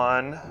second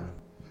one,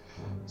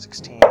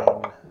 16,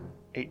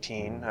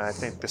 18. I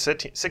think the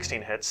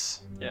 16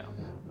 hits. Yeah.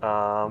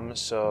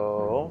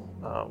 So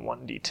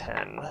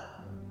 1d10.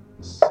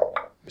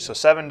 So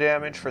 7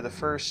 damage for the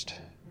first.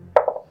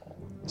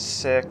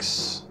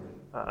 6.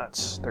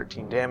 That's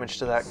 13 damage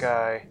to that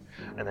guy.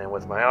 And then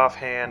with my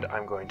offhand,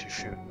 I'm going to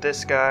shoot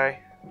this guy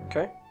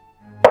Okay.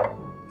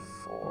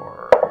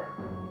 for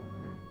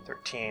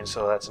 13.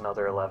 So that's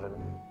another 11.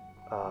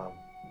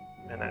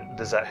 And then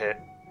does that hit?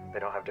 They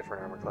don't have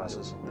different armor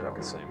classes. They're all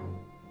the same.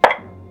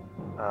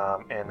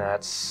 And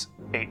that's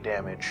 8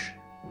 damage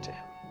to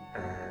him.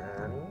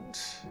 And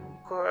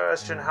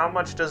question: how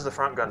much does the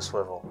front gun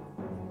swivel?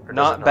 Or does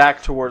Not it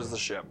back towards the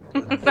ship.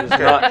 It is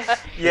not,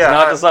 it's Yeah,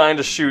 not I- designed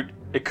to shoot.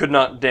 It could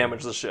not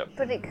damage the ship.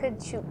 But it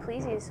could shoot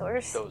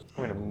plesiosaurs.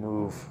 I'm gonna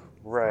move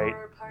right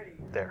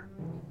there.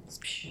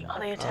 On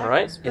the attack. All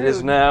right. It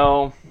is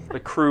now the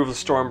crew of the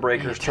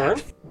Stormbreaker's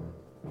turn.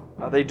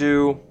 They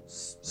do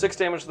 6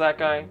 damage to that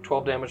guy,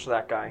 12 damage to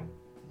that guy.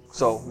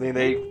 So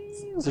they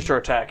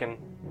start attacking,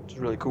 which is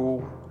really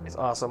cool. It's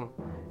awesome.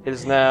 It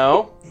is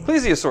now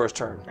Plesiosaur's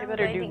turn. I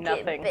better do Going to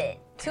get nothing. bit.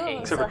 Two of them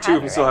Except still for 2 of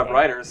them have still a have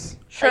rider. riders.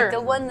 Sure. Like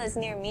the one that's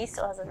near me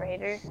still has a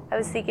rider. I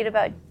was thinking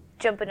about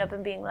jumping up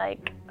and being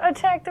like,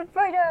 attack the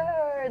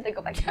rider! Then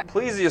go back down.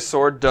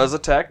 Plesiosaur does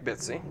attack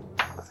Bitsy.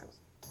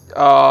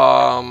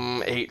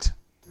 8.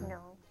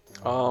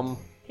 No.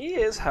 He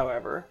is,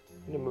 however,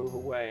 going to move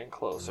away and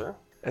closer.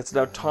 It's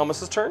now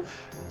Thomas's turn.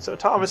 So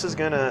Thomas is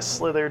gonna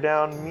slither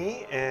down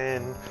me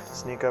and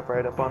sneak up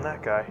right up on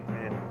that guy.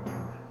 And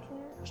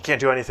he can't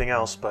do anything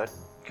else but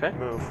Okay.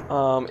 move.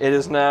 It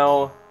is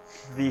now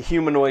the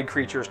humanoid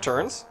creature's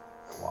turns.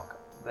 Walk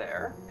up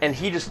there. And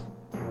he just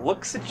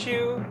looks at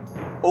you,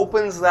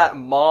 opens that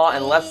maw,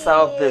 and lets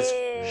out this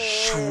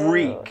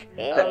shriek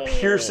that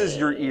pierces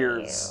your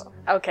ears.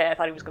 Okay, I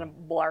thought he was gonna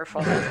blarf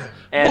on it.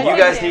 And you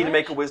guys need to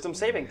make a wisdom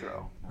saving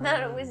throw.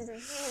 Not a wisdom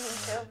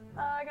saving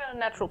throw. I got a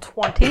natural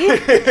 20.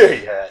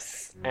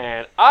 Yes.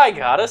 And I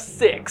got a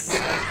 6.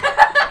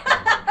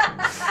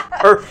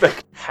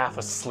 Perfect. Half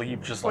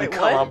asleep, just You like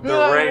come up,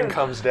 the rain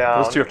comes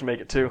down. Those two have to make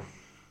it too.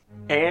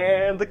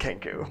 And the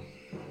Kenku.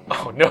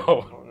 Oh no.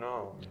 Oh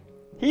no.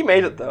 He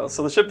made it though,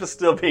 so the ship is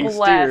still being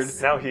Bless.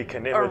 steered. Now he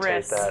can imitate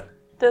wrist. that.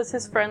 Does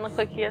his friend look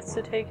like he has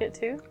to take it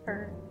too?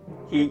 Or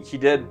He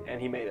did, and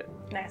he made it.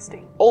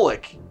 nasty?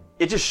 Oleg,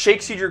 it just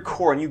shakes you to your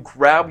core, and you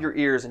grab your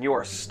ears, and you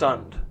are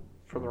stunned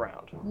for the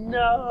round.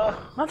 No.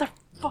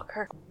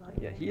 Motherfucker.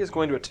 Yeah, he is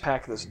going to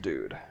attack this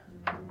dude.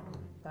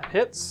 That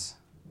hits.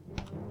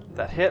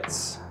 That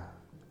hits.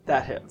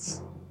 That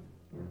hits.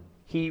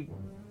 He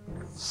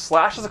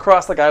slashes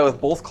across the guy with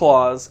both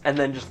claws, and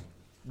then just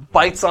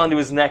bites onto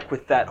his neck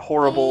with that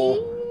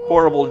horrible,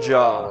 horrible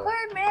jaw.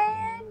 Poor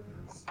man.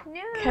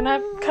 No. Can I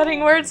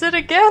cutting words it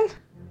again?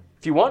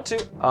 If you want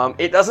to.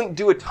 It doesn't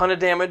do a ton of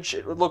damage,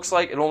 it looks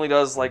like. It only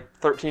does like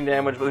 13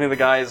 damage, but I think the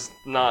guy's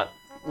not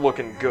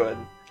looking good.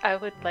 I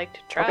would like to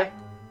try. Okay.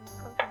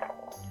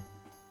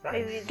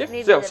 Maybe, Okay,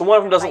 maybe so one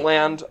of them doesn't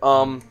bite.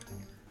 land.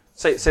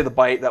 Say the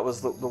bite, that was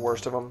the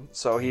worst of them.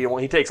 So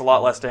he takes a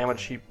lot less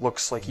damage. He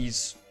looks like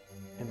he's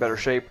in better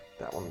shape.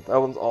 That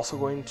one's also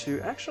going to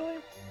actually.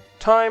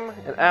 Time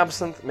and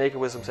Absinthe make a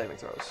wisdom saving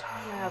throws.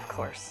 Yeah, of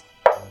course.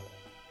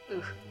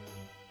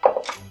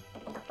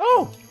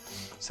 Oh!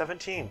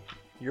 17.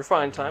 You're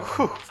fine, Time.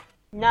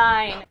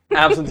 9.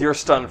 Absinthe, you're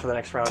stunned for the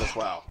next round as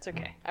well. It's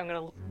okay. I'm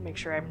gonna make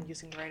sure I'm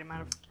using the right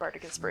amount of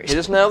bardic It inspiration.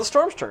 is now the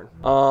Storm's turn.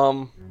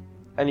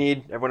 I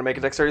need everyone to make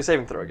a dexterity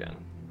saving throw again.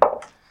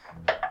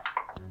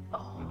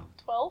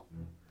 12?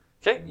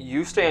 Okay,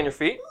 you stay on your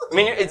feet. I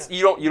mean,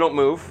 you don't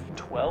move.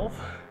 12?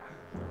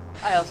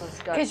 I also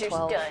got Because you're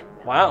 12. stunned.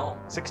 Wow.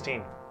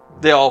 16.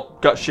 They all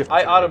got shifted.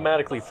 I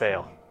automatically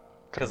fail.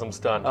 Because I'm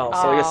stunned. Oh,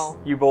 so I guess Oh.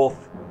 you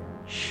both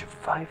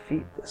 5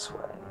 feet this way.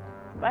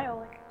 Bye,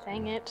 Oleg.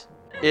 Dang it.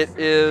 It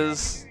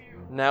is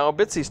now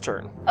Bitsy's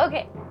turn.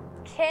 Okay.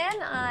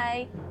 Can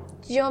I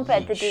jump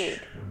at the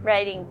dude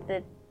riding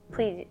the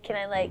Please, can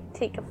I like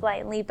take a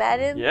flying leap at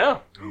him Yeah,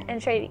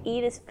 and try to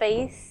eat his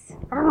face,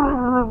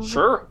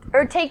 sure.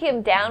 or take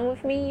him down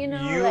with me? You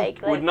know, You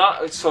like would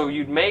not. So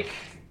you'd make.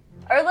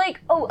 or like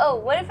oh,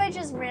 what if I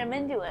just ram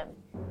into him,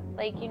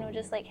 like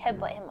just like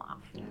headbutt him off?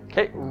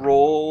 Okay,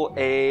 roll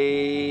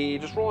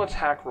an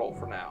attack roll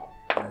for now.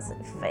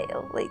 Doesn't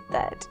fail like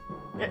that.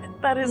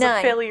 That is 9.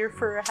 a failure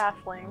for a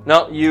halfling.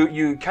 No,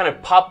 you kind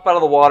of pop up out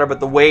of the water, but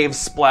the waves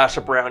splash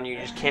up around you.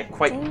 You just can't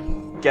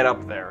quite get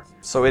up there.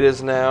 So it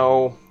is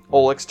now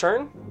Oleg's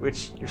turn,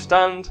 which you're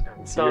stunned.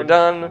 So you're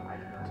done.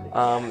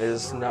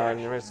 Is now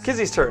it's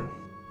Kizzy's turn.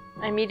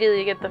 I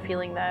immediately get the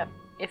feeling that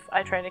if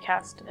I try to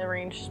cast a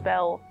ranged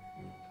spell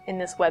in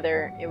this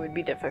weather, it would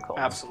be difficult.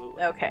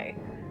 Absolutely. Okay.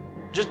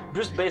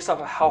 Just based off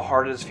of how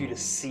hard it is for you to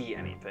see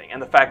anything,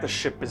 and the fact the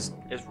ship is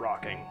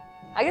rocking.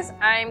 I guess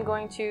I'm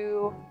going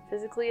to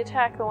physically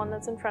attack the one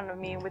that's in front of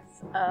me with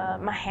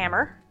my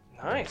hammer.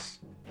 Nice.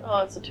 Oh,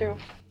 it's a 2.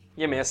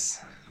 You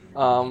miss.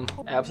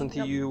 Absinthe,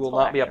 you will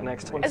not be up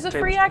next. As a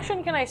free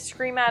action, can I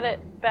scream at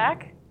it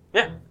back?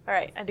 Yeah. All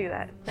right, I do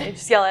that. I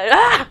just yell at it.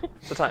 Ah!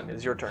 It's the time. It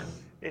is your turn.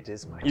 It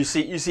is my. You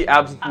see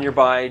Absinthe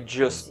nearby,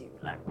 just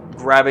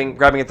grabbing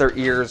at their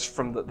ears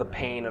from the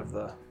pain of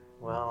the.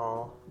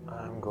 Well,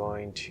 I'm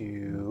going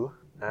to.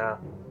 We're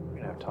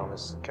gonna have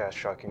Thomas cast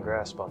Shocking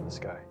Grasp on this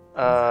guy.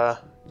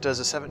 Does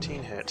a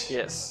 17 hit?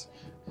 Yes.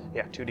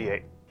 Yeah,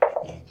 2d8.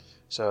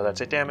 So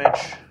that's 8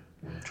 damage.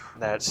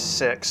 That's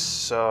 6,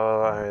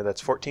 so that's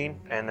 14.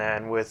 And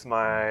then with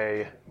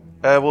my...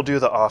 we'll do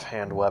the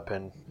offhand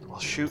weapon. I'll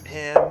shoot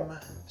him.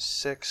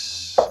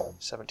 6,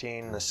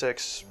 17, the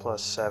 6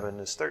 plus 7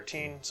 is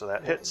 13, so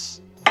that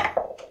hits.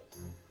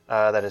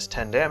 That is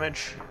 10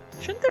 damage.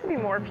 Shouldn't there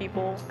be more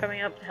people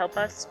coming up to help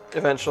us?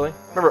 Eventually.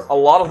 Remember, a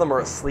lot of them are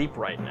asleep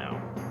right now.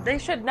 They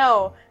should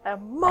know at a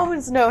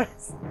moment's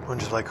notice. I'm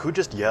just like, who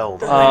just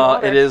yelled?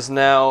 It is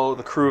now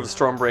the crew of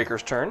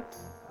Stormbreaker's turn.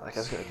 That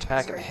guy's gonna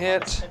attack and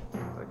hit.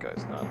 That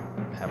guy's not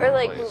having Or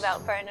like plays. move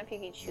out far enough you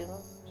can shoot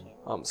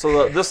him.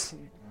 So this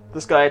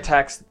guy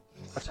attacks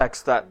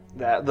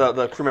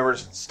the crew member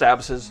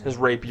stabs his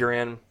rapier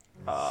in.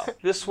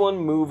 This one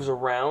moves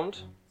around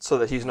so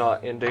that he's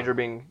not in danger of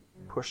being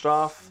pushed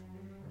off.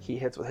 He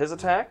hits with his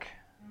attack.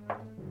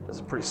 That's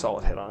a pretty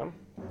solid hit on him.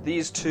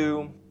 These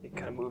two, they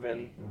kind of move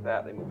in.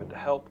 They move in to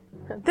help.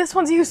 This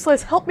one's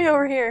useless. Help me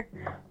over here.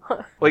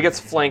 Well, he gets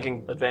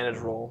flanking advantage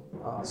roll.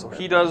 So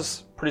he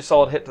does pretty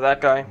solid hit to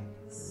that guy.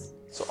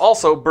 So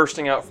also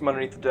bursting out from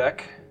underneath the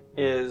deck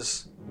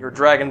is your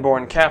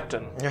Dragonborn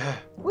captain,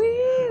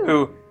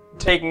 who,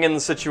 taking in the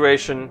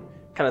situation,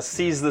 kind of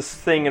sees this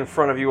thing in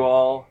front of you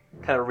all,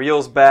 kind of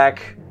reels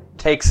back,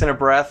 takes in a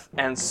breath,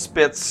 and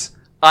spits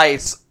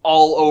ice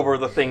all over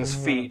the thing's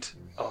feet.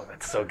 Oh,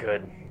 that's so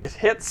good. It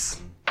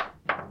hits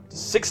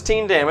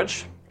 16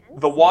 damage.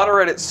 The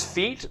water at its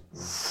feet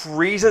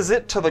freezes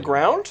it to the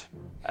ground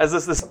as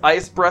this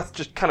ice breath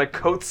just kind of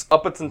coats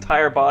up its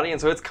entire body, and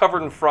so it's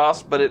covered in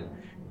frost, but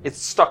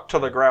it's stuck to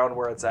the ground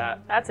where it's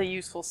at. That's a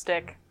useful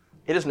stick.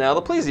 It is now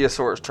the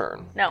Plesiosaur's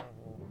turn. No.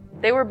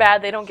 They were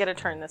bad. They don't get a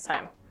turn this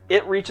time.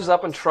 It reaches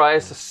up and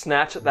tries to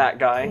snatch at that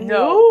guy,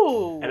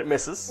 No. and it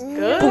misses.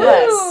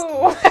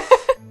 Goodness.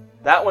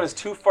 That one is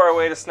too far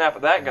away to snap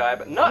at that guy,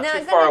 but not No, too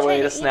it's far gonna away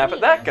try to to snap eat at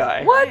me. that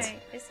guy. What?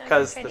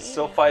 Because there's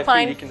still 5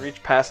 Fine. feet he can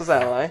reach past his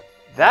ally.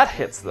 That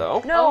hits,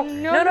 though. No.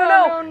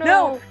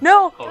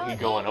 no. Oh, you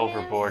going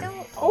overboard.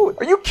 Oh,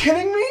 are you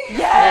kidding me?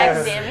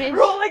 Max damage.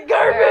 Roll like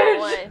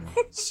garbage!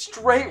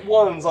 Straight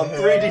ones on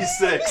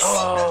 3d6.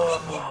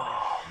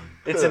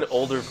 It's an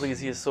older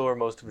plesiosaur.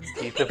 Most of its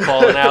teeth have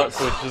fallen out,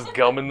 so it's just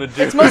gumming the dude.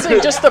 It's mostly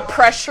just the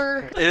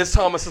pressure. It is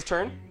Thomas's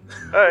turn.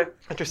 Alright,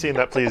 after seeing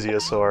that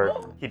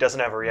Plesiosaur, he doesn't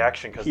have a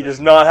reaction because He does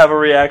not have a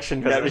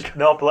reaction yet.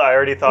 Nope, I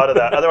already thought of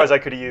that. Otherwise, I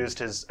could have used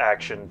his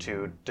action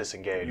to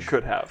disengage. You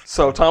could have.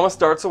 So Thomas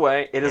darts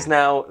away. It is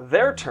now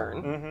their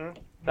turn. Mm-hmm.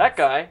 That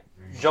guy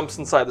jumps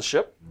inside the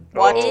ship.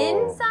 What?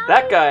 Inside?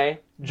 That guy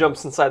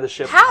jumps inside the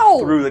ship How?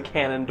 through the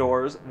cannon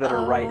doors that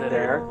are right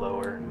there.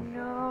 Lower.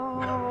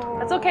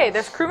 That's okay.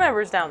 There's crew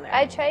members down there.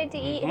 I tried to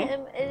eat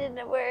him, it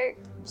didn't work.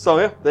 So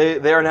yeah,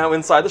 they are now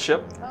inside the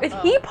ship. If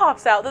he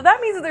pops out, then that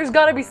means that there's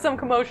got to be some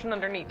commotion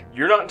underneath.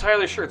 You're not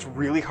entirely sure. It's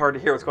really hard to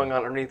hear what's going on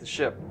underneath the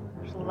ship.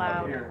 It's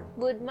loud.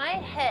 Would my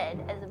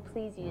head as a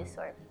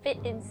plesiosaur fit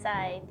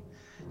inside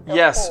the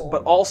Yes, hole?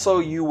 but also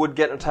you would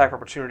get an attack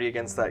opportunity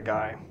against that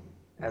guy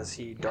as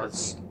he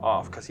darts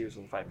off because he was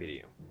in 5 feet of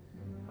you.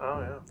 Oh,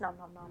 yeah. Nom,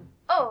 nom, nom.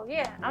 Oh,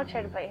 yeah, I'll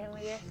try to bite him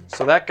with it.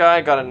 So that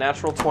guy got a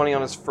natural 20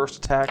 on his first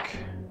attack.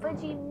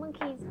 Fudgy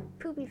monkey's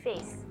poopy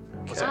face.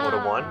 Was it would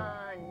have won?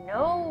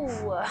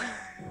 No.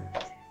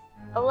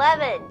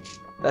 11.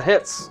 That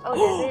hits. Oh,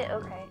 does it?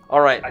 Okay.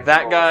 All right, that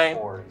rolled guy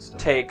 4 instead.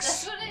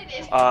 takes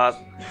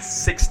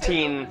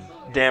 16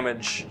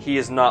 damage. He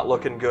is not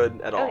looking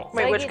good at all. Okay, so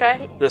Wait, I which get guy?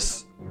 hit-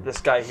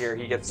 This guy here,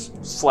 he gets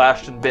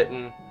slashed and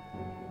bitten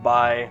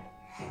by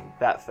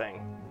that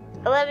thing.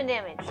 11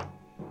 damage.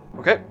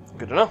 Okay,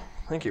 good to know.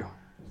 Thank you.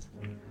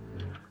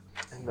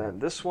 And And then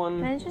this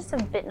one. And it's just a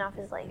bitten off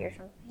his leg or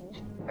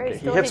something. Or Okay, he he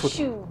stole hits his with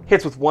shoe.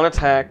 hits with 1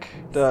 attack,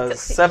 does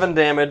 7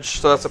 damage,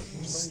 so that's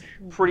a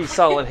pretty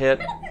solid hit.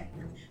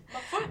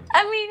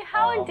 I mean,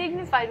 how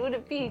undignified would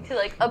it be to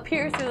like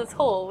appear through this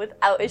hole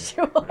without a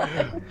shoe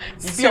on?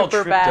 You'd be all Super tripped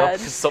up bad.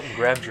 because something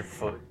grabbed your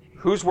foot.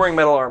 Who's wearing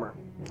metal armor?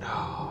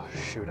 Oh,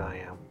 shoot, I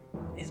am.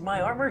 Is my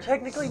armor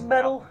technically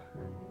metal?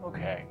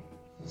 Okay.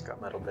 It's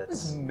got metal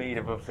It's bits. made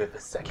of a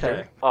vivisector.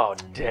 Okay. Oh,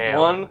 damn.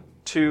 1,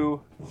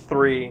 2,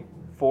 3,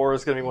 4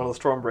 is going to be one of the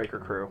Stormbreaker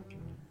crew.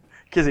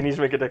 Kizzy needs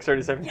to make a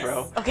dexterity saving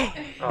throw. Okay.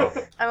 Oh,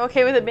 I'm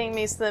okay with it being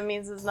me, so that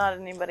means it's not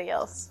anybody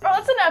else. Oh,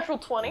 that's a natural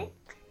 20.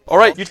 All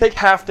right, you take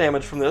half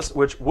damage from this,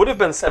 which would have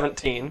been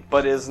 17,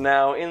 but is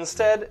now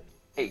instead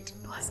 8.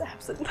 Plus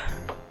absent.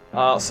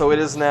 So it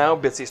is now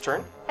Bitsy's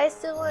turn. I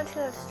still want to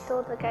have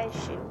stolen the guy's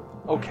shoe.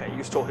 Okay,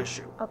 you stole his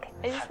shoe. Okay.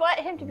 I just want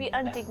him to be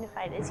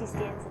undignified as he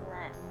stands in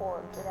that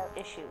form without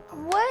issue.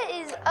 What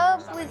is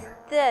up with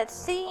that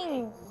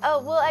thing?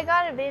 Oh, well, I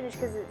got advantage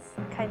because it's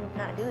kind of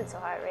not doing so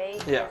hot,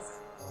 right? Yeah. 'Cause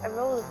I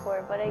rolled a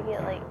 4, but I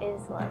get like,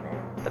 it's 11.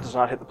 That does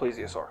not hit the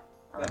plesiosaur.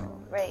 Oh,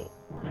 right.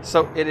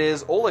 So it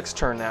is Oleg's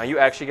turn now. You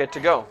actually get to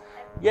go.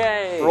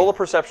 Yay! Roll a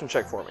perception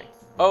check for me.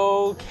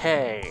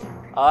 Okay.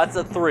 It's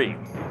a 3.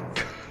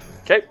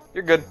 Okay,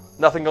 you're good.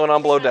 Nothing going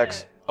on below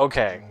decks.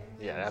 Okay.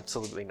 Yeah,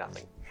 absolutely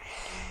nothing.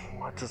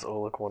 What does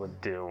Oleg want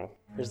to do?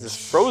 There's this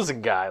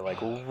frozen guy, like,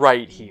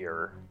 right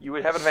here. You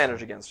would have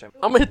advantage against him.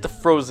 I'm gonna hit the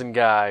frozen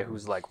guy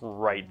who's, like,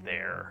 right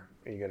there.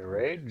 are you gonna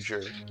rage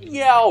or?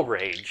 Yeah, I'll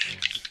rage.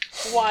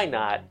 Why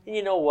not?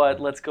 You know what?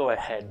 Let's go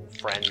ahead and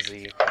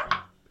frenzy.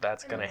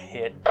 That's gonna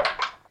hit.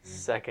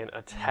 Second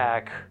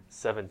attack,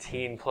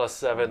 17 plus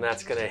 7,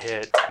 that's gonna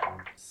hit.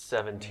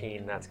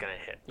 17, that's gonna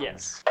hit.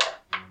 Yes.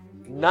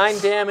 9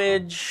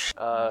 damage,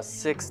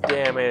 6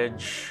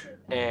 damage,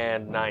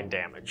 and 9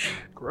 damage.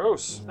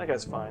 Gross. That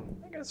guy's fine.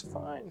 That guy's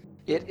fine.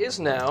 It is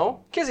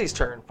now Kizzy's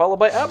turn, followed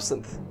by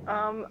Absinthe.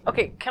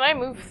 Okay, can I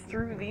move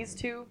through these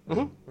two?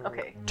 Mm-hmm.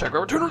 Okay. Check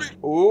opportunity.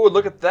 Ooh,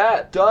 look at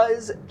that.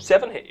 Does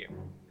 7 hit you?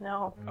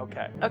 No.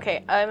 Okay.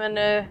 Okay, I'm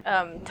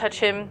gonna touch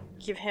him,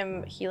 give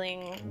him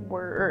healing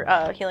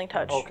healing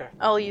touch. Okay.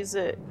 I'll use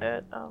it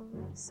at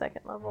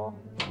second level.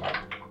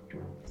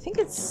 I think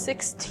it's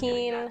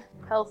 16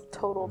 health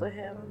total to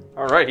him.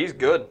 All right, he's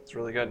good. It's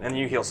really good. And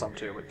you heal some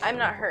too. But I'm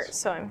not hurt,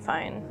 so I'm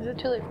fine. Is it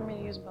too late for me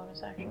to use a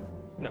bonus action?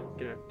 no,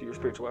 do your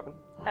spiritual weapon.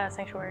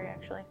 Sanctuary,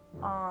 actually.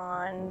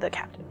 On the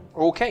captain.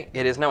 Okay,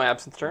 it is now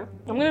Absinthe's turn.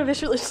 I'm gonna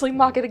viciously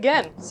mock it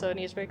again, so it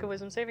needs to make a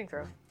wisdom saving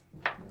throw.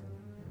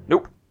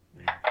 Nope.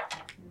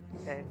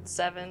 Okay,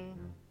 7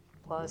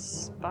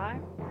 plus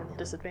 5.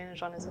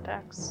 Disadvantage on his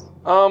attacks.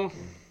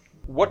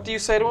 What do you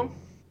say to him?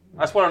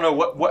 I just want to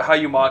know how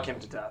you mock him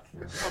to death.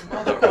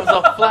 Mother was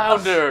a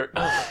flounder.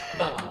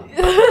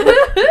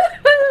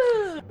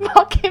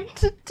 Mock him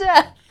to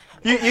death!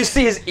 You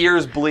see his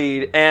ears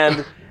bleed,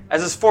 and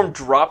as his form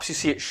drops, you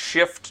see it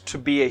shift to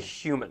be a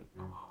human.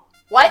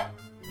 What?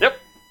 Yep.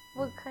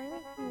 What kind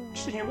of?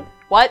 Just a human.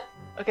 What?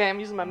 Okay, I'm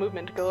using my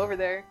movement to go over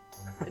there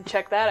and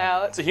check that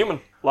out. It's a human.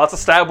 Lots of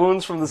stab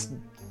wounds from this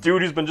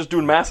dude who's been just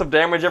doing massive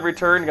damage every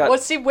turn. Got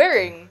What's he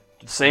wearing?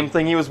 the same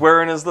thing he was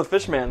wearing as the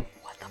fishman.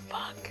 What the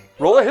fuck?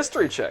 Roll a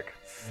history check.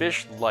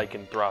 Fish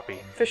lycanthropy.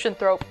 Fish and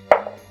thrope.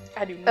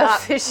 I do not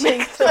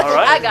fishing. All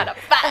right. I got a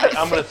 5.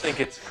 I'm gonna think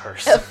it's a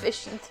curse. A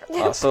fishing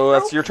throw. So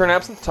that's your turn,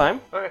 Absinthe. Time.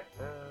 Okay.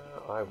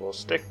 I will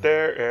stick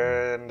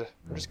there, and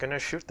I'm just gonna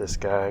shoot this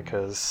guy,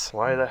 because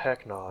why the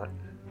heck not?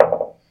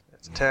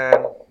 That's a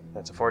 10.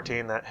 That's a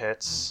 14. That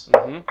hits.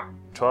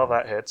 12.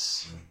 That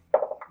hits.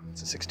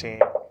 It's a 16.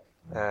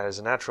 As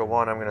a natural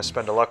 1, I'm gonna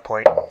spend a luck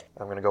point.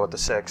 I'm gonna go with the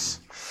 6.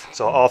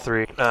 So all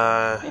 3.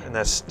 And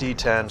that's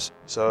d10s.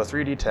 So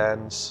 3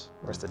 d10s.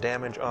 Where's the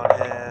damage on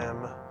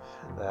him?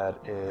 That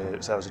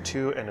was a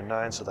 2 and a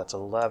 9, so that's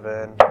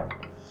 11.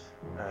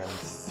 And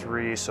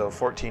 3, so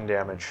 14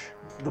 damage.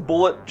 The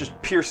bullet just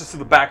pierces through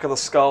the back of the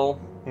skull.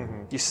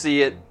 You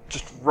see it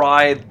just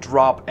writhe,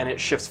 drop, and it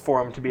shifts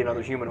form to be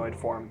another humanoid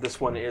form. This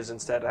one is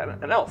instead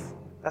an elf.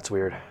 That's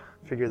weird.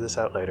 Figure this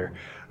out later.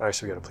 Alright,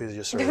 so we got a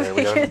plesiosaur there.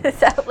 We Figure got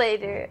this out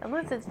later.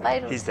 Unless it's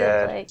vital. He's still,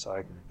 dead. Like, So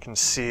I can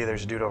see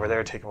there's a dude over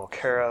there taken well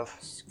care of.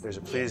 There's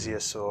a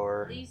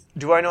plesiosaur.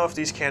 Do I know if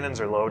these cannons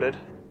are loaded?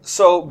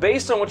 So,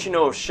 based on what you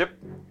know of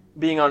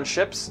being on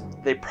ships,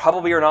 they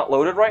probably are not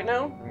loaded right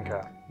now.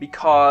 Okay.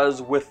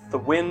 Because with the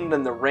wind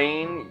and the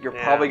rain, you're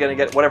Yeah. probably going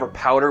to get whatever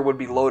powder would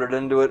be loaded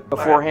into it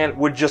beforehand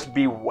would just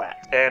be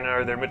wet. And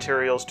are there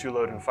materials to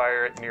load and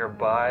fire it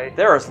nearby?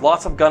 There is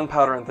lots of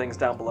gunpowder and things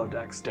down below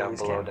decks. Down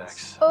these below cannons.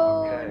 decks.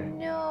 oh Okay.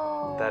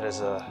 no. That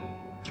is a...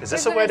 Is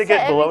this They're a way to gonna get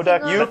set below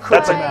deck? everything on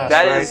That's a fire.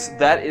 mess,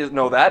 That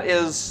right?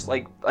 is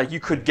like you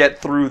could get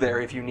through there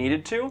if you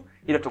needed to.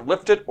 You'd have to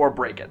lift it or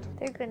break it.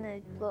 They're gonna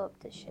blow up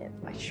the ship.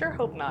 I sure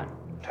hope not.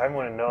 Time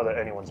wouldn't know that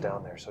anyone's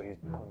down there, so he's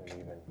probably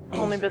even...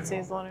 Only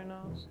Bitsy's the one who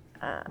knows.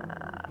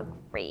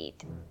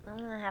 Great. I'm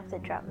gonna have to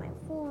drop my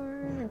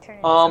form and turn it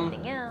into Um,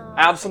 something else.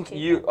 Absent,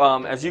 you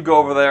as you go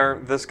over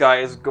there, this guy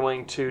is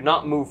going to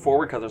not move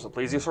forward because there's a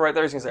plesiosaur right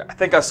there. He's going to say, "I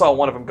think I saw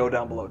one of them go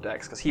down below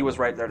decks," because he was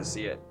right there to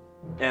see it.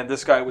 And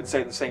this guy would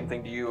say the same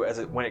thing to you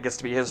when it gets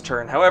to be his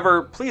turn.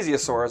 However,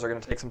 plesiosaurs are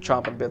going to take some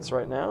chomping bits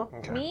right now.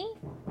 Okay. Me?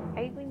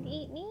 Are you going to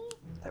eat me?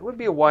 That would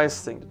be a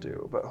wise thing to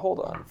do, but hold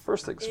on.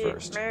 First things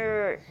first.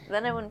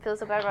 Then I wouldn't feel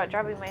so bad about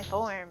dropping my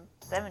form.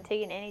 I haven't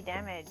taken any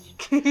damage.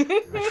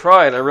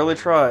 I really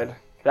tried.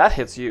 That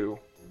hits you.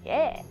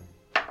 Yeah.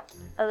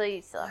 Although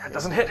you still have That to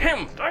doesn't hit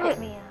him. Darn hit it.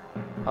 me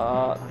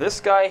out. This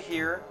guy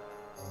here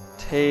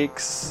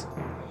takes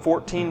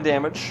 14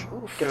 damage.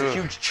 Gets a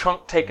huge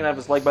chunk taken out of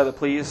his leg by the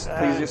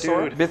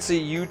plesiosaur. dude.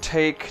 Bitsy, you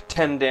take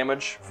 10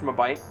 damage from a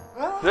bite.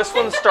 This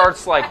one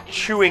starts like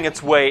chewing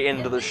its way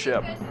into the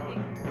ship.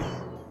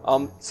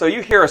 So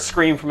you hear a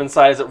scream from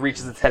inside as it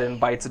reaches its head and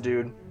bites a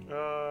dude.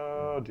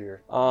 Oh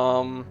dear.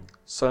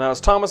 So now it's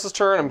Thomas's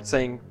turn. I'm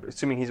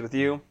assuming he's with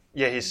you.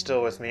 Yeah, he's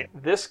still with me.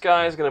 This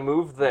guy is going to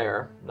move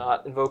there,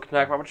 not invoke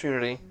attack of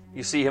opportunity.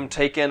 You see him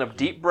take in a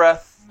deep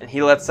breath, and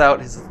he lets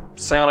out his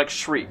psionic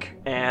shriek.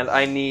 And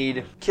I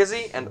need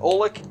Kizzy and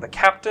Oleg, the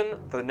captain,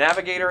 the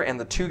navigator, and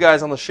the 2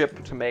 guys on the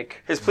ship to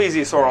make... His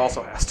plesiosaur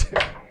also has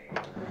to.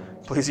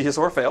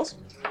 Plesiosaur fails.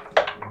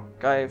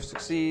 Guy What's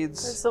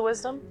succeeds. the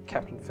wisdom?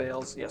 Captain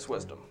fails. Yes,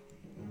 wisdom.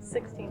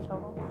 16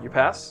 total. You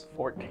pass?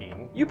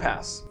 14. You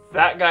pass.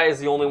 That guy is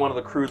the only one of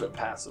the crew that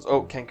passes.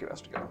 Oh, Kenku has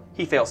to go.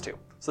 He fails too.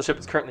 So the ship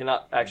is currently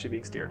not actually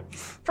being steered.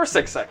 For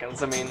 6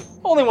 seconds. I mean,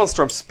 only one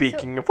storm.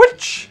 Speaking of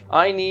which,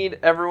 I need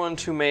everyone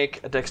to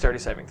make a dexterity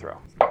saving throw.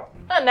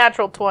 A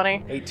natural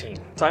 20. 18.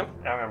 Time?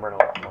 I remember an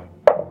old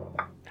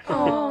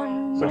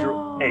one. So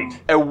drew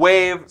 8. A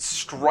wave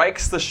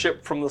strikes the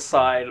ship from the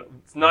side.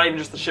 It's not even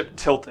just the ship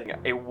tilting.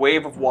 A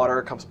wave of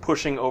water comes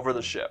pushing over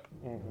the ship.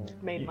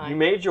 Made mine. You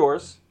made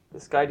yours.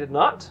 This guy did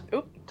not.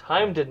 Oop.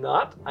 Time did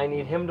not. I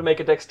need him to make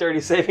a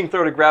dexterity saving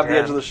throw to grab the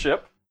edge of the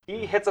ship.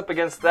 He hits up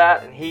against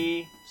that, and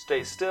he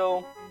stays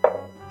still.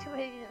 Too bad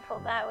you didn't fall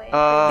that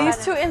way.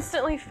 These 2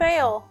 instantly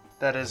fail.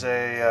 That is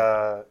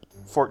a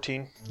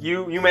 14.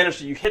 You manage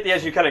to, you hit the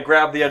edge, you kind of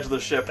grab the edge of the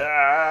ship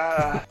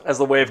as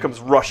the wave comes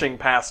rushing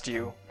past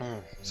you.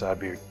 Sad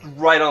beard.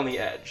 Right on the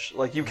edge.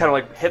 Like you kind of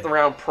like hit the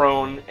ground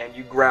prone and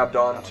you grabbed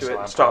onto it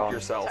and stopped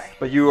yourself.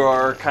 But you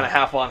are kind of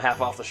half on, half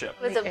off the ship.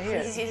 With a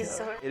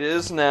plesiosaur. It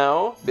is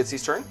now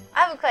Bitsy's turn.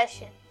 I have a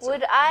question.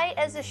 Would I,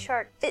 as a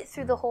shark, fit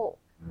through the hole?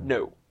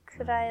 No.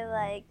 Could I,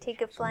 like,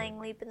 take a flying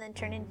leap and then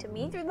turn into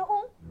me through the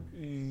hole?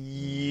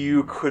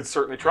 You could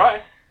certainly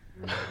try.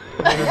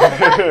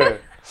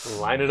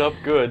 Line it up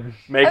good.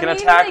 Make an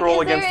attack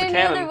roll against the Is there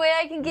any cannon. other way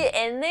I can get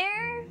in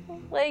there?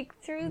 Like,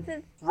 through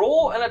the...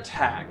 Roll an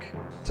attack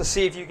to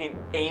see if you can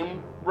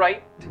aim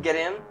right to get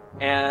in,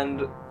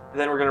 and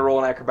then we're going to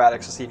roll an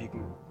acrobatics to see if you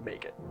can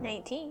make it.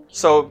 19.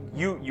 So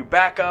you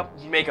back up,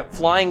 you make a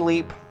flying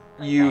leap,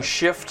 you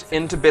shift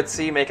into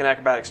Bitsy, make an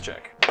acrobatics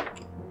check.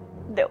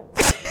 No.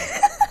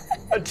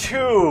 A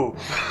 2.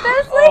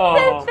 That's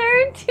like the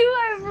third 2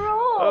 I've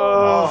rolled.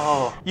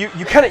 Oh. You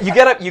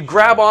get up, you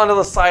grab onto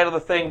the side of the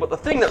thing, but the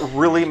thing that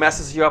really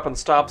messes you up and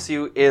stops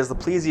you is the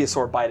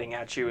plesiosaur biting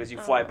at you as you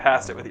fly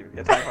past it with your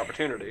attack of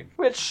opportunity,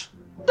 which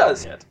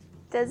does hit.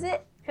 Does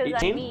it? Because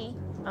 18? I'm me.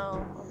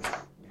 Oh.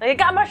 I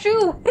got my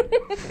shoe!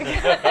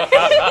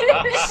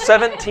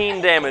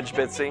 17 damage,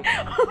 Bitsy.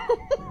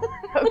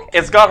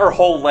 It's got her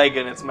whole leg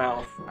in its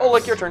mouth. Oh,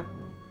 look, your turn.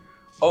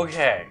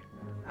 Okay.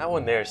 That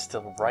one there is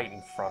still right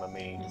in front of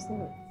me.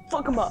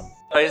 Fuck him up.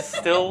 I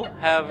still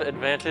have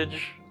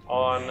advantage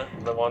on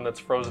the one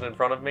that's frozen in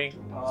front of me?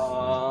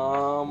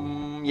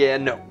 Yeah,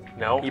 no.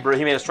 No? He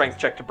made a strength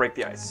check to break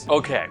the ice.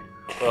 Okay.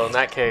 Well, in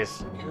that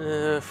case,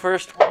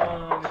 first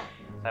one,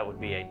 that would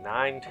be a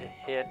 9 to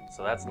hit,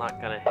 so that's not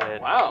gonna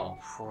hit. Wow.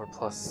 4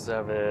 plus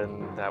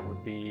 7, that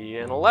would be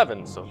an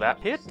 11, so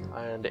that hit.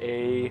 And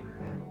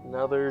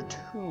another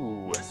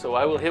 2, so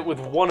I will hit with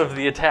one of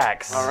the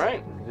attacks. All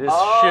right. This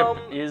ship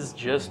is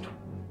just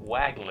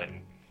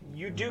waggling.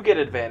 You do get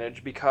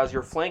advantage because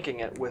you're flanking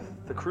it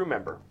with the crew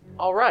member.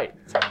 All right.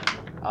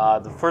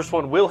 The first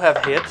one will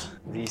have hit.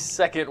 The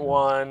second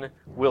one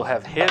will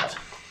have hit.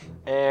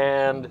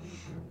 And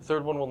the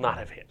third one will not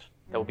have hit.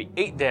 That will be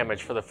 8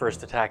 damage for the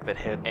first attack that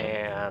hit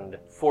and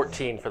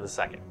 14 for the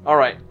second. All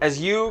right.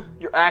 As your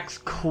axe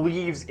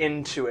cleaves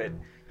into it,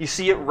 you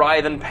see it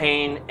writhe in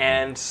pain,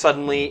 and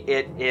suddenly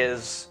it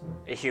is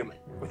a human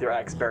with your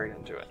axe buried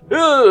into it.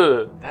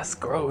 Ugh, that's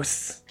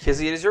gross.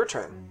 Kizzy, it is your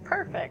turn.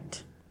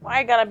 Perfect. Why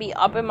I gotta be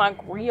up in my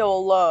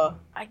Griola?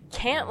 I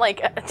can't,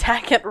 like,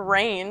 attack at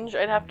range.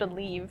 I'd have to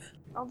leave.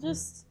 I'll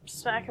just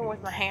smack him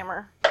with my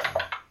hammer.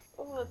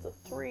 Oh, that's a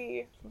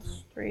 3.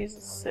 3 is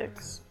a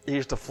 6. He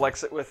just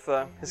deflects it with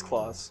his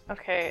claws.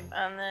 Okay,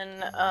 and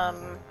then,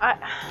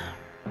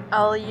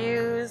 I'll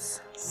use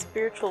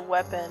Spiritual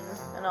Weapon,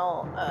 and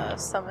I'll,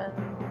 summon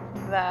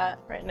that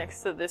right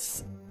next to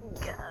this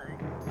guy.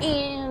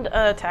 And,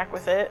 attack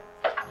with it.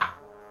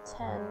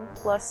 10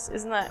 plus,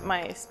 isn't that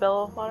my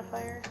spell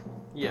modifier?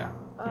 Yeah.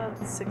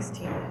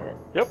 16 to hit.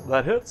 Yep,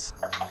 that hits.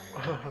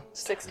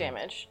 6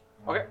 damage.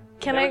 Okay.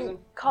 Can I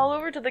call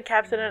over to the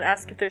captain and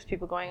ask if there's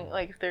people going,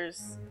 like, if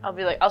there's...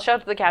 I'll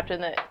shout to the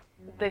captain that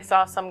they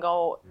saw some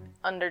go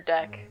under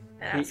deck.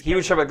 He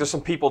would show like there's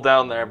some people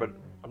down there, but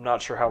I'm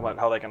not sure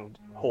how they can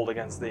hold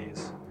against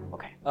these.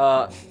 Okay.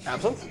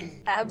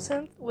 Absinthe?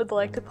 Absinthe would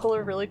like to pull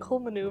a really cool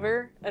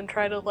maneuver and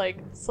try to like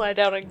slide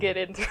down and get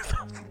in through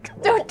the.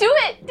 Don't do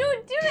it! Do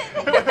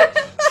it!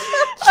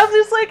 I'm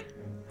just like,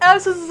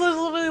 Absinthe is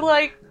literally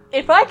like,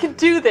 if I can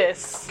do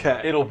this,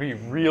 Okay. It'll be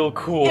real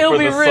cool it'll for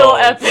be the real song.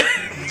 epic.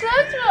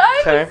 That's what I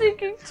Okay. was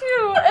thinking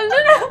too. And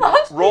then I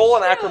lost Roll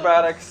an the show.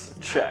 acrobatics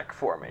check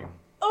for me.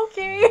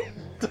 Okay.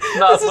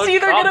 Not This is so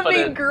either gonna be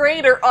confident.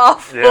 great or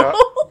awful. Yeah.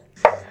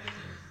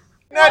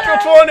 Natural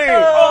 20!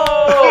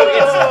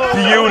 Oh,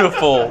 it's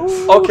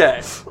beautiful.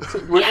 Okay.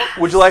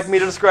 Would you like me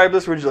to describe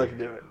this, or would you like to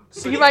do it?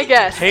 Be my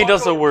guest. Paint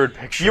us a word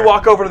picture. You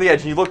walk over to the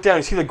edge and you look down.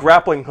 You see the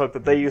grappling hook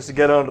that they used to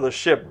get onto the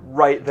ship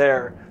right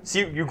there. So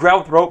you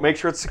grab the rope, make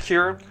sure it's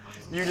secure.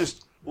 You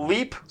just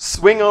leap,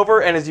 swing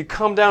over, and as you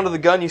come down to the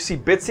gun, you see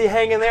Bitsy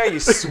hanging there.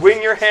 You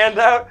swing your hand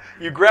out.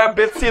 You grab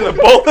Bitsy, and the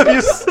both of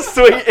you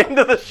swing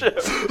into the ship.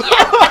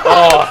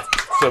 Oh,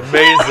 it's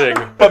amazing.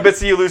 But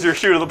Bitsy, you lose your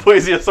shoe to the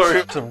plesiosaur.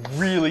 It's a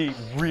really,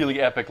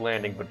 really epic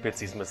landing, but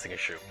Bitsy's missing a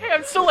shoe.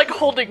 I'm still like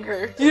holding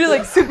her. You do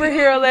like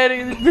superhero landing,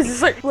 and this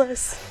is like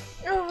bless.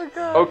 Oh my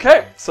god.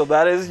 Okay, so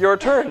that is your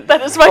turn. That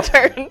is my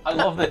turn. I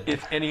love that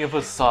if any of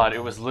us saw it, it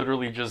was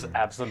literally just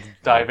Absinthe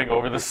diving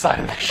over the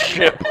side of the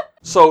ship.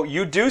 So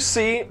you do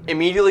see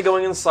immediately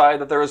going inside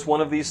that there is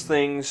one of these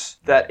things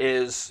that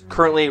is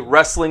currently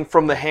wrestling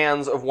from the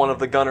hands of one of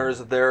the gunners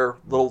their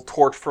little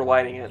torch for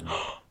lighting it,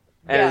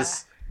 and Yeah.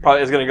 is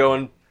probably is going to go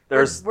and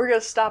there's We're gonna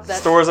stop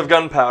that. stores of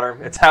gunpowder.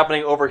 It's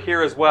happening over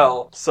here as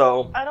well.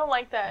 So I don't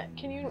like that.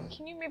 Can you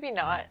maybe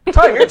not?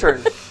 Ty, your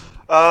turn.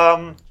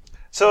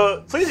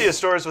 So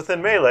plesiosaur is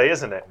within melee,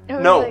 isn't it?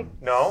 No.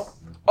 No?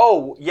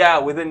 Oh yeah,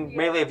 within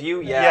melee of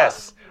you. Yeah.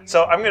 Yes.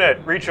 So I'm going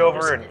to reach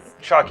over and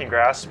shocking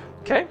grasp.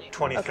 Okay.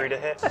 23 to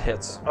hit. That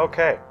hits.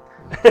 Okay.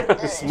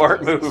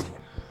 Smart move.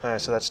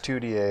 Alright, so that's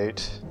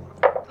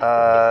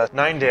 2d8.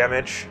 9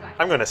 damage.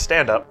 I'm going to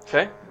stand up,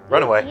 Okay.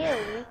 run away.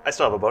 Ew. I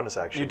still have a bonus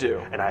action. You do.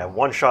 And I have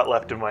one shot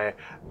left in my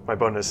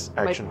bonus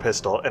action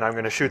pistol, and I'm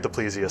going to shoot the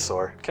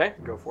plesiosaur. Okay.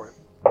 Go for it.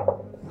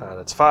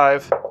 That's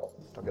 5.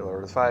 Don't get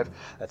lower to 5.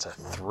 That's a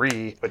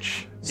 3,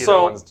 which either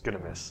So- one's going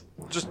to miss.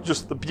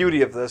 Just the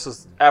beauty of this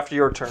is after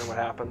your turn what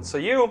happens. So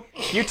you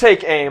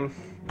take aim,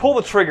 pull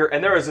the trigger,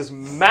 and there is this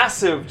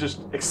massive just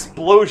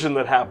explosion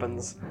that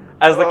happens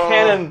as the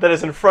cannon that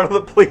is in front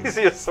of the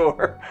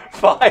plesiosaur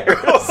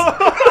fires.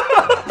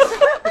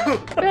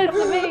 That's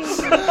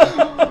amazing.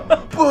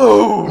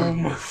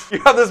 Boom! You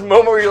have this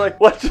moment where you're like,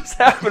 what just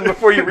happened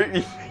before you connect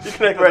the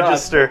dots.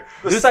 Register.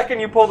 The second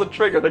you pull the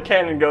trigger, the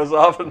cannon goes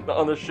off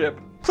on the ship.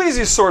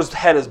 Plesiosaur's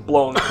head is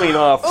blown clean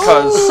off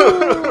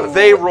because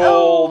they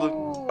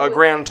rolled a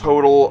grand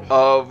total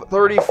of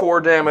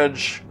 34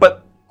 damage,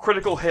 but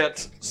critical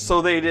hit,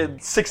 so they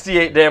did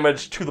 68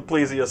 damage to the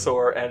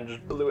plesiosaur and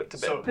just blew it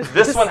to bits.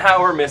 This one,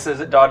 however, misses.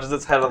 It dodges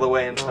its head out of the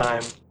way in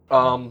time.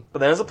 But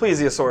then it's the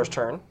plesiosaur's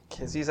turn.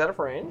 Kizzy's out of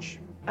range.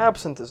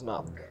 Absinthe is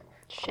not there.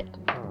 Shit.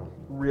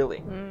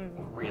 Really?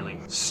 Really?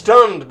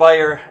 Stunned by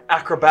your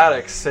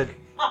acrobatics, it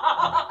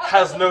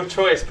has no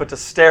choice but to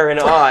stare in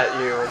awe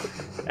at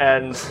you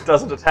and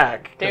doesn't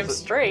attack. Damn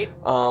straight.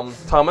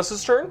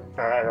 Thomas's turn.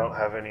 I don't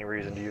have any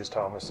reason to use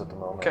Thomas at the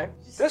moment. Okay.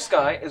 This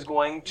guy is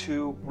going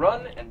to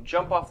run and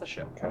jump off the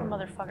ship.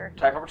 Motherfucker.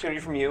 Attack opportunity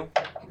from you.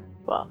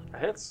 Well,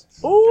 That hits.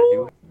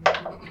 ooh.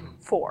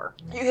 4.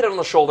 You hit it on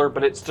the shoulder,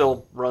 but it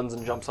still runs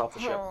and jumps off the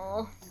ship.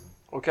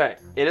 Okay.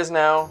 It is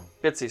now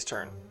Bitsy's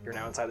turn. You're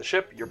now inside the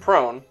ship. You're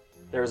prone.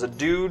 There's a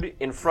dude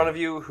in front of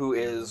you who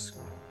is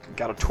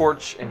got a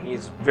torch, and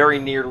he's very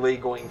nearly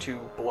going to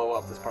blow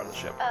up this part of the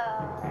ship.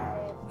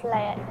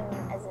 Fly at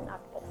him as an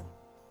octopus.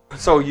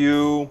 So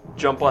you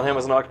jump on him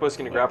as an octopus.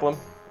 Can you grapple him?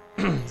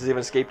 Does he have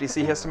an escape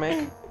DC he has to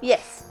make?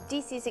 Yes,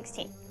 DC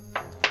 16.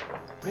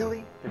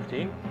 Really?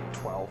 15?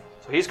 12.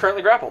 So he's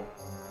currently grappled.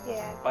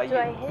 Yeah. By Do you.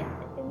 I hit any,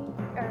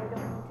 or I don't need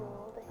to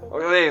roll to hit?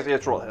 Okay, yeah,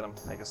 it's roll to hit him,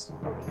 I guess.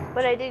 Okay.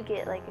 But I did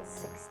get like a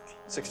 16.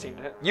 16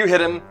 to hit. You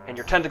hit him, and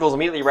your tentacles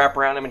immediately wrap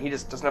around him, and he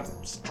just doesn't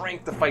have the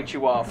strength to fight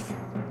you off.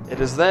 It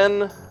is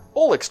then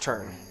Oleg's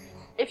turn.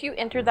 If you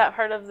entered that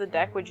part of the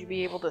deck, would you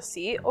be able to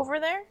see over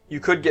there? You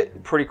could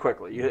get pretty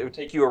quickly. It would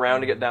take you around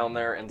to get down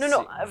there and No, see.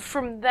 no.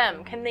 From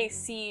them, can they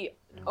see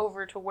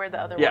over to where the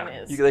other Yeah, one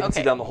is? they can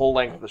see Okay. down the whole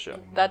length of the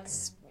ship.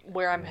 That's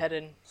where I'm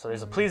headed. So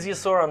there's a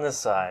plesiosaur on this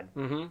side,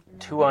 Mm-hmm.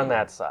 2 on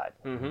that side.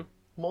 Mm-hmm.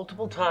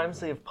 Multiple times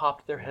they have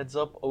popped their heads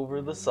up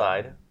over the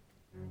side.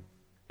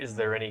 Is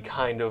there any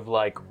kind of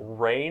like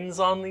reins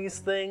on these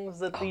things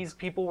that these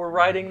people were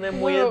riding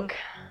them with? Luke.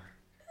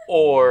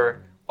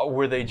 Or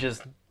were they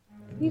just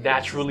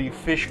naturally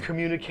fish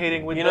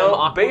communicating with You them?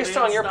 know, based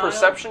Aquaman on your style?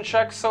 perception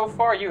checks so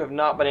far, you have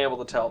not been able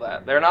to tell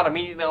that. They're not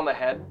immediately on the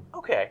head.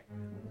 Okay.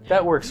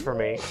 That works for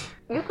me.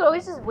 You could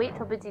always just wait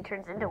till Bitsy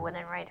turns into one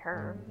and ride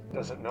her.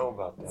 Doesn't know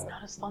about that.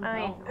 Not as fun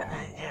I mean,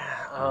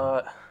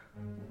 Yeah.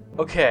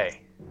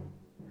 Okay.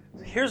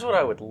 Here's what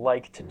I would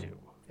like to do.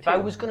 If I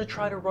was gonna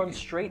try to run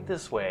straight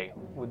this way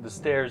with the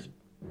stairs,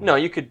 No,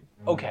 you could.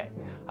 okay,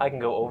 I can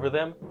go over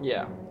them.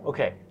 Yeah.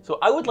 Okay, so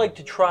I would like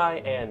to try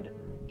and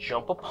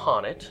jump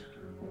upon it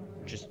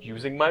just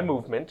using my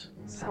movement,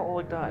 This is how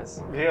Oleg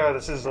dies. Yeah,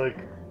 this is like.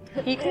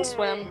 He can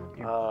swim.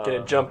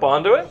 Gonna jump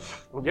onto it?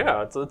 well,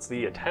 yeah, it's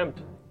the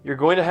attempt. You're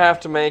going to have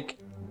to make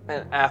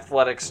an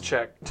athletics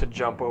check to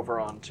jump over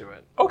onto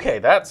it. Okay,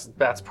 that's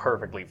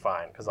perfectly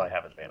fine because I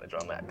have advantage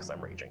on that because I'm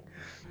raging.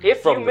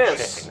 If From you the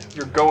miss, chain.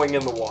 you're going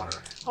in the water.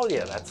 Oh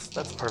yeah, that's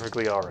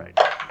perfectly all right.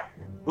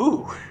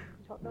 Ooh,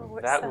 Don't know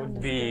what that sound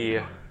would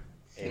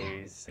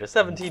is be a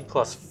 17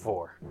 plus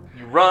 4.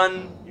 You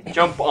run, you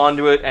jump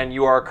onto it, and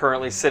you are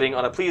currently sitting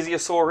on a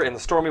plesiosaur in the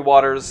stormy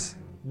waters.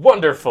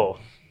 Wonderful.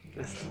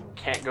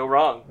 Can't go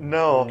wrong.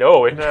 No.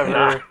 No, it never.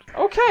 cannot.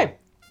 Okay.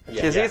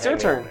 Yeah, Kizzy, it's your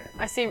hang on turn. there.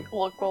 I see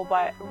Oleg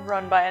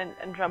run by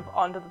and jump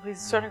onto the police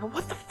station. I go,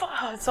 what the fuck?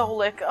 It's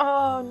Oleg.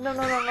 Oh, no.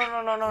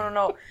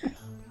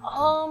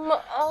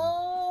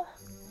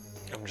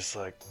 I'm just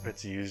like,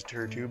 let's use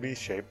her 2B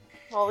shape.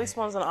 Well, at least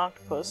one's an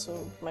octopus,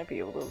 so might be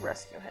able to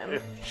rescue him.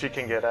 If she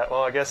can get at,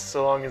 well, I guess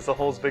so long as the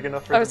hole's big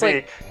enough for I the was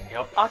like- beak.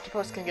 Yep.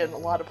 Octopus can get in a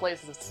lot of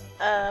places.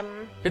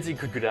 Fitzy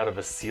could get out of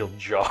a sealed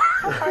jar.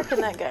 How far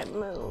can that guy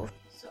move?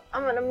 So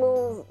I'm gonna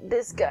move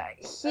this guy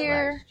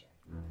here.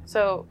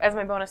 So as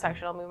my bonus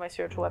action, I'll move my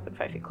spiritual weapon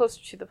 5 feet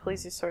closer to the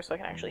plesiosaur so I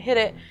can actually hit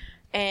it.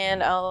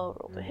 And I'll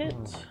roll to hit.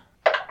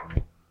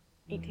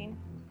 18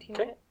 to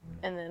Okay. hit.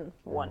 And then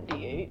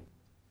 1d8.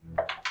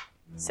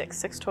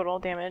 6 total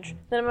damage.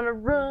 Then I'm gonna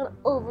run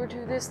over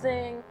to this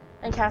thing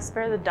and cast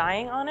Spare the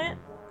Dying on it.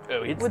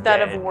 Oh, it's Would that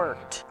dead. have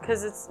worked?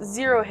 Because it's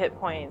 0 hit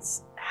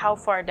points. How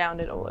far down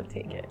did Oleg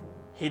take it?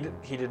 He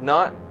did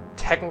not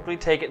technically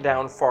take it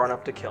down far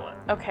enough to kill it.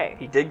 Okay.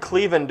 He did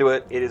cleave into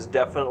it. It is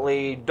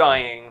definitely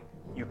dying.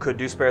 You could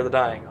do Spare the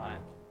Dying on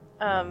it.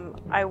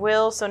 I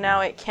will, so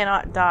now it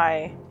cannot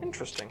die.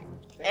 Interesting.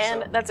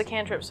 And that's a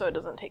cantrip, so it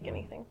doesn't take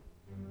anything.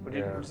 What did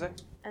you say?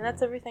 And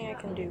that's everything I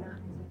can do.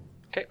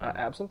 Okay,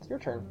 Absinthe, your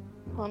turn.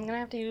 Well, I'm gonna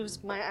have to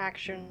use my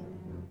action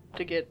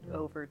to get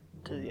over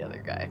to the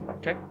other guy.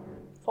 Okay.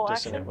 Full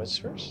Dissonant action.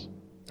 Whispers?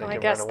 They Well, I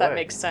can guess run that away.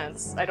 makes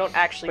sense. I don't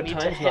actually But need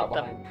to time's hit not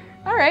them. behind.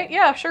 All right,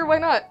 yeah, sure, why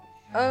not?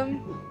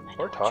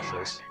 Or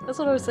Tasha's. That's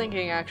what I was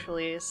thinking.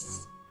 Actually,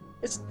 it's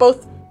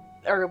both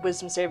are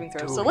wisdom saving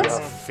throws. So let's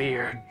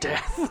fear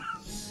death.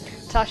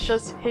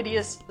 Tasha's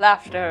hideous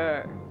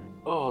laughter.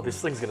 Oh,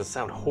 this thing's gonna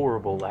sound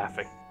horrible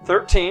laughing.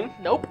 13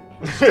 Nope.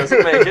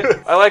 doesn't make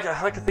it. I like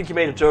to think you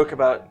made a joke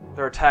about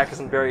their attack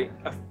isn't very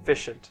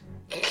efficient.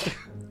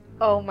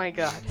 Oh my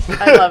god,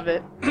 I love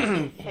it.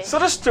 So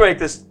just to make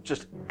this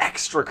just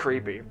extra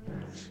creepy,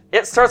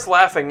 it starts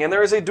laughing, and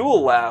there is a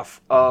dual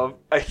laugh of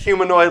a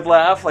humanoid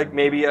laugh, like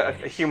maybe a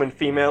human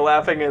female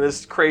laughing, and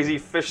this crazy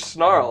fish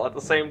snarl at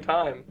the same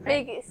time.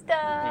 Make it stop.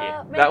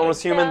 Yeah. Make That one it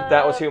was human,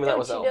 that was stop. human, that Don't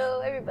was you elf.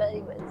 know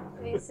everybody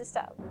needs to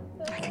stop.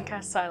 I can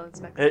cast silence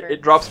next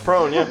It drops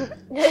prone, yeah.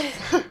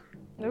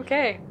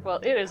 Okay, well,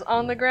 it is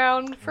on the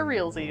ground for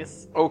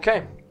realsies.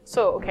 Okay,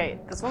 So, okay,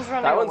 this one's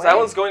running away. that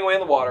one's going away in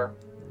the water.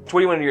 So what do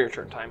you want to do your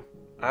turn time?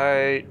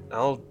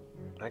 I'll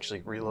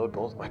actually reload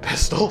both my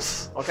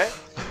pistols. Okay.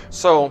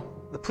 So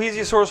the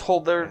plesiosaurs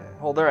hold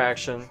their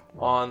action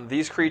on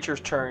these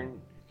creatures'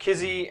 turn.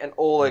 Kizzy and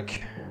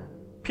Oleg,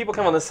 people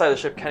come on this side of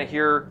the ship, kind of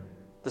hear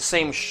the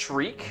same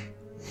shriek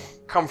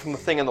come from the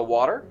thing in the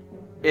water.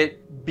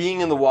 It being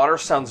in the water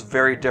sounds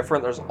very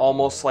different. There's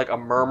almost like a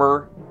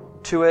murmur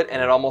to it,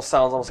 and it almost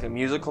sounds almost like a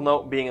musical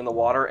note being in the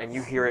water, and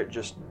you hear it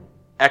just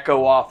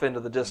echo off into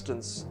the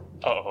distance.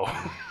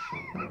 Uh-oh.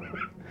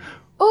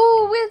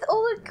 Oh, with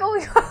Oleg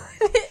going on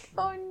it.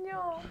 Oh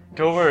no.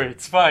 Don't worry,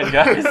 it's fine,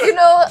 guys. You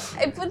know,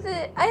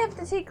 I have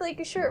to take like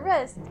a short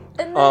rest,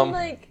 and then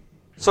like.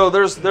 So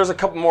there's a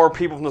couple more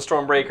people from the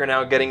Stormbreaker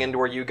now getting into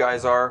where you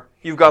guys are.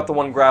 You've got the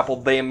one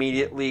grappled. They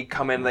immediately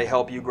come in. They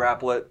help you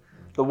grapple it.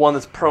 The one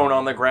that's prone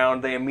on the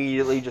ground, they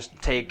immediately just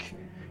take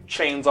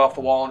chains off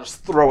the wall and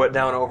just throw it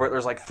down over it.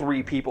 There's like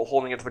 3 people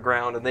holding it to the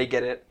ground, and they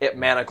get it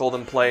manacled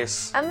in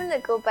place. I'm gonna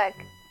go back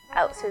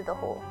out through the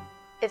hole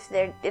if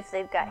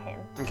they've got him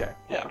Okay.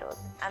 Yeah. handled.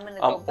 I'm gonna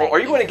go back. Are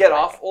you going to into get the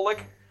off,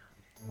 Oleg?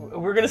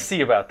 We're gonna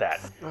see about that.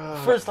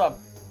 First off,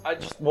 I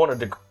just wanted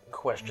to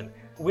question.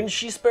 When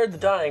she spared the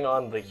dying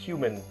on the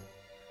human,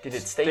 did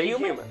it stay Stayed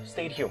human? human.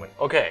 Stayed human.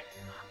 Okay.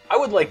 I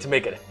would like to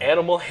make an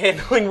animal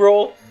handling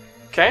roll.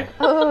 Okay.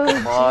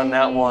 Come on,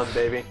 that one,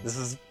 baby. This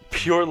is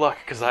pure luck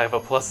because I have a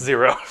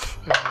 +0.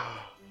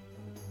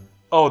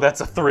 Oh,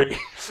 that's a 3.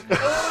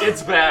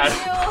 It's bad.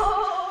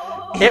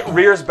 It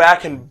rears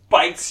back and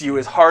bites you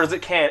as hard as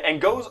it can and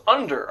goes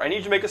under. I need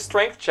you to make a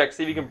strength check,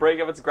 see if you can break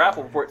up its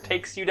grapple before it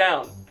takes you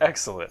down.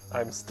 Excellent.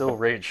 I'm still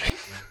raging.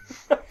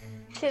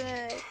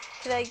 Can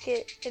I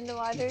get in the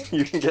water?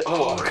 You can get.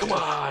 Oh, come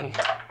on.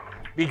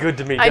 Be good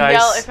to me, I'd guys.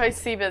 yell, if I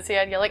see Bitsy,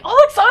 I'd yell like,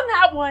 oh, it's on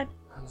that one!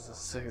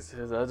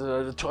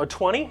 A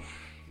 20?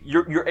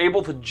 You're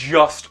able to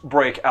just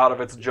break out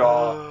of its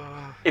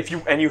jaw.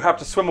 You have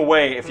to swim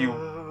away if you.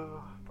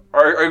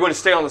 Are you going to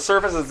stay on the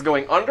surface as it's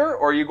going under,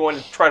 or are you going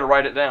to try to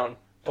ride it down?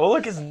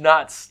 Oleg is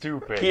not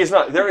stupid. He is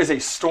not. There is a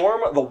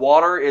storm. The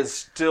water is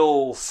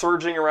still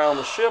surging around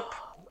the ship.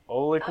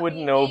 Oleg would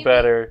know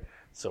better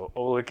So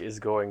Oleg is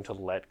going to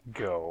let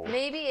go.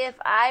 Maybe if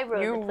I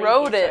rode You the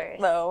rode it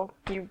Plesiosaurus. though.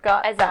 You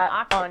got As an that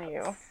octopus. on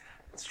you.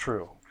 It's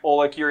true.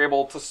 Oleg, you're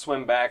able to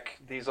swim back.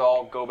 These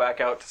all go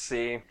back out to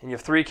sea, and you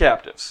have 3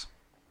 captives.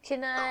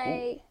 Can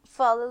I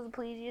follow the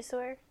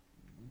plesiosaur?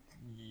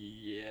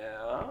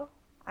 Yeah.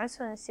 I just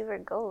want to see where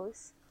it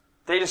goes.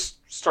 They just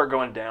start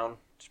going down.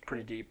 It's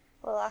pretty deep.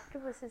 Well,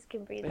 octopuses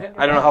can breathe.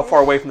 I don't know how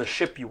far away from the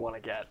ship you want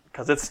to get,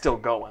 because it's still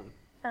going.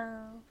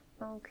 Oh,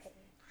 okay.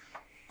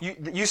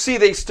 You see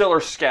they still are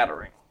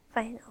scattering.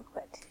 Fine, I'll go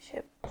back to the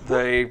ship.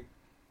 They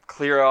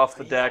clear off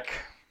the deck.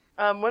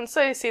 Once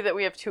I see that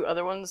we have 2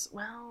 other ones,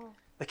 well,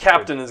 The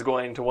captain is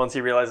going to, once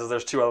he realizes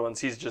there's 2 other ones,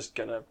 he's just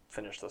going to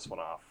finish this one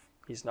off.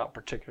 He's not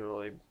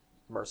particularly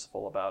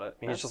merciful about it.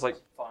 I mean, he's just like,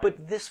 fine.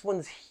 But this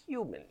one's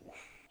human.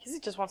 he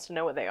just wants to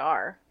know what they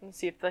are and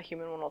see if the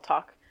human one will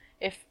talk.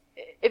 If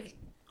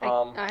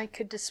I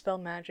could dispel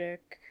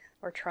magic,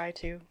 or try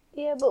to.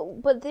 Yeah,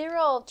 but they're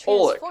all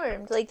Oleg.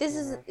 transformed. Like this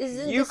isn't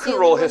you this could the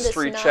roll only one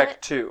history that's check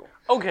not- too.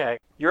 Okay.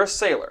 You're a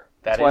sailor.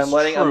 That That's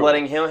why is I'm true.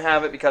 letting him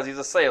have it because he's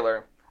a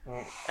sailor.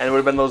 And it would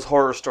have been those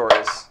horror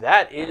stories.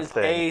 That is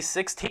Thing. a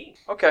 16.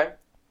 Okay.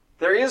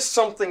 There is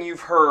something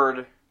you've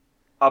heard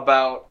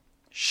about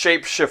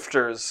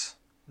shapeshifters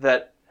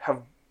that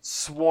have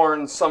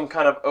sworn some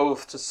kind of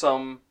oath to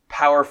some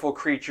powerful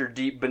creature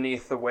deep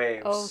beneath the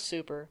waves. Oh,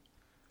 super.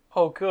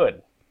 Oh,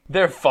 good.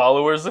 They're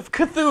followers of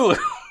Cthulhu.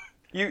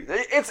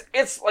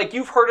 It's like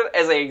you've heard it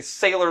as a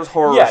sailor's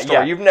horror Yeah, story.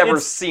 yeah. You've never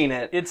It's- seen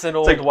it. It's an It's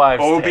old like,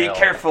 wives' oh, tale. be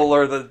careful,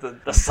 or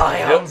the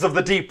scions of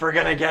the deep are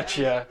gonna get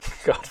you.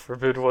 God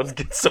forbid one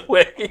gets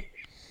away.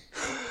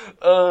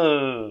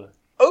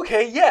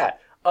 Okay, yeah.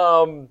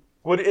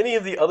 Would any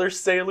of the other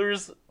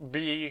sailors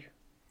be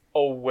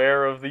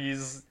aware of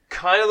these?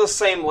 Kind of the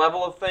same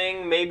level of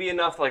thing, maybe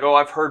enough like, oh,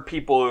 I've heard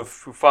people who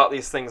fought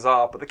these things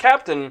off, but the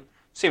captain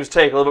seems to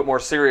take it a little bit more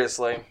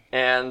seriously.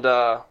 And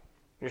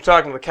you're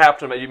talking to the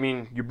captain, but you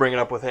mean you bring it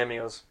up with him. He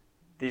goes,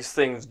 these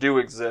things do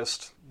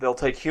exist. They'll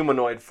take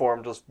humanoid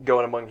form just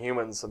going among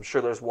humans. I'm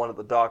sure there's one at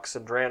the docks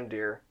in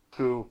Drandir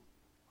who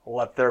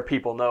let their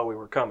people know we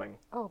were coming.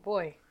 Oh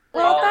boy.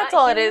 well, Not that's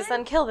all it is.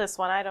 human? Then kill this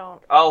one. I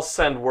don't. I'll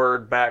send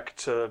word back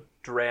to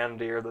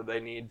Drandir that they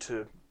need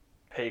to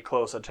pay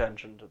close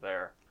attention to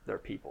their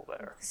people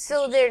there.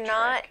 So they're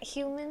not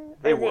human.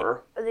 They Or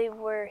were. They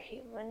were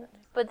human,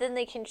 but then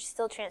they can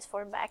still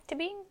transform back to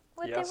being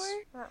what Yes.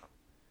 they were.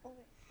 Oh.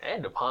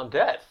 And upon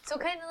death. So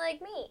kind of like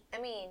me. I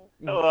mean,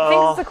 I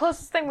think it's the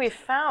closest thing we've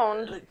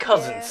found.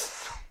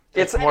 Cousins.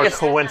 It's more it's,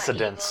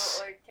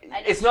 coincidence.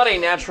 it's not a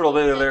natural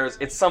ability of theirs.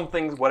 It's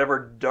something,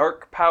 whatever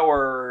dark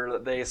power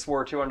that they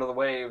swore to under the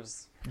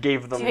waves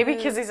gave them. Maybe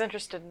because he's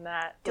interested in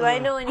that. do I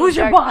know any Who's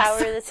your dark boss?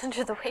 power that's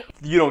under the wave?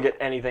 You don't get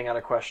anything out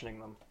of questioning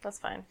them. That's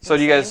fine. So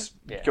do you guys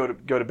Yeah. go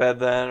to bed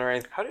then, or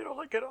anything? How did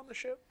Oleg get on the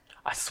ship?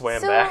 I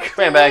swam So back. do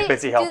Swam back, they-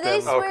 Bitsy helped Do they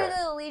him. swear Okay.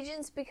 the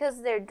allegiance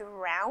because they're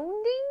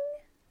drowning?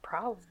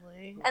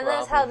 Probably. And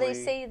that's how they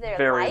Probably say their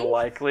Very life?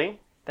 likely.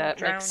 That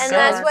Drown. makes And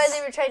sense. that's why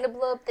they were trying to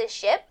blow up the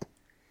ship?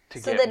 To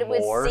So get that it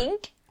would more.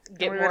 sink?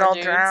 Get We more would all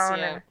dudes, drown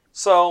yeah. and-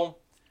 So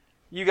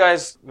you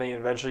guys may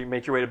eventually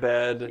make your way to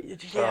bed,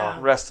 Yeah.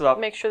 rest it up.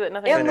 Make sure that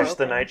nothing. Finish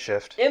the night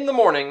shift. In the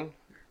morning,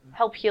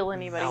 Help heal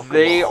anybody.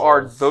 they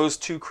are those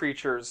 2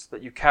 creatures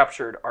that you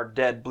captured are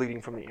dead,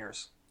 bleeding from the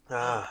ears.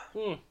 Ah,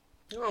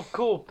 Oh,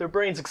 cool. Their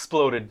brains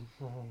exploded.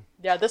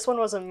 Yeah, this one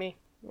wasn't me.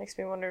 Makes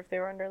me wonder if they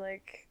were under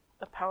like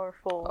a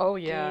powerful Oh,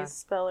 yeah. disease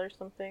spell or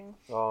something.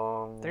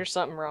 There's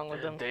something wrong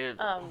with them. They,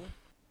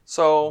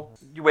 So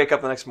you wake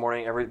up the next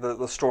morning.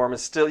 The storm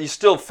is still, you're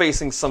still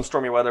facing some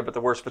stormy weather, but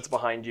the worst bit's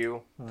behind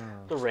you.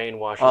 the rain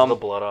washes the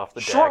blood off the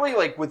deck. Shortly,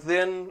 like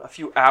within a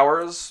few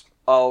hours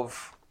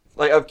of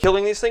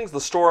killing these things, the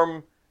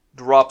storm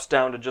drops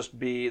down to just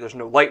be. There's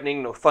no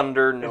lightning, no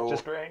thunder, no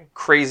just rain.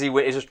 crazy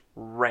wind. It's just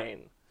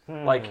rain.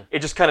 Like it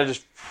just kind of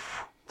just.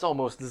 It's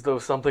almost as though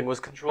something was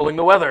controlling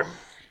the weather.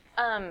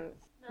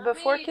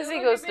 Before Kizzy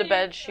goes to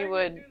bed, she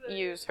would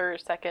use her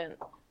second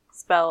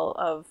spell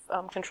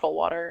of control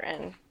water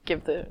and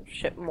give the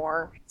ship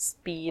more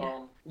speed.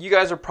 You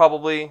guys are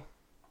probably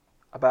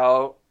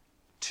about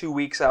 2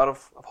 weeks out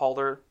of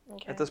Halder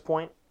Okay. at this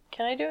point.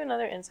 Can I do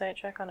another insight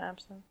check on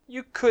Absinthe?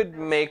 You could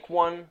make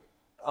one.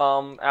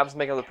 Abs,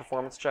 make another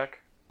performance check.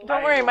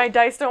 Don't worry, my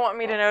dice don't want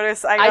me to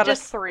notice. I got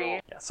just- a 3.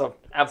 Yeah, so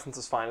absence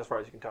is fine as far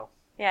as you can tell.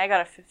 Yeah, I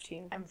got a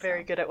 15. I'm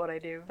very good at what I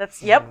do.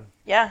 That's yeah.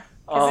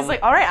 Kizzy's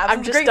like, all right, I'm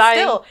Absinthe's just great dying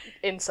still.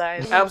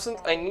 inside.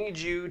 Absinthe, I need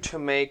you to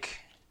make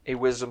a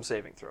wisdom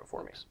saving throw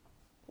for me.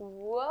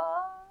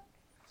 What?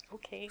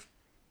 Okay.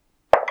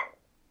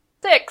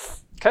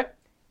 6. Okay.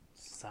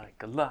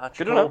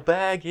 Psychological Good enough.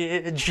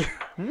 baggage.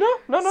 No.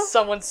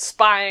 Someone's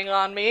spying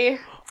on me.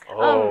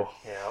 Oh,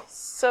 yeah.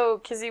 So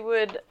Kizzy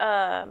would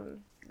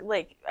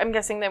like, I'm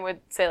guessing they would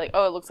say like,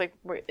 oh, it looks like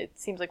it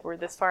seems like we're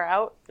this far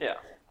out.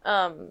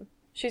 Yeah.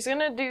 She's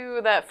gonna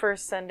do that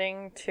first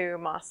sending to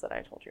Moss that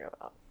I told you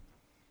about.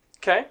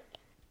 Okay.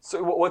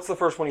 So what's the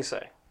first one you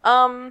say?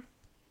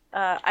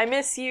 I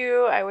miss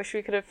you. I wish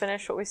we could have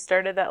finished what we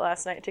started that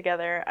last night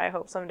together. I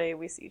hope someday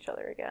we see each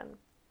other again.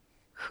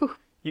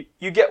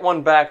 You get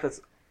one back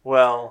that's,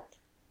 well,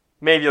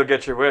 maybe you'll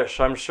get your wish.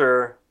 I'm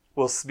sure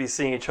we'll be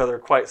seeing each other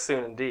quite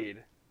soon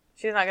indeed.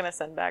 She's not gonna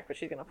send back, but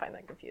she's gonna find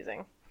that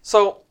confusing.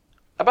 So,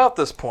 about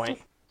this point,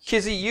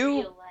 Kizzy,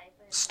 you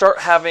start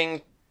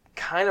having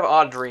kind of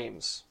odd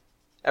dreams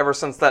ever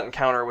since that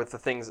encounter with the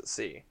things at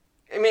sea.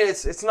 I mean,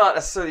 it's not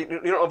necessarily, you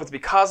don't know if it's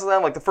because of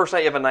them, like the first night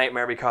you have a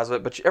nightmare because of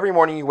it, but every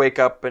morning you wake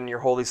up and your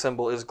holy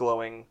symbol is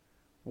glowing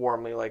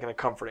warmly, like in a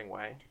comforting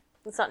way.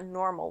 It's not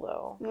normal,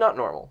 though. Not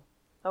normal.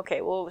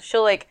 Okay, well,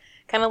 she'll, like,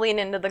 kind of lean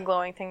into the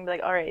glowing thing and be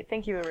like, all right,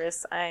 thank you,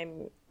 Eris.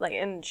 I'm, like,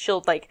 and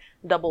she'll, like,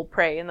 double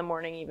pray in the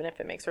morning, even if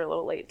it makes her a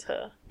little late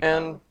to...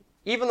 And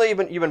even though you've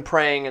been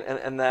praying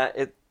and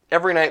that,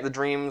 every night the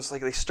dreams,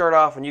 like, they start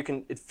off and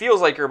it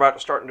feels like you're about to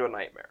start into a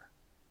nightmare.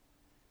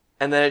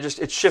 And then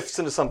it shifts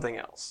into something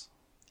else.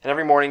 And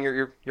every morning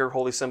your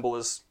holy symbol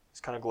is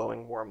kind of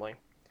glowing warmly.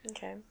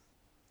 Okay.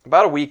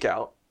 About a week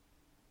out,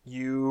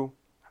 you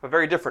have a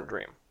very different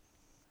dream.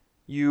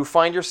 You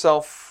find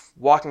yourself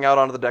walking out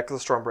onto the deck of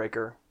the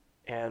Stormbreaker,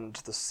 and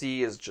the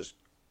sea is just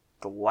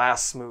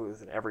glass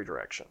smooth in every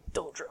direction.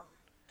 Doldrum.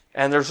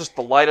 And there's just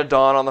the light of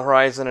dawn on the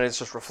horizon, and it's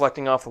just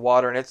reflecting off the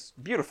water, and it's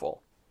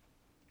beautiful.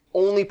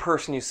 Only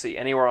person you see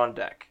anywhere on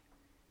deck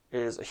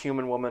is a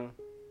human woman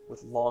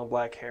with long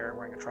black hair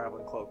wearing a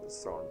traveling cloak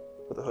that's thrown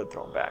with the hood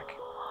thrown back.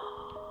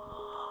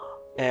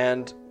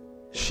 And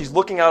she's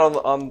looking out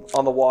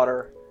on the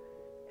water,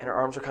 and her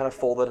arms are kind of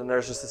folded, and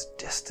there's just this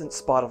distant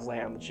spot of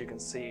land that you can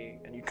see.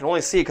 And you can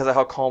only see it because of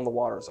how calm the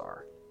waters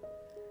are.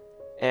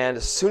 And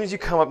as soon as you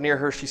come up near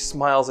her, she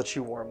smiles at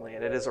you warmly,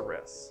 and it is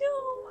Eris.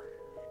 No.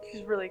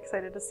 She's really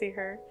excited to see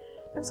her.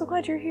 I'm so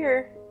glad you're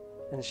here.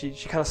 And she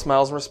kind of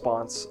smiles in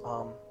response.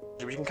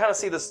 You can kind of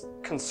see this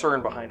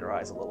concern behind her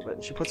eyes a little bit.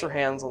 And she puts her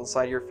hands on the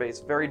side of your face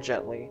very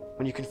gently,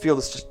 when you can feel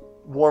this just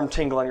warm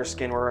tingle on your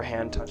skin where her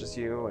hand touches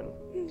you, and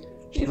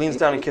she leans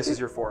down and kisses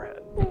your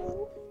forehead.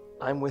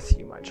 I'm with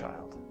you, my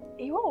child.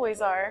 You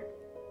always are.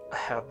 I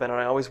have been and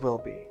I always will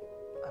be.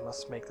 I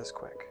must make this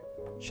quick.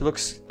 She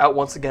looks out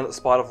once again at the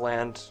spot of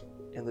land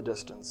in the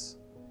distance,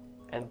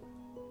 and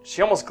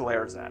she almost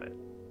glares at it.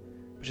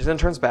 But she then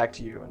turns back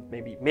to you, and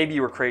maybe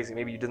you were crazy,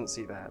 maybe you didn't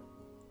see that.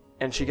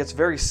 And she gets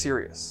very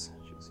serious.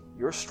 She goes,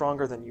 "You're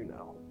stronger than you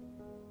know.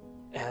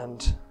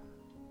 And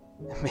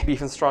maybe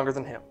even stronger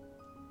than him.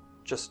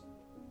 Just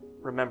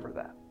remember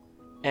that."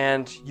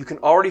 And you can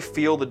already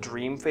feel the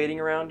dream fading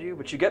around you,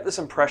 but you get this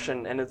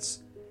impression, and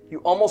you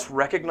almost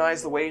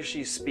recognize the way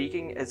she's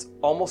speaking. It's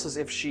almost as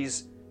if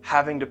she's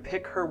having to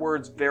pick her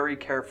words very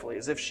carefully,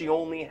 as if she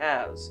only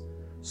has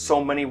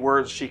so many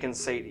words she can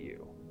say to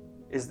you.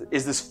 Is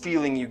this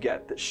feeling you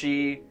get that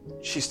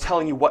she's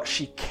telling you what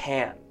she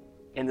can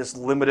in this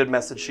limited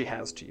message she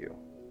has to you.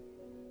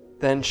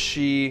 Then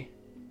she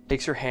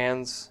takes your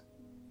hands,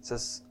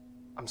 says,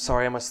 "I'm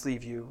sorry I must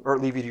leave you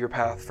to your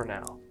path for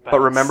now. But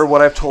remember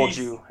what I've told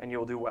you, and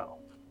you'll do well."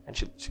 And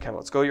she kind of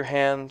lets go of your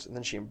hand, and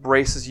then she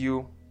embraces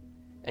you,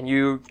 and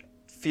you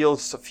feel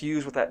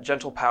suffused with that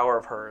gentle power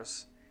of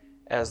hers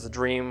as the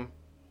dream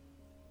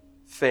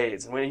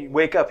fades. And when you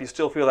wake up, you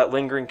still feel that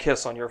lingering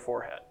kiss on your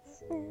forehead.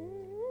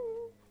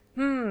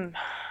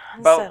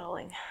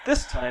 Unsettling.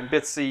 This time,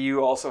 Bitsy,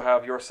 you also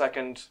have your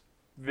second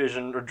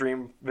vision or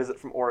dream visit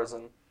from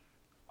Orizen.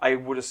 I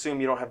would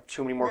assume you don't have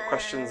too many more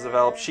questions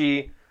developed.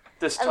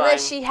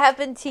 Unless she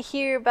happened to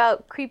hear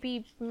about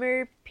creepy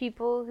mer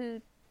people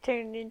who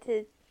turned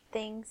into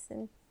things.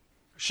 And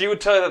she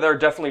would tell you that there are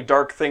definitely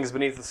dark things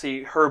beneath the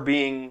sea. Her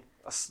being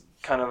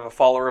kind of a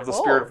follower of the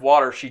spirit of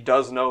water, she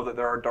does know that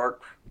there are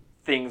dark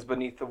things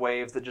beneath the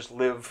waves that just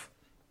live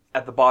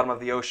at the bottom of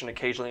the ocean,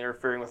 occasionally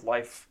interfering with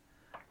life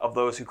of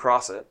those who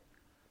cross it.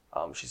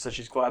 She said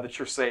she's glad that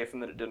you're safe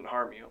and that it didn't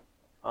harm you.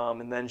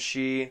 And then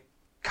she,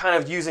 kind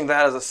of using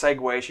that as a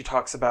segue, she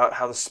talks about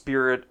how the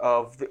spirit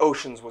of the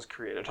oceans was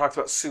created. Talks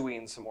about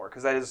Suine some more,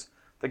 because that is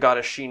the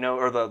goddess she knows,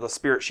 or the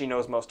spirit she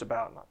knows most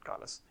about, not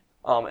goddess.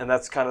 And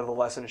that's kind of the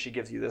lesson she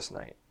gives you this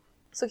night.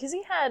 So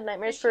Kizzy had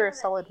nightmares for a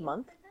solid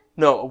month?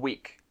 No, a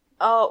week.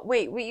 Oh,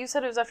 wait, you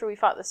said it was after we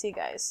fought the sea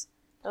guys.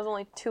 That was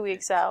only 2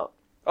 weeks out.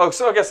 Oh,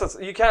 so I guess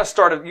you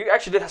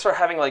actually did start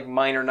having like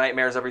minor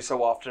nightmares every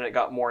so often. It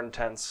got more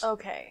intense.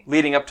 Okay.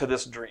 Leading up to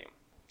this dream.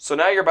 So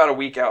now you're about a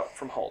week out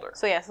from Halder.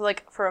 So yeah, so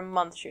like for a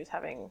month she was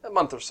having... A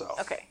month or so.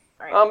 Okay,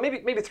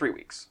 alright. Maybe 3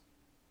 weeks.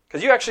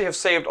 Because you actually have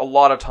saved a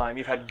lot of time.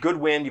 You've had good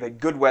wind, you've had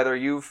good weather,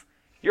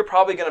 you're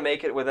probably going to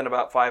make it within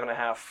about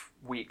 5.5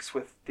 weeks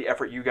with the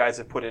effort you guys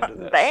have put into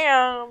this.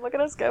 Damn, look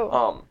at us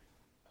go.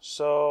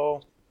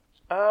 So,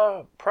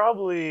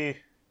 probably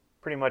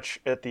pretty much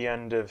at the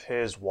end of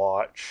his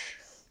watch,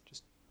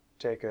 just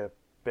take a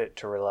bit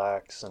to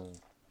relax, and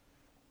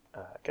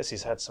I guess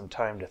he's had some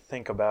time to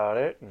think about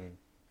it, and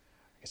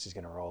I guess he's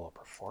going to roll a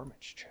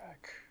performance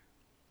check.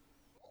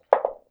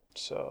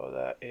 So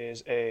that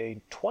is a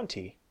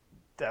 20.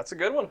 That's a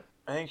good one.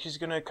 I think he's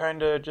going to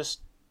kind of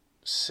just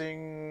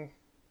sing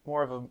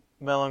more of a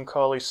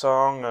melancholy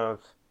song of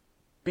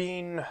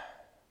being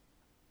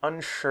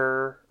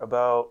unsure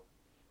about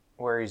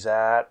where he's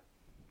at,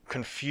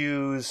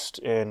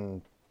 confused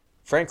and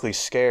frankly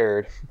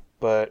scared,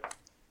 but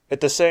at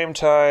the same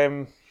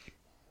time,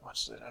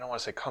 I don't want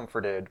to say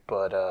comforted,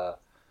 but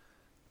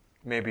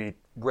maybe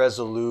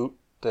resolute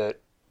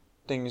that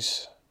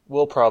things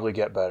will probably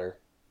get better.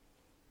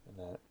 And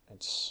that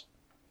it's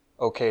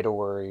okay to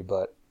worry,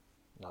 but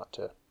not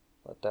to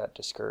let that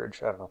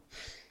discourage. I don't know.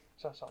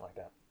 Something like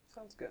that.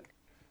 Sounds good.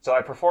 So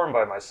I performed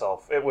by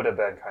myself. It would have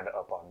been kind of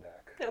up on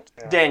deck.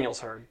 Yeah. Daniels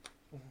heard.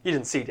 You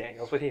didn't see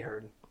Daniels, but he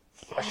heard.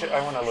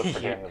 I want to look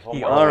for Daniels.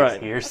 All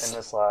right. In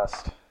this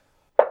last...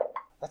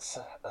 That's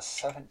a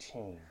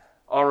 17.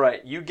 All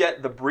right, you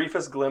get the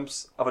briefest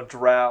glimpse of a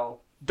drow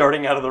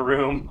darting out of the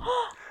room.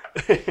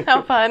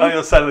 How fun. On the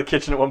other side of the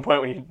kitchen at one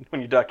point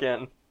when you duck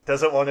in.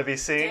 Doesn't want to be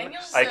seen.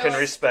 I can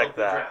respect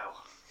that.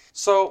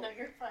 So,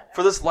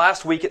 for this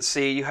last week at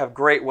sea, you have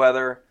great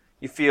weather.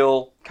 You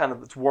feel kind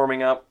of it's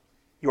warming up.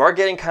 You are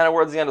getting kind of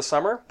towards the end of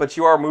summer, but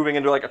you are moving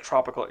into like a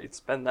tropical.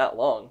 It's been that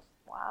long.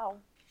 Wow.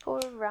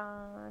 Poor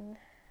Ron.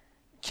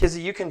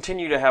 Kizzy, you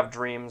continue to have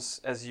dreams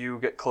as you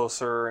get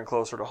closer and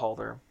closer to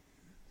Halder.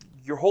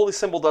 Your holy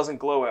symbol doesn't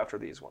glow after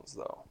these ones,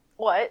 though.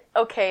 What?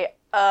 Okay.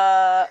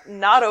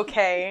 Not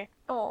okay.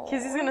 Oh.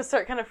 Kizzy's gonna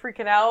start kind of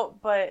freaking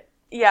out, but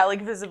yeah,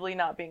 like visibly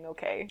not being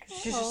okay. 'Cause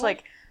she's just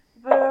like,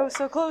 but I was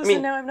so close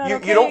and now I'm not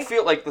okay. You don't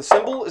feel like the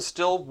symbol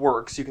still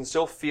works. You can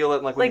still feel it.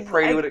 And like when you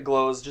pray to it, it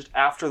glows. Just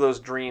after those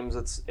dreams,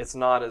 it's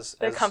not as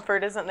the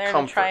comfort isn't there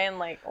comfort. to try and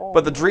like. Oh.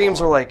 But the dreams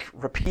are like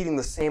repeating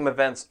the same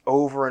events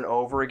over and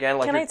over again.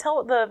 Like can I tell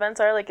what the events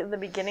are? Like in the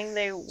beginning,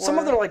 they were. Some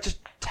of them are like just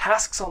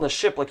tasks on the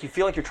ship. Like you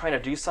feel like you're trying to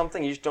do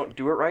something, you just don't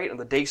do it right, and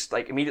the day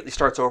like immediately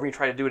starts over. And you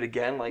try to do it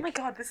again. Like oh my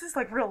god, this is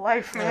like real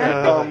life,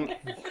 man.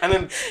 and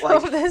then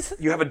like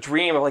you have a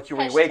dream of like you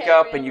wake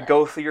up and you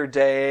go through your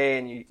day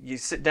and you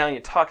sit down, you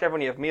talk to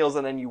everyone, you have meals,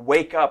 and then you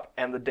wake up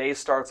and the day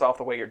starts off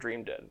the way your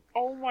dream did.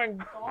 Oh my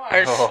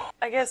gosh.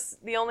 I guess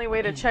the only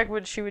way to check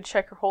she would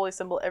check her holy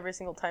symbol every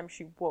single time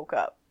she woke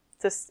up,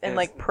 and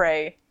like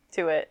pray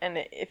to it, and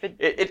if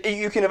it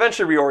you can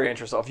eventually reorient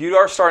yourself. You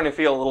are starting to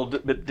feel a little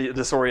bit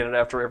disoriented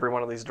after every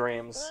one of these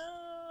dreams.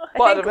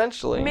 But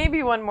eventually,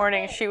 maybe one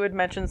morning she would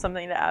mention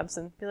something to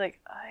Absinthe, be like,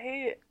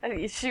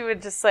 she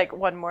would just like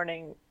one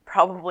morning,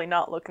 probably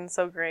not looking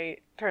so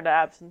great, turn to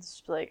Absinthe,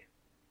 just be like,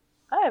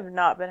 I have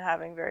not been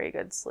having very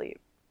good sleep.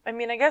 I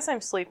mean, I guess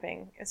I'm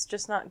sleeping. It's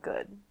just not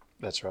good.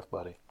 That's rough,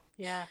 buddy.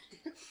 Yeah.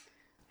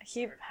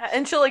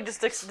 And she'll like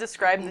just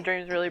describe the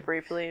dreams really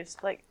briefly.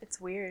 Just like, it's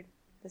weird.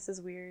 This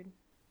is weird.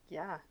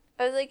 Yeah.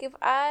 I was like, if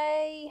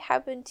I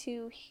happen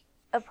to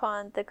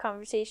upon the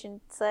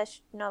conversation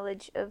 /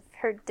 knowledge of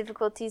her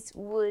difficulties,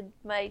 would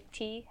my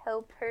tea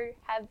help her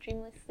have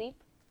dreamless sleep?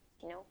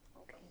 No.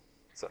 Okay.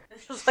 So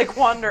just like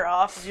wander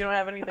off if you don't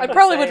have anything. I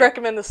probably would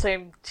recommend the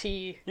same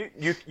tea.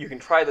 You can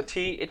try the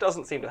tea. It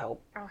doesn't seem to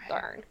help. Okay.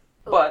 Darn.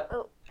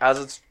 But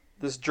as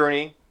this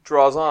journey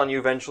draws on, you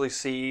eventually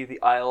see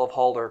the Isle of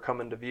Halder come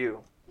into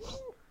view.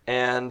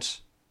 And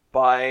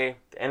by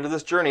the end of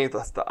this journey,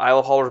 the Isle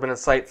of Halder has been in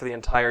sight for the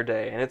entire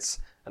day. And it's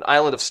an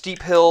island of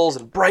steep hills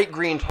and bright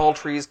green tall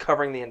trees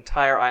covering the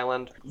entire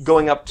island,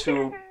 going up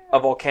to a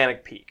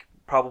volcanic peak,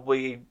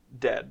 probably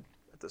dead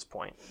at this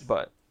point.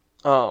 But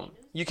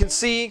you can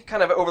see,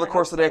 kind of over the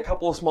course of the day, a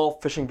couple of small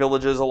fishing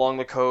villages along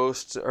the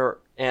coast,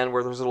 and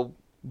where there's little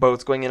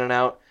boats going in and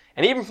out.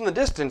 And even from the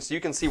distance,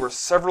 you can see where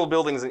several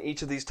buildings in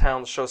each of these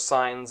towns show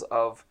signs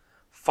of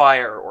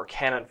fire or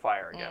cannon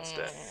fire against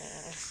it.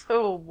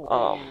 Oh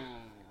boy.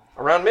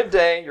 Around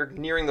midday, you're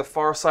nearing the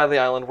far side of the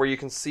island where you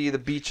can see the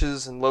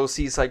beaches and low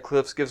seaside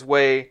cliffs gives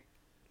way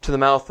to the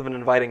mouth of an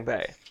inviting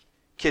bay.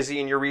 Kizzy,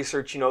 in your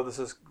research, you know this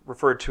is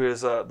referred to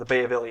as the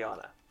Bay of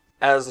Ileana.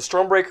 As the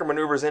Stormbreaker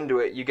maneuvers into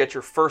it, you get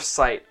your first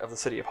sight of the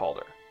city of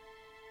Halder.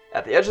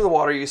 At the edge of the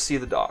water, you see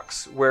the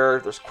docks, where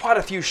there's quite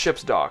a few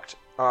ships docked,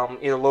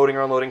 either loading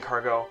or unloading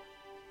cargo.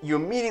 You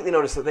immediately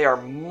notice that they are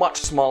much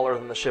smaller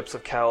than the ships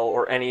of Kel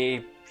or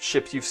any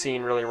ships you've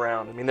seen really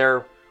around. I mean,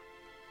 they're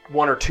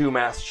 1 or 2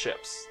 mast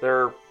ships.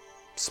 They're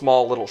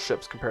small little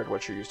ships compared to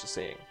what you're used to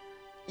seeing.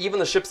 Even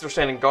the ships that are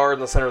standing guard in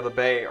the center of the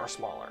bay are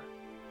smaller.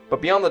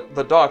 But beyond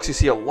the docks, you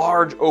see a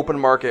large open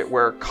market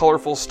where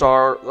colorful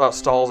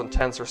stalls and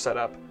tents are set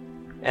up,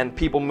 and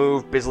people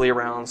move busily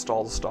around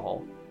stall to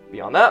stall.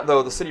 Beyond that,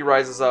 though, the city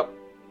rises up,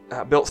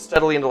 built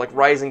steadily into like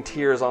rising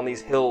tiers on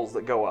these hills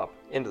that go up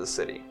into the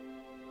city.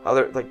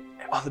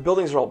 The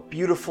buildings are all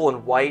beautiful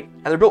and white,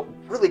 and they're built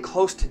really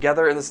close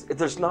together. And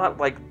there's not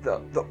like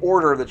the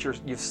order that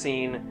you've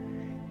seen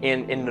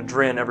in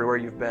Nadrin everywhere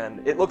you've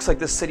been. It looks like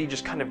this city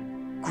just kind of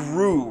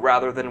grew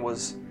rather than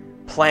was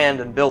planned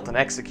and built and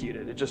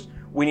executed.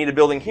 We need a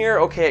building here,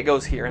 okay, it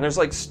goes here. And there's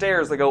like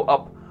stairs that go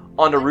up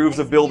onto roofs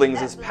of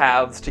buildings as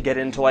paths to get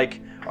into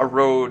like a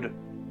road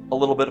a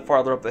little bit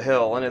farther up the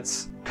hill. And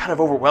it's kind of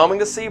overwhelming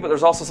to see, but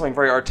there's also something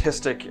very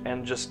artistic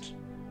and just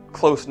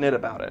close-knit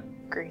about it.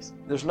 Grease.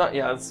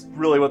 It's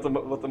really what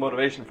the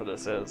motivation for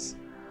this is.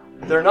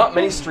 There are not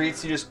many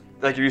streets. You just,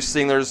 like you're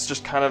seeing, there's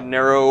just kind of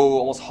narrow,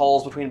 almost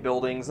halls between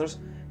buildings. There's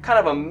kind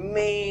of a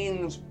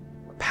main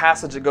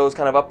passage that goes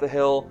kind of up the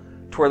hill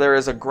to where there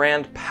is a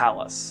grand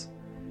palace.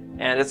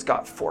 And it's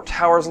got 4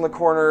 towers in the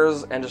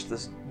corners and just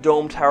this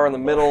dome tower in the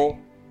middle.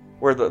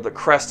 where the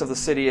crest of the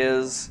city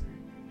is.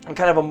 And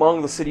kind of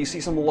among the city, you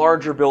see some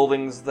larger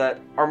buildings that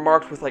are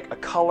marked with like a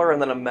color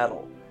and then a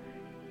metal.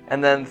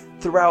 And then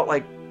throughout,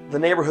 like, the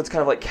neighborhoods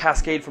kind of like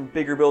cascade from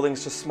bigger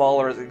buildings to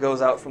smaller as it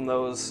goes out from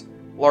those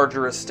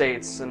larger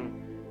estates. And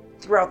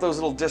throughout those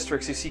little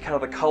districts, you see kind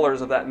of the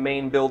colors of that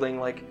main building,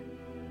 like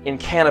in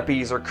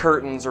canopies or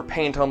curtains or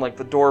paint on like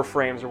the door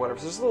frames or whatever.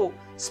 So there's little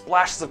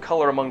splashes of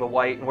color among the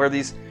white, and where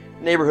these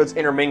neighborhoods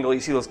intermingle, you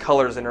see those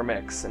colors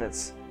intermix, and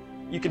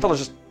you can tell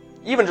it's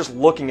even just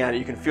looking at it,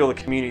 you can feel the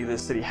community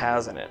this city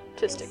has in it.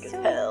 Artistic as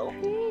hell.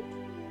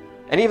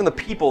 And even the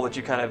people that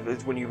you kind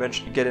of, when you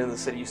eventually get into the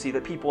city, you see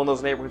that people in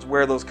those neighborhoods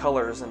wear those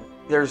colors, and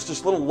there's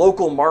just little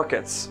local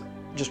markets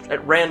just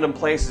at random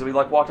places. We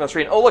like walk down the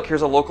street and, oh look,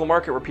 here's a local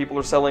market where people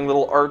are selling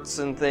little arts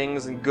and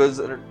things and goods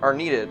that are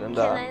needed. And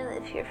Can I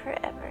live here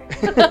forever?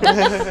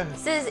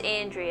 This is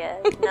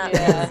Andrea, not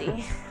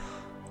Lucy.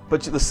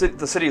 But the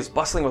city is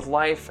bustling with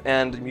life,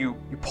 and you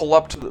pull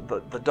up to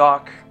the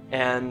dock,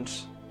 and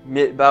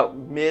about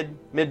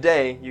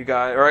midday, you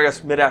guys, or I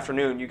guess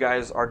mid-afternoon, you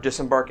guys are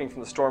disembarking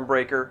from the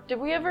Stormbreaker. Did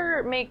we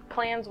ever make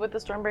plans with the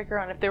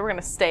Stormbreaker on if they were going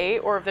to stay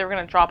or if they were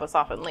going to drop us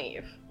off and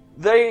leave?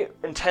 They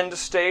intend to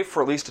stay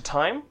for at least a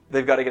time.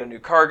 They've got to get a new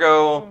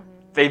cargo. Mm-hmm.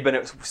 They've been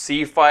at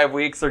sea 5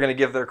 weeks. They're going to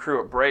give their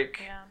crew a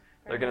break. Yeah,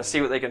 they're going to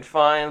see what they can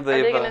find.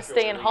 Are they going to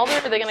stay in Halder, or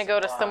are they going to go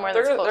to somewhere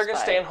that's close by? They're going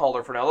to stay in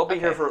Halder for now. They'll be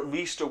here for at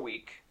least a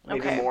week,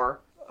 maybe more.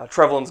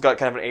 Trevelyan's got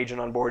kind of an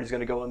agent on board. He's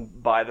going to go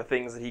and buy the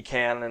things that he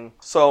can. And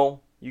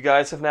so you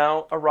guys have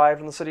now arrived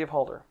in the city of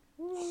Halder.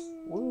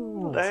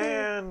 Ooh,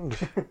 land.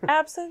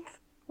 Absinthe,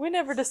 we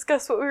never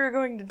discussed what we were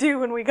going to do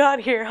when we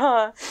got here,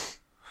 huh?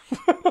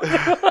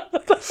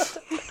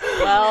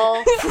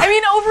 Well, I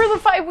mean, over the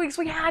 5 weeks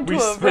we had to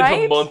have, right? We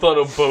spent a month on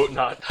a boat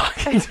not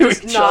talking to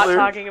each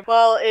other.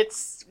 Well,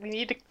 we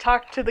need to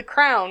talk to the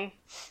crown.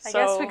 I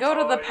guess we go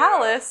to the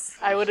palace.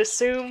 I would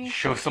assume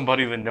Show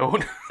somebody the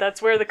note.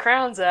 that's where the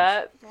crown's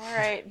at. All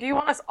right. Do you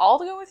want us all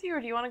to go with you, or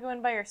do you want to go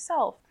in by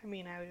yourself? I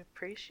mean, I would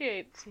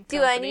appreciate some Do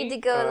company. I need to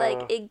go,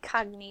 like,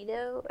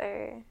 incognito,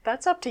 or...?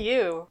 That's up to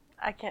you.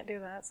 I can't do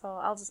that, so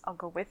I'll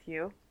go with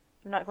you.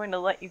 I'm not going to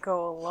let you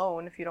go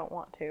alone if you don't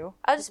want to.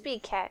 I'll just be a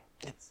cat.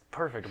 It's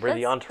perfect. We're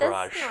the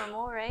entourage. That's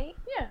normal, right?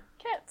 Yeah,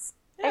 cats.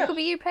 I could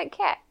be your pet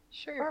cat.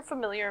 Sure. Or a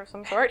familiar of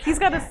some sort. He's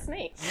got a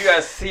snake. You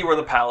guys see where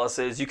the palace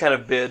is. You kind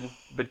of bid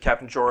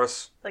Captain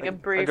Joris like a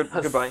brief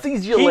goodbye. See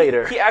you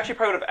later. He actually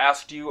probably would have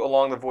asked you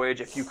along the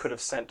voyage if you could have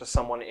sent to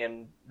someone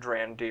in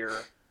Drandir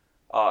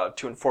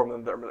to inform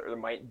them that there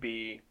might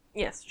be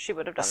Yes, she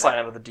would have done a sign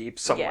out of the deep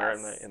somewhere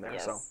in there.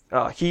 Yes.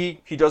 So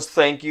he does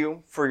thank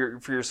you for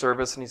your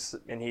service,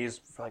 and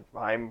he's like,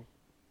 I'm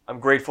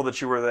grateful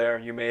that you were there.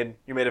 You made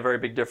a very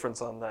big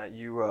difference on that.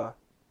 Your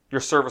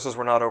services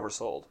were not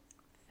oversold.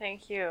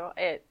 Thank you.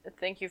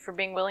 Thank you for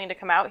being willing to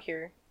come out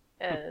here.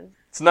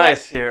 It's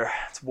nice here.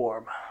 It's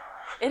warm.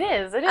 It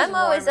is. I'm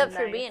always warm up and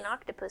for nice. being an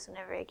octopus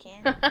whenever I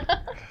can.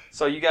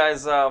 So you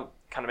guys kind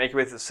of make your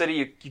way through the city.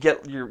 You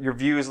get your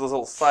views of those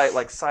little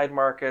side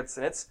markets,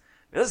 and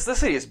this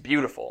city is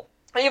beautiful.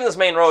 And even this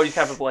main road, you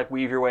kind of have to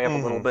weave your way up a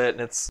little bit,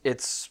 and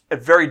it's a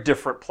very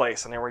different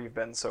place than anywhere you've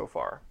been so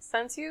far.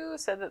 Since you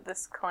said that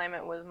this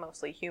climate was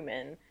mostly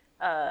human,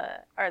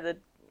 are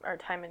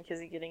Time and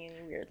Kizzy getting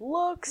any weird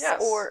looks?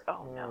 Yes. Or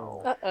oh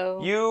no.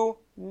 Uh-oh. You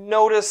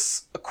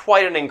notice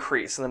quite an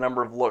increase in the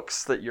number of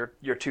looks that your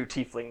two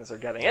tieflings are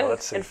getting. And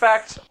let's see. in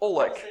fact,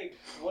 Oleg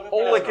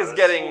is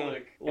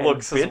getting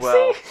looks as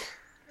well.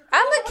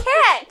 I'm a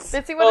cat!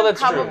 Bitsy would have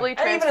probably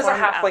And even as a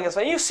transformed halfling out. as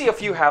well. You see a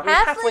few halflings.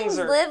 Halflings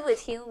are live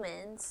with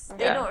humans.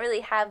 They Yeah. don't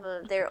really have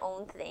their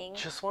own thing.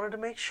 Just wanted to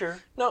make sure.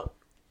 no.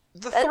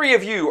 The three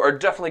of you are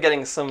definitely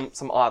getting some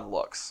odd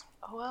looks.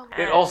 Oh, well.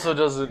 It also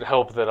doesn't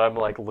help that I'm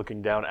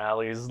looking down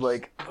alleys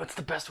what's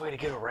the best way to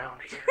get around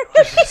here?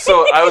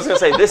 So I was going to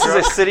say, this is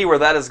a city where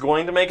that is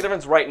going to make a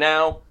difference. Right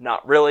now,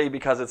 not really,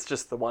 because it's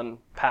just the one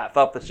path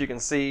up that you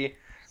can see.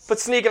 But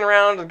sneaking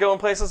around and going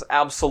places,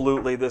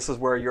 absolutely, this is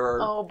where you're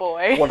Oh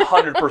boy.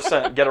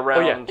 100% get Oh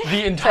around. yeah,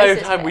 the entire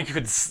Places time we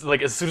could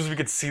as soon as we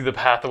could see the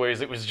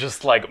pathways, it was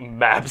just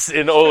maps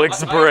in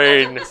Oleg's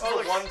brain. This is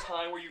the one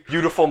time where you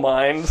beautiful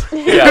mind.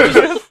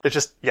 Yeah, It's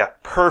just,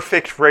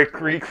 perfect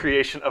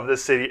recreation of the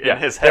city in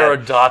his head. there are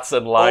dots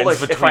and lines Like,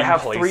 between if I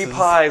have places. 3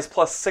 pies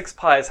plus 6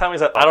 pies, how many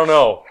is that? I don't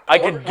know. I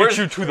could Where's-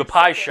 get you to the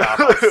pie shop.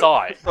 I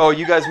saw it. Oh,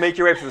 you guys make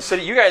your way through the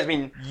city. You guys,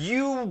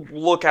 you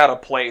look out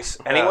of place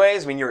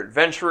anyways. You're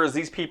adventurers.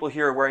 These people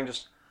here are wearing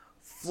just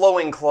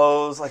flowing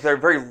clothes. They're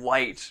very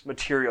light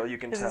material, you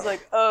can This tell.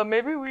 is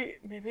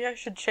maybe I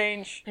should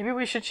change. Maybe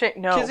we should change.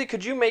 No. Kizzy,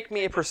 could you make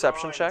me a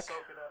perception check?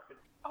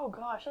 Oh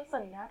gosh, that's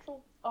a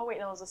natural. Oh wait,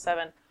 no, it was a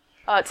 7.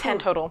 10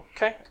 total.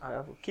 Okay,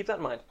 keep that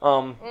in mind.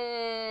 I'm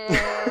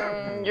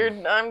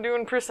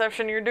doing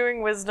perception. You're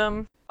doing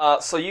wisdom.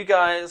 So you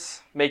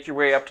guys make your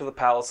way up to the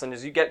palace, and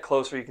as you get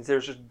closer, you can see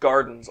there's just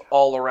gardens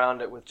all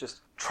around it with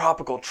just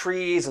tropical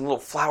trees and little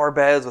flower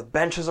beds with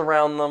benches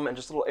around them, and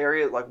just little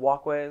area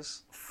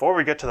walkways. Before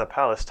we get to the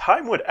palace,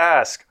 Time would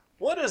ask,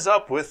 what is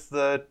up with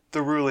the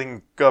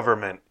ruling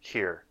government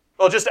here?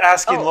 Well, just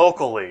asking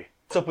locally.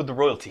 What's up with the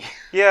royalty?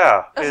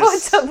 Yeah.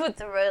 What's up with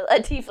the a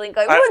tiefling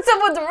going, what's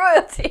up with the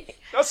royalty?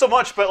 Not so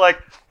much, but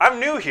like, I'm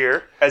new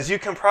here, as you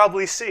can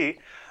probably see.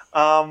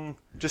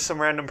 Just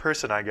some random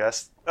person, I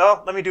guess.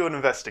 Well, let me do an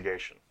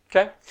investigation.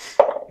 Okay.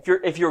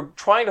 If you're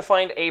trying to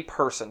find a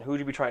person, who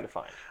would you be trying to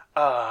find?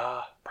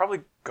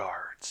 Probably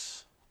guards.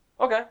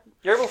 Okay.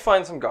 You're able to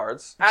find some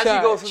guards. As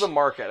you go through the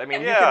market, I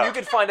mean, you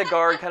could find a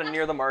guard kind of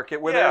near the market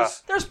where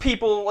there's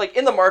people, like,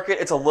 in the market,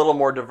 it's a little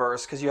more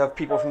diverse because you have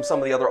people from some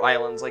of the other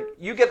islands. Like,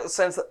 you get the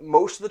sense that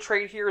most of the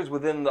trade here is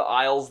within the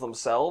isles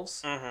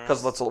themselves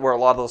because that's where a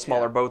lot of those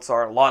smaller boats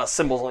are, and a lot of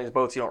symbols on these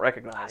boats you don't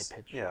recognize.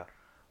 Yeah.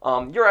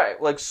 You're right.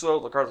 Like,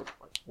 so the guards,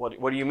 what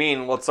do you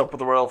mean? What's up with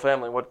the royal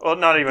family? What? Well,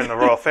 not even the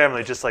royal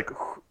family, just like,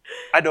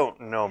 I don't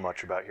know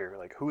much about here.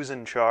 Like, who's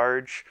in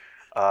charge?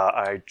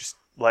 I just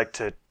like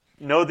to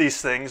know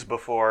these things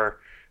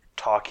before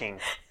talking.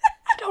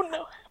 I don't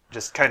know.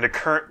 Just kind of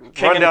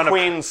King and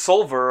Queen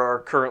Silver are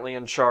currently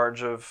in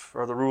charge of,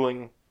 or the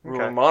ruling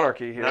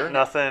monarchy here.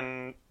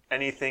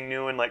 Anything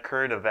new in like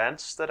current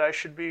events that I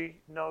should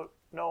be know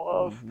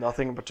of?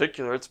 Nothing in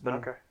particular. It's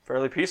been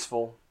fairly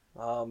peaceful.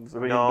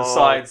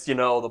 Besides,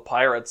 the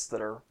pirates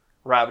that are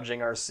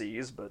ravaging our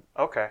seas, but...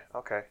 Okay.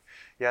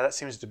 Yeah, that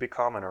seems to be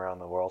common around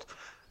the world.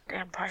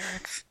 Damn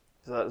pirates.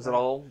 Is that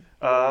all?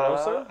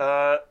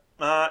 Sir?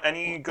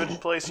 Any good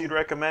place you'd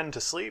recommend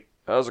to sleep?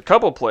 There's a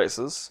couple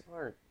places.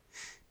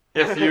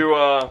 If you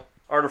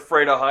aren't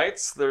afraid of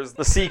heights, there's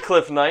the Sea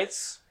Cliff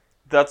Knights.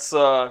 That's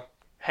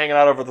hanging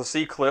out over the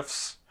sea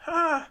cliffs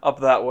up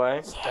that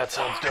way. That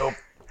sounds dope.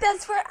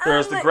 That's where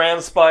There's the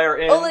Grand Spire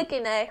Inn Oleg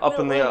and I. up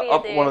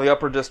in one of the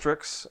upper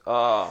districts.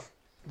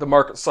 The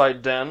Market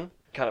Side Den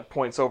kind of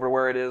points over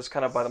where it is,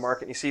 kind of by the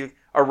market. You see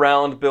a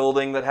round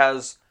building that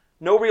has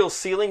no real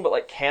ceiling, but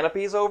like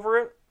canopies over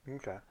it.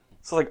 Okay.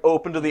 So like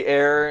open to the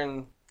air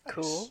and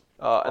Cool.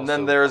 and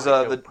then there's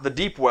the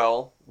Deep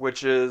Well,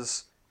 which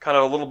is kind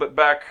of a little bit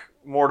back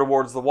more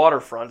towards the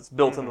waterfront. It's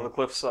built into the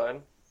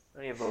cliffside.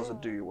 Any of those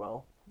would do you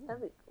well.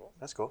 That'd be cool.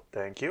 That's cool.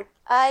 Thank you.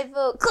 I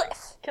vote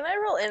Cliff. Can I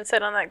roll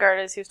insight on that guard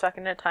as he was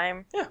talking to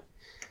Time? Yeah.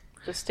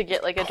 Just to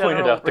get like a Pointed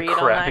general out the read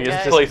on that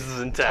crappiest guy. places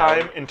in town.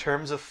 Time, in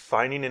terms of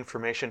finding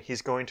information,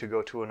 he's going to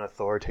go to an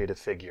authoritative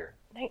figure.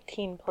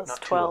 19 plus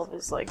Not too 12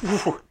 is like...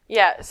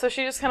 Yeah, so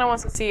she just kind of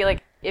wants to see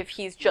like if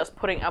he's just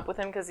putting up with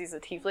him because he's a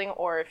tiefling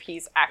or if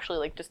he's actually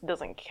like just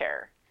doesn't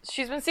care.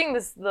 She's been seeing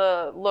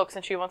the looks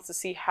and she wants to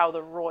see how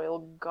the royal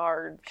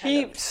guard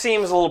He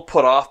seems a little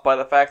put off by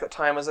the fact that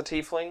Time is a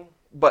tiefling,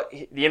 but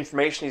the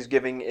information he's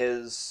giving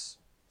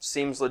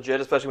seems legit,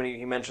 especially when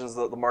he mentions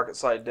the Market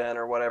Side Den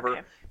or whatever.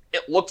 Okay.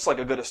 It looks like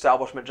a good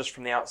establishment just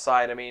from the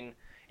outside. I mean,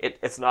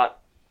 it's not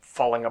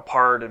falling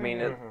apart. I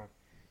mean,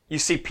 you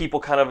see people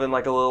kind of in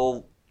like a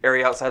little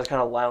area outside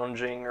kind of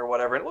lounging or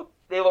whatever, and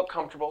they look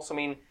comfortable. So, I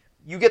mean,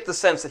 you get the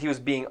sense that he was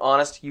being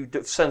honest. You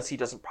sense he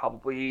doesn't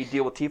probably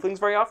deal with tieflings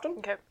very often.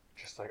 Okay.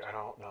 Just like, I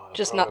don't know the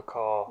Just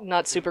protocol.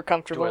 Not super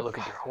comfortable. Do I look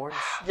at your horns?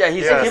 Yeah,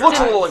 he looks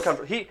a little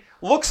uncomfortable. He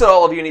looks at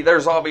all of you, and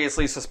there's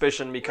obviously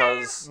suspicion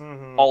because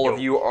all of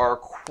you are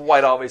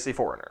quite obviously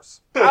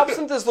foreigners.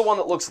 Absinthe is the one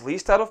that looks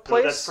least out of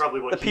place. that's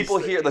probably what the people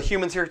here, the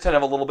humans here, tend to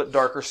have a little bit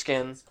darker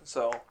skin,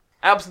 so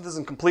Absinthe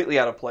isn't completely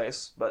out of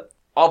place, but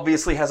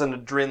obviously has an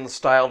Adrin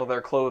style to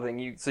their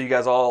clothing. So you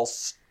guys all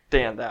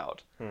stand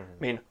out. I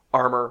mean,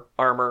 armor.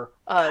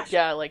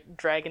 Yeah, like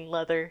dragon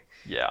leather.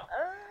 Yeah.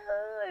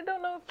 I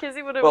don't know if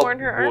Kizzy would have worn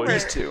her armor.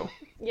 These two.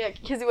 Yeah,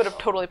 Kizzy would have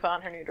totally put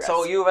on her new dress.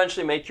 So you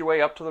eventually make your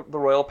way up to the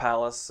royal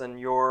palace, and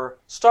you're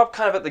stopped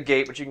kind of at the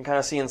gate, but you can kind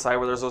of see inside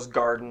where there's those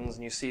gardens,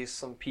 and you see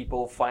some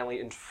people finally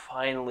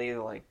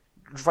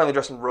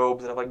dressed in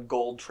robes that have like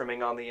gold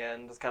trimming on the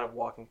end, just kind of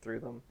walking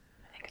through them.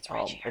 I think it's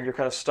right here. And you're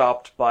kind of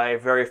stopped by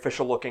very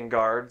official-looking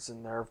guards,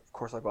 and they're of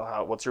course like,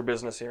 "Well, what's your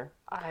business here?"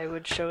 I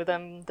would show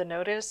them the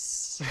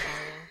notice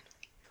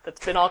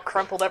that's been all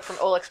crumpled up from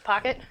Oleg's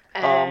pocket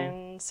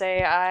and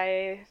say,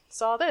 I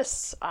saw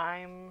this.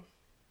 I'm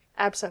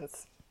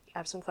Absinthe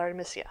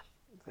Artemisia.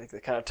 They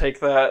kind of take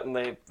that, and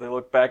they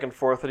look back and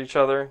forth at each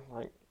other,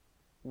 like,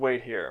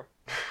 "Wait here."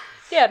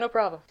 Yeah, no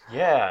problem.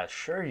 Yeah,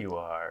 sure you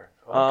are.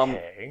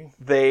 Okay.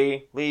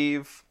 They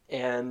leave,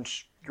 and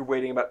you're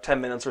waiting about 10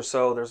 minutes or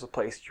so. There's a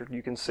place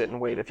you can sit and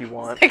wait if you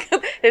want. They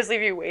just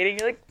leave you waiting.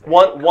 You're like,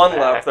 One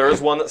left. There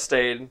is one that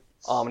stayed.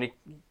 And he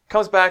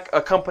comes back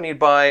accompanied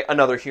by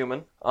another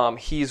human.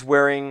 He's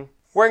wearing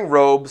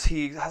robes.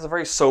 He has a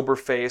very sober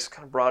face,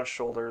 kind of broad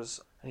shoulders.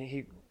 And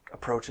he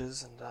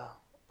approaches, and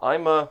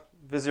I'm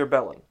Vizier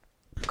Bellin.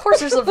 Of course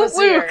there's a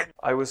vizier.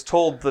 I was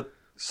told that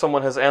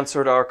someone has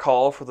answered our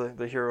call for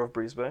the hero of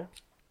Breeze Bay.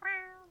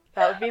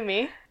 That would be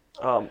me.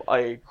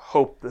 I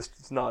hope this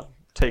is not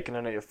taken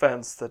any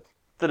offense.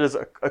 That is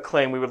a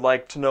claim we would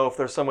like to know if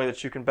there's some way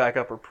that you can back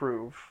up or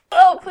prove.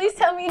 Oh, please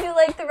tell me you do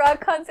like the rock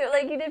concert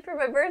like you did for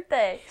my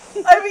birthday.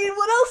 I mean,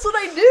 what else would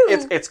I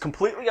do? It's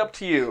completely up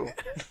to you.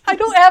 I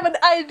don't have an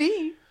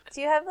ID.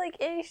 Do you have like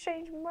any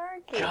strange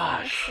markings?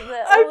 Gosh.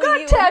 that I've only got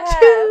you tattoos.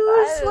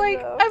 have? I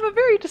don't know. I'm a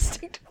very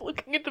distinctive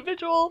looking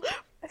individual.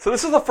 So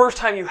this is the first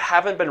time you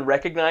haven't been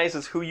recognized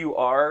as who you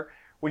are,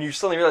 when you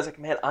suddenly realize, like,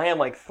 man, I am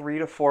like 3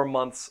 to 4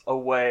 months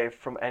away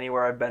from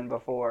anywhere I've been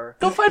before.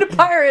 Go find a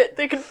pirate.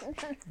 They can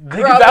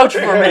vouch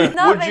for me.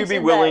 Not Would you be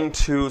mention willing that.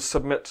 to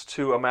submit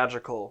to a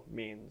magical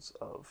means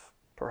of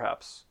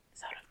perhaps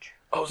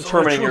Oh,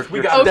 determining your we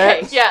your got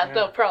Okay, that. yeah,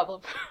 no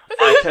problem.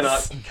 I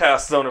cannot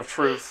cast Zone of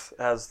Truth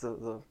as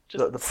the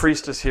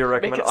priestess here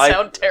Make recommend. it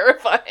sound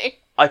terrifying.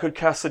 I could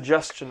cast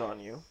Suggestion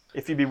on you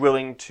if you'd be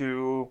willing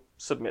to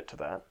submit to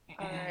that.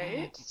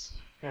 Alright.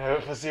 Yeah,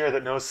 Vizier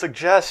that knows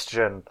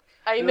suggestion.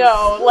 I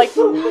know, like,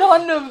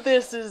 none of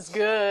this is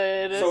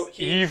good.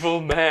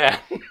 Evil man.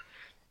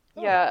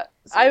 Yeah,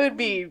 I would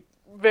be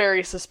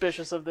very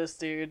suspicious of this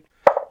dude.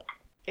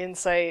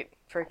 Insight,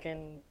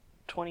 freaking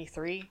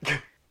 23.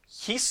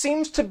 He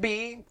seems to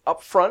be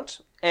upfront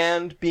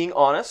and being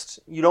honest.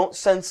 You don't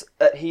sense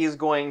that he is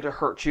going to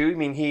hurt you. I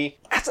mean,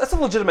 that's a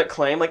legitimate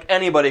claim. Like,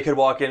 anybody could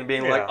walk in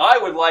being like, Yeah. I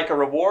would like a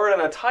reward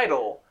and a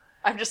title.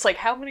 I'm just like,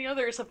 how many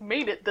others have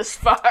made it this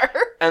far?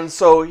 And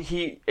so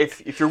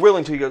if you're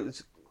willing to,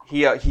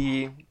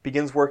 he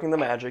begins working the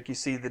magic. You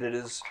see that it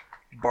is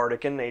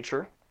bardic in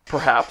nature,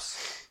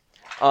 perhaps,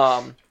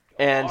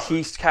 and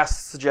he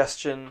casts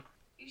Suggestion.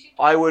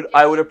 I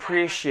would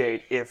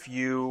appreciate if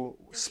you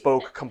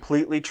spoke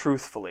completely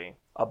truthfully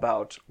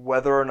about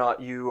whether or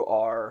not you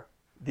are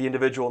the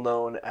individual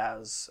known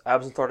as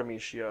Absinthe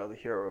Artemisia, the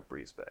hero of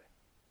Breeze Bay.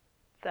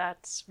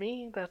 That's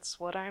me, that's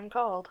what I'm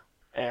called.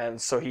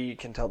 And so he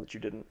can tell that you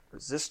didn't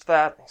resist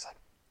that. He's like,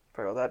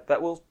 very well,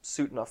 that will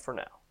suit enough for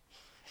now.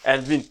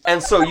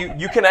 And so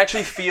you can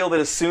actually feel that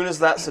as soon as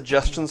that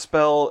suggestion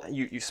spell,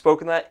 you've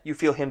spoken that, you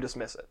feel him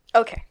dismiss it.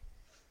 Okay,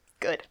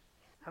 good.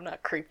 I'm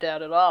not creeped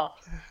out at all.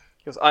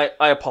 He goes, I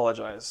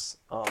apologize.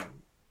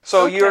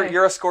 So Okay.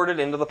 you're escorted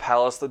into the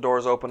palace, the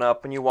doors open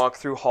up, and you walk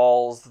through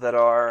halls that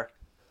are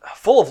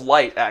full of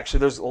light, actually.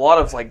 There's a lot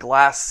of, like,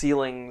 glass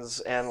ceilings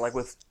and, like,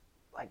 with,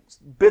 like,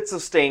 bits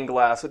of stained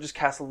glass. So it just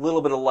casts a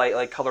little bit of light,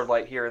 like, colored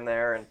light here and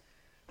there. And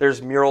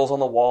there's murals on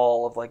the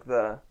wall of, like,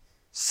 the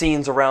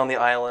scenes around the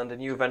island.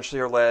 And you eventually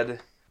are led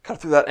kind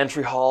of through that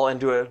entry hall and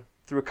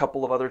through a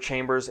couple of other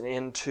chambers and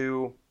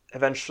into,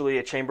 eventually,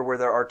 a chamber where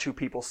there are 2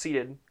 people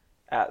seated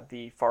at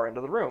the far end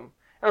of the room.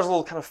 And there's a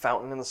little kind of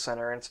fountain in the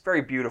center, and it's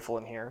very beautiful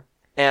in here.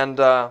 And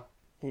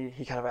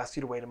he kind of asks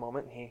you to wait a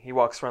moment, and he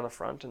walks around the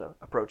front and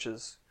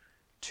approaches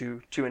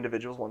two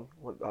individuals, one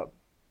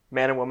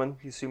man and woman,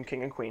 you assume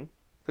king and queen.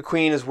 The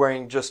queen is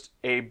wearing just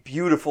a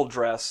beautiful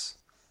dress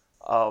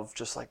of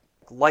just like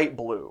light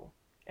blue,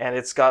 and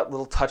it's got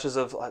little touches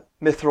of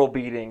mithril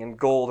beading and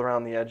gold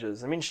around the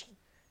edges. I mean,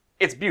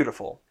 it's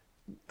beautiful.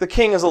 The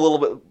king is a little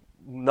bit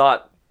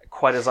not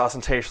quite as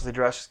ostentatiously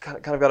dressed. He's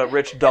kind of got a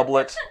rich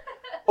doublet.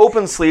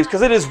 Open sleeves,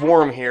 because it is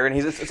warm here, and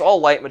it's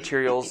all light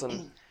materials,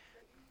 and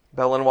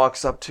Bellin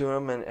walks up to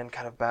him and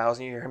kind of bows,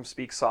 and you hear him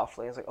speak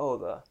softly. He's like,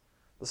 oh,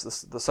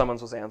 the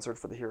summons was answered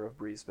for the hero of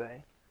Breeze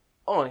Bay.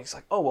 Oh, and he's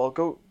like, oh, well,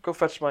 go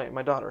fetch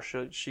my daughter.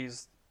 She'll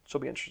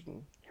be interested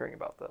in hearing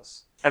about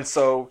this. And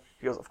so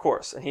he goes, of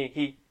course, and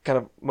he kind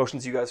of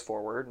motions you guys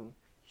forward, and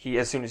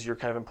as soon as you're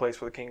kind of in place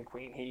with the king and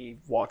queen, he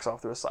walks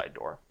off through a side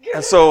door.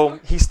 And so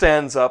he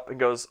stands up and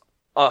goes,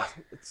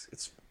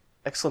 it's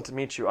excellent to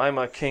meet you. I'm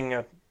a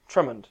King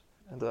Tremond,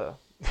 and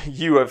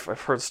you I've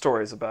heard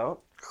stories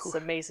about. It's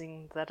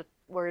amazing that a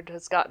word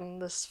has gotten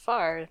this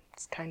far.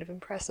 It's kind of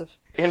impressive.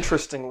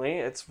 Interestingly,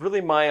 it's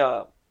really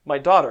my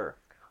daughter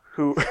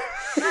who.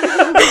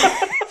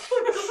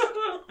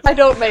 I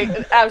don't make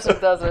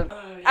Absinthe doesn't.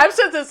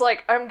 Absinthe is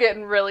like, I'm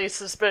getting really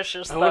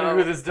suspicious I though. wonder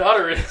who this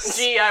daughter is.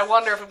 Gee, I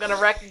wonder if I'm gonna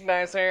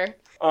recognize her.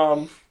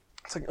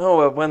 It's like,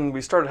 when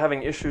we started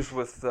having issues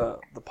with the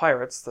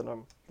pirates that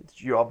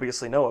you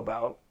obviously know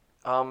about,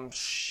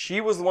 she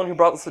was the one who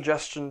brought the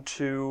suggestion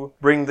to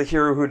bring the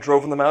hero who had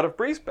driven them out of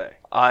Breeze Bay.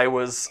 I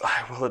will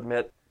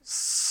admit,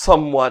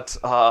 somewhat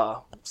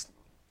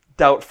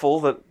doubtful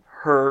that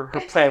her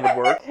plan would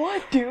work.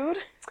 What, dude?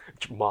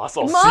 Moss,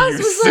 I'll Moss see you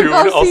was soon.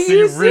 like, I'll see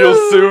you real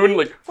soon.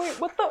 Like,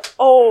 Wait, what the?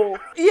 Oh,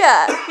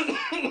 yeah,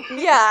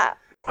 yeah.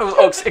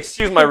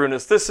 Excuse my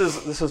rudeness. This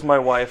is my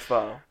wife,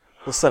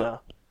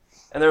 Lucina.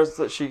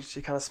 And she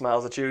kind of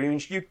smiles at you. I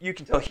mean, you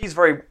can tell he's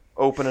very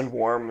open and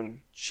warm,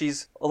 and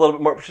she's a little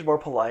bit more. She's more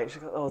polite. She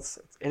goes,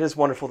 it is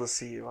wonderful to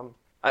see you.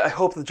 I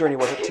hope the journey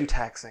wasn't too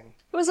taxing.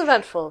 It was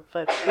eventful,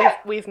 but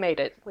we've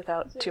made it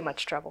without too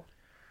much trouble.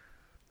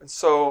 And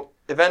so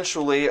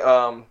eventually,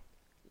 I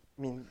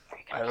mean,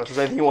 I don't know if there's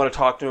anything you want to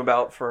talk to him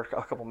about for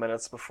a couple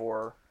minutes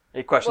before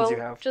any questions you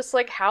have. Just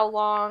like how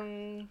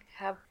long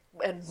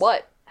and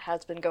what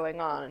has been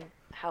going on?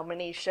 How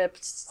many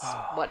ships?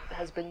 What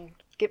has been?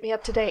 Get me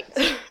up to date.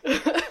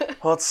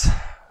 Well,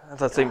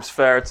 that seems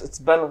fair. It's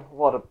been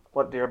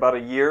about a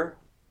year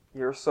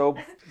or so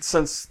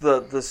since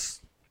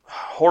this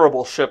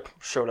horrible ship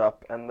showed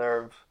up, and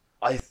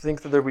I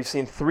think that we've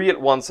seen 3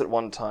 at once at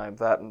one time,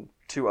 that and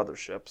 2 other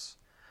ships,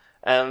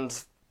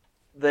 and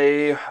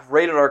they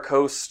raided our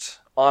coast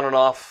on and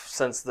off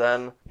since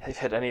then. They've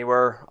hit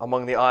anywhere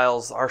among the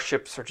isles. Our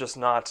ships are just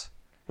not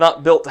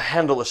built to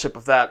handle a ship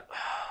of that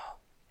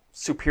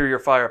superior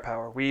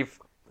firepower. We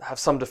have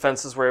some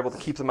defenses. We're able to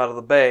keep them out of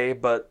the bay,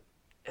 but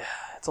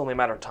it's only a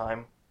matter of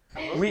time.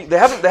 They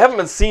haven't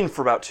been seen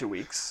for about 2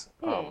 weeks,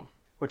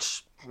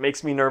 which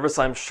makes me nervous.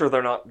 I'm sure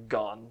they're not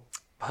gone.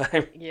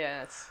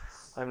 Yeah,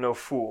 I'm no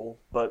fool,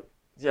 but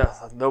yeah,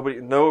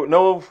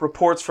 no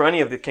reports for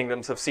any of the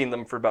kingdoms have seen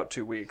them for about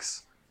 2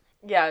 weeks.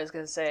 yeah. I was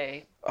gonna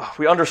say.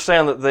 We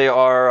understand that they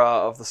are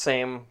of the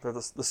same. They're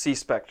the Sea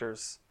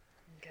Spectres,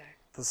 Okay.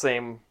 the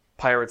same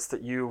pirates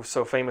that you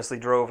so famously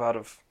drove out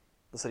of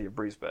the city of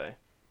Breeze Bay.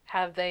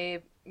 Have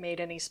they made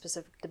any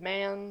specific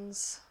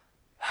demands?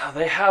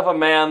 They have a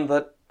man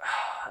that,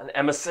 an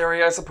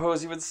emissary, I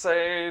suppose you would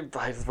say,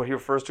 that's what he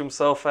refers to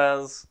himself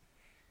as.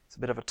 It's a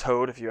bit of a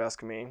toad, if you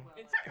ask me,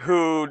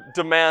 who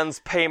demands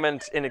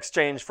payment in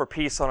exchange for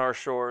peace on our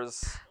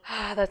shores.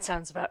 That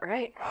sounds about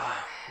right.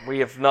 We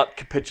have not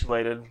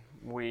capitulated.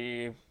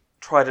 We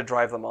try to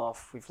drive them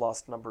off. We've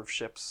lost a number of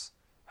ships,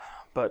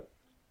 but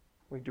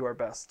we do our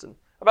best. And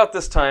about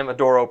this time, a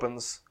door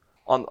opens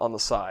on the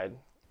side,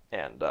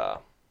 and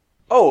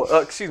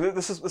excuse me,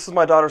 this is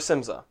my daughter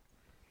Simza,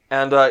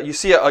 and you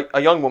see a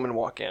young woman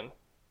walk in,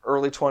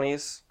 early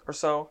 20s or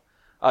so.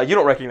 You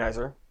don't recognize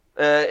her.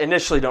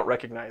 Initially, don't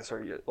recognize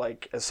her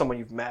like as someone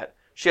you've met.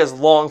 She has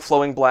long,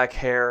 flowing black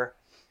hair,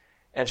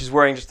 and she's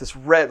wearing just this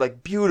red,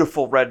 like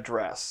beautiful red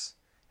dress,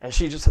 and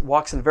she just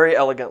walks in very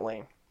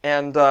elegantly,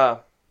 and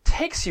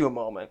takes you a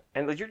moment,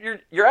 and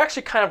you're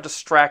actually kind of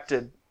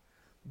distracted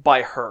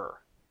by her.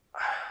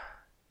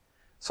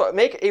 So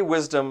make a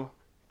wisdom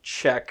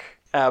check,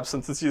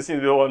 Absinthe, since you seem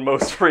to be the one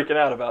most freaking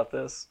out about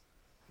this.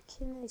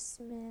 Can I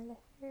smell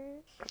her?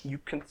 You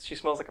can. She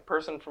smells like a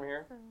person from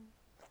here.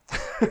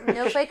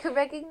 No, if I could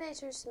recognize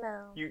her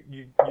smell. You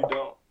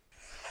don't.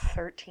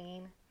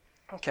 13.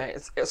 Okay,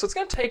 so it's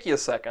going to take you a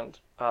second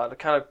to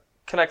kind of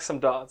connect some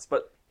dots,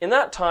 but in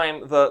that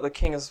time, the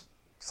king is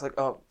like,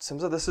 "Oh,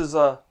 Simza, this is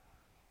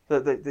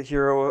the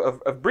hero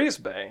of Breeze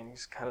Bay," and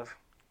he's kind of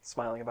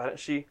smiling about it.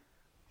 She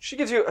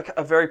gives you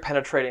a very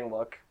penetrating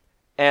look,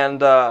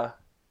 and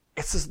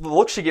it's the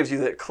look she gives you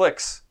that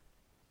clicks.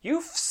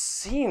 You've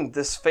seen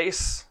this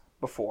face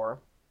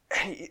before.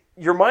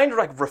 Your mind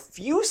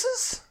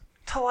refuses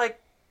to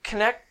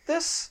connect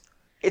this.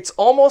 It's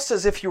almost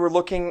as if you were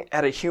looking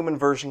at a human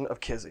version of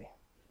Kizzy.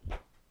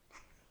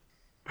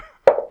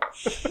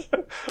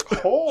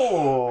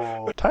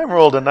 Oh, time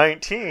rolled a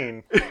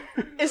 19.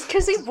 Is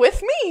Kizzy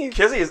with me?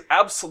 Kizzy is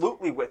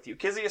absolutely with you.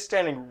 Kizzy is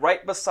standing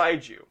right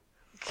beside you.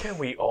 Can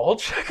we all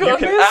check You on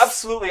can this?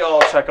 absolutely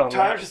all check on that.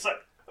 Time's just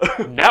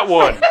like, Nat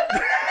one.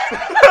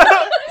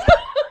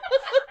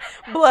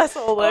 Bless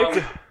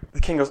Oleg. The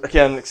king goes,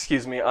 "Again,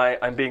 excuse me,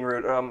 I'm being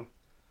rude.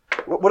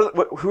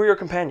 Who are your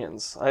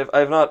companions?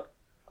 I've not."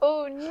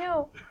 Oh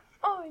no.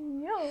 Oh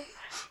no.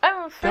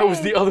 I'm afraid. That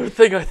was the other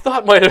thing I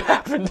thought might have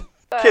happened.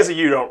 Kizzy,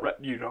 you don't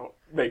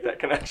make that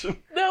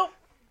connection. Nope.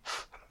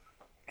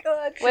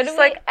 God, What she's do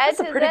like, we add that's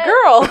a to pretty that?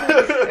 girl.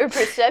 Or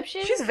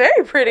perception? She's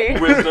very pretty.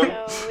 Wisdom.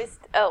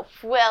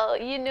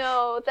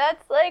 Well,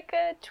 that's like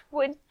a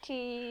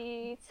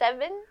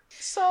 27.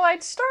 So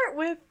I'd start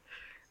with,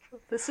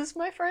 this is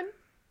my friend,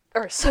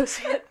 or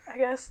associate, I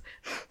guess,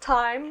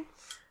 Time.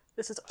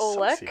 This is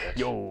Oleg. Associate.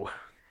 Yo.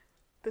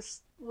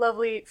 This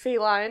lovely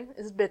feline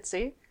is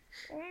Bitsy.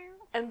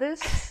 And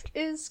this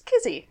is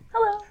Kizzy.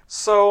 Hello.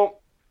 So,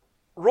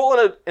 roll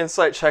an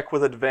insight check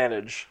with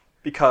advantage,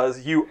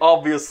 because you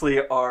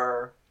obviously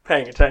are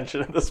paying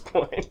attention at this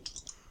point.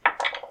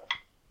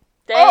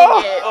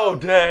 Dang it. Oh,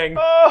 dang.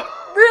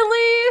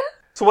 Really?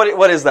 So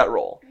what is that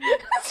roll?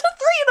 It's a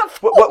 3 and a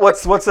 4.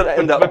 What's it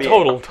end up The being?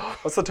 total.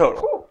 What's the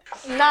total?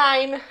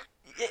 9.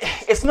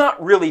 It's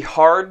not really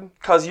hard,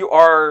 because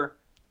you're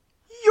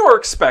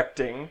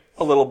expecting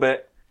a little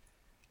bit.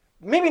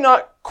 Maybe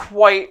not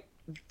quite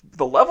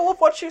the level of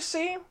what you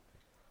see.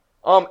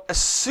 As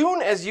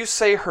soon as you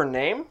say her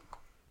name,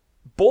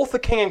 both the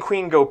king and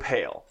queen go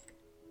pale.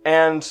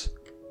 And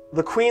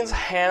the queen's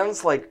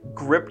hands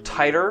grip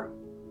tighter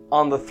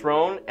on the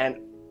throne, and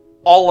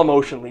all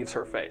emotion leaves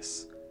her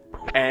face.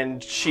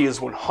 And she is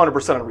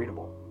 100%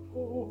 unreadable.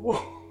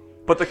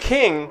 But the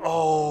king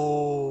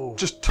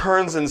just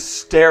turns and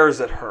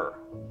stares at her.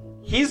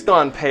 He's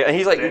gone pale, and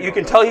he's you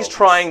can tell he's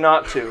trying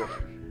not to.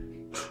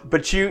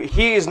 But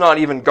he is not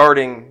even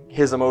guarding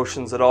his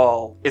emotions at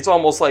all. It's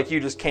almost like you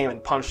just came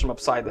and punched him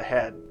upside the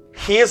head.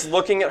 He is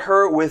looking at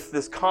her with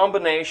this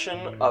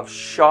combination of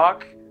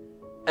shock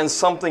and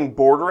something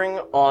bordering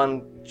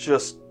on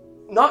just,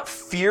 not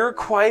fear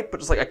quite, but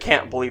just I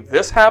can't believe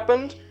this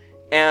happened,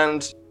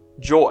 and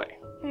joy.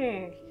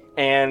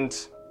 And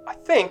I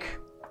think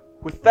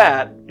with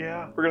that,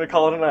 we're going to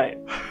call it a night.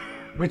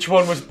 Which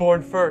one was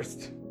born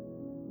first?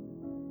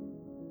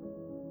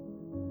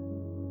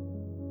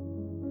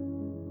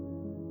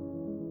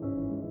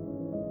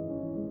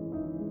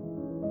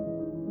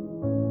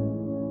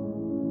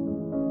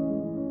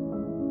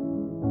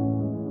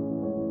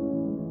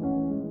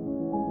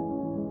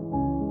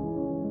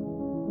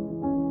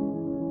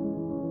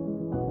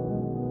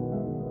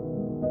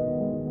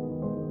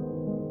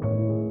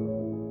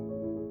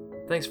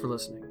 Thanks for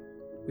listening.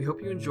 We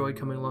hope you enjoyed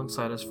coming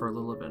alongside us for a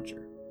little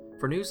adventure.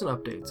 For news and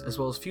updates, as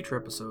well as future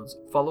episodes,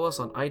 follow us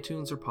on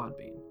iTunes or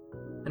Podbean.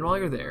 And while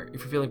you're there,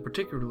 if you're feeling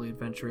particularly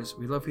adventurous,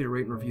 we'd love for you to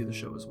rate and review the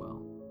show as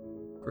well.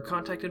 For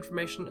contact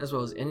information, as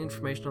well as any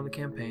information on the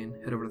campaign,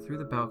 head over to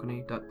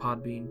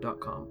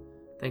throughthebalcony.podbean.com.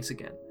 Thanks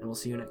again, and we'll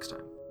see you next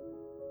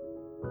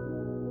time.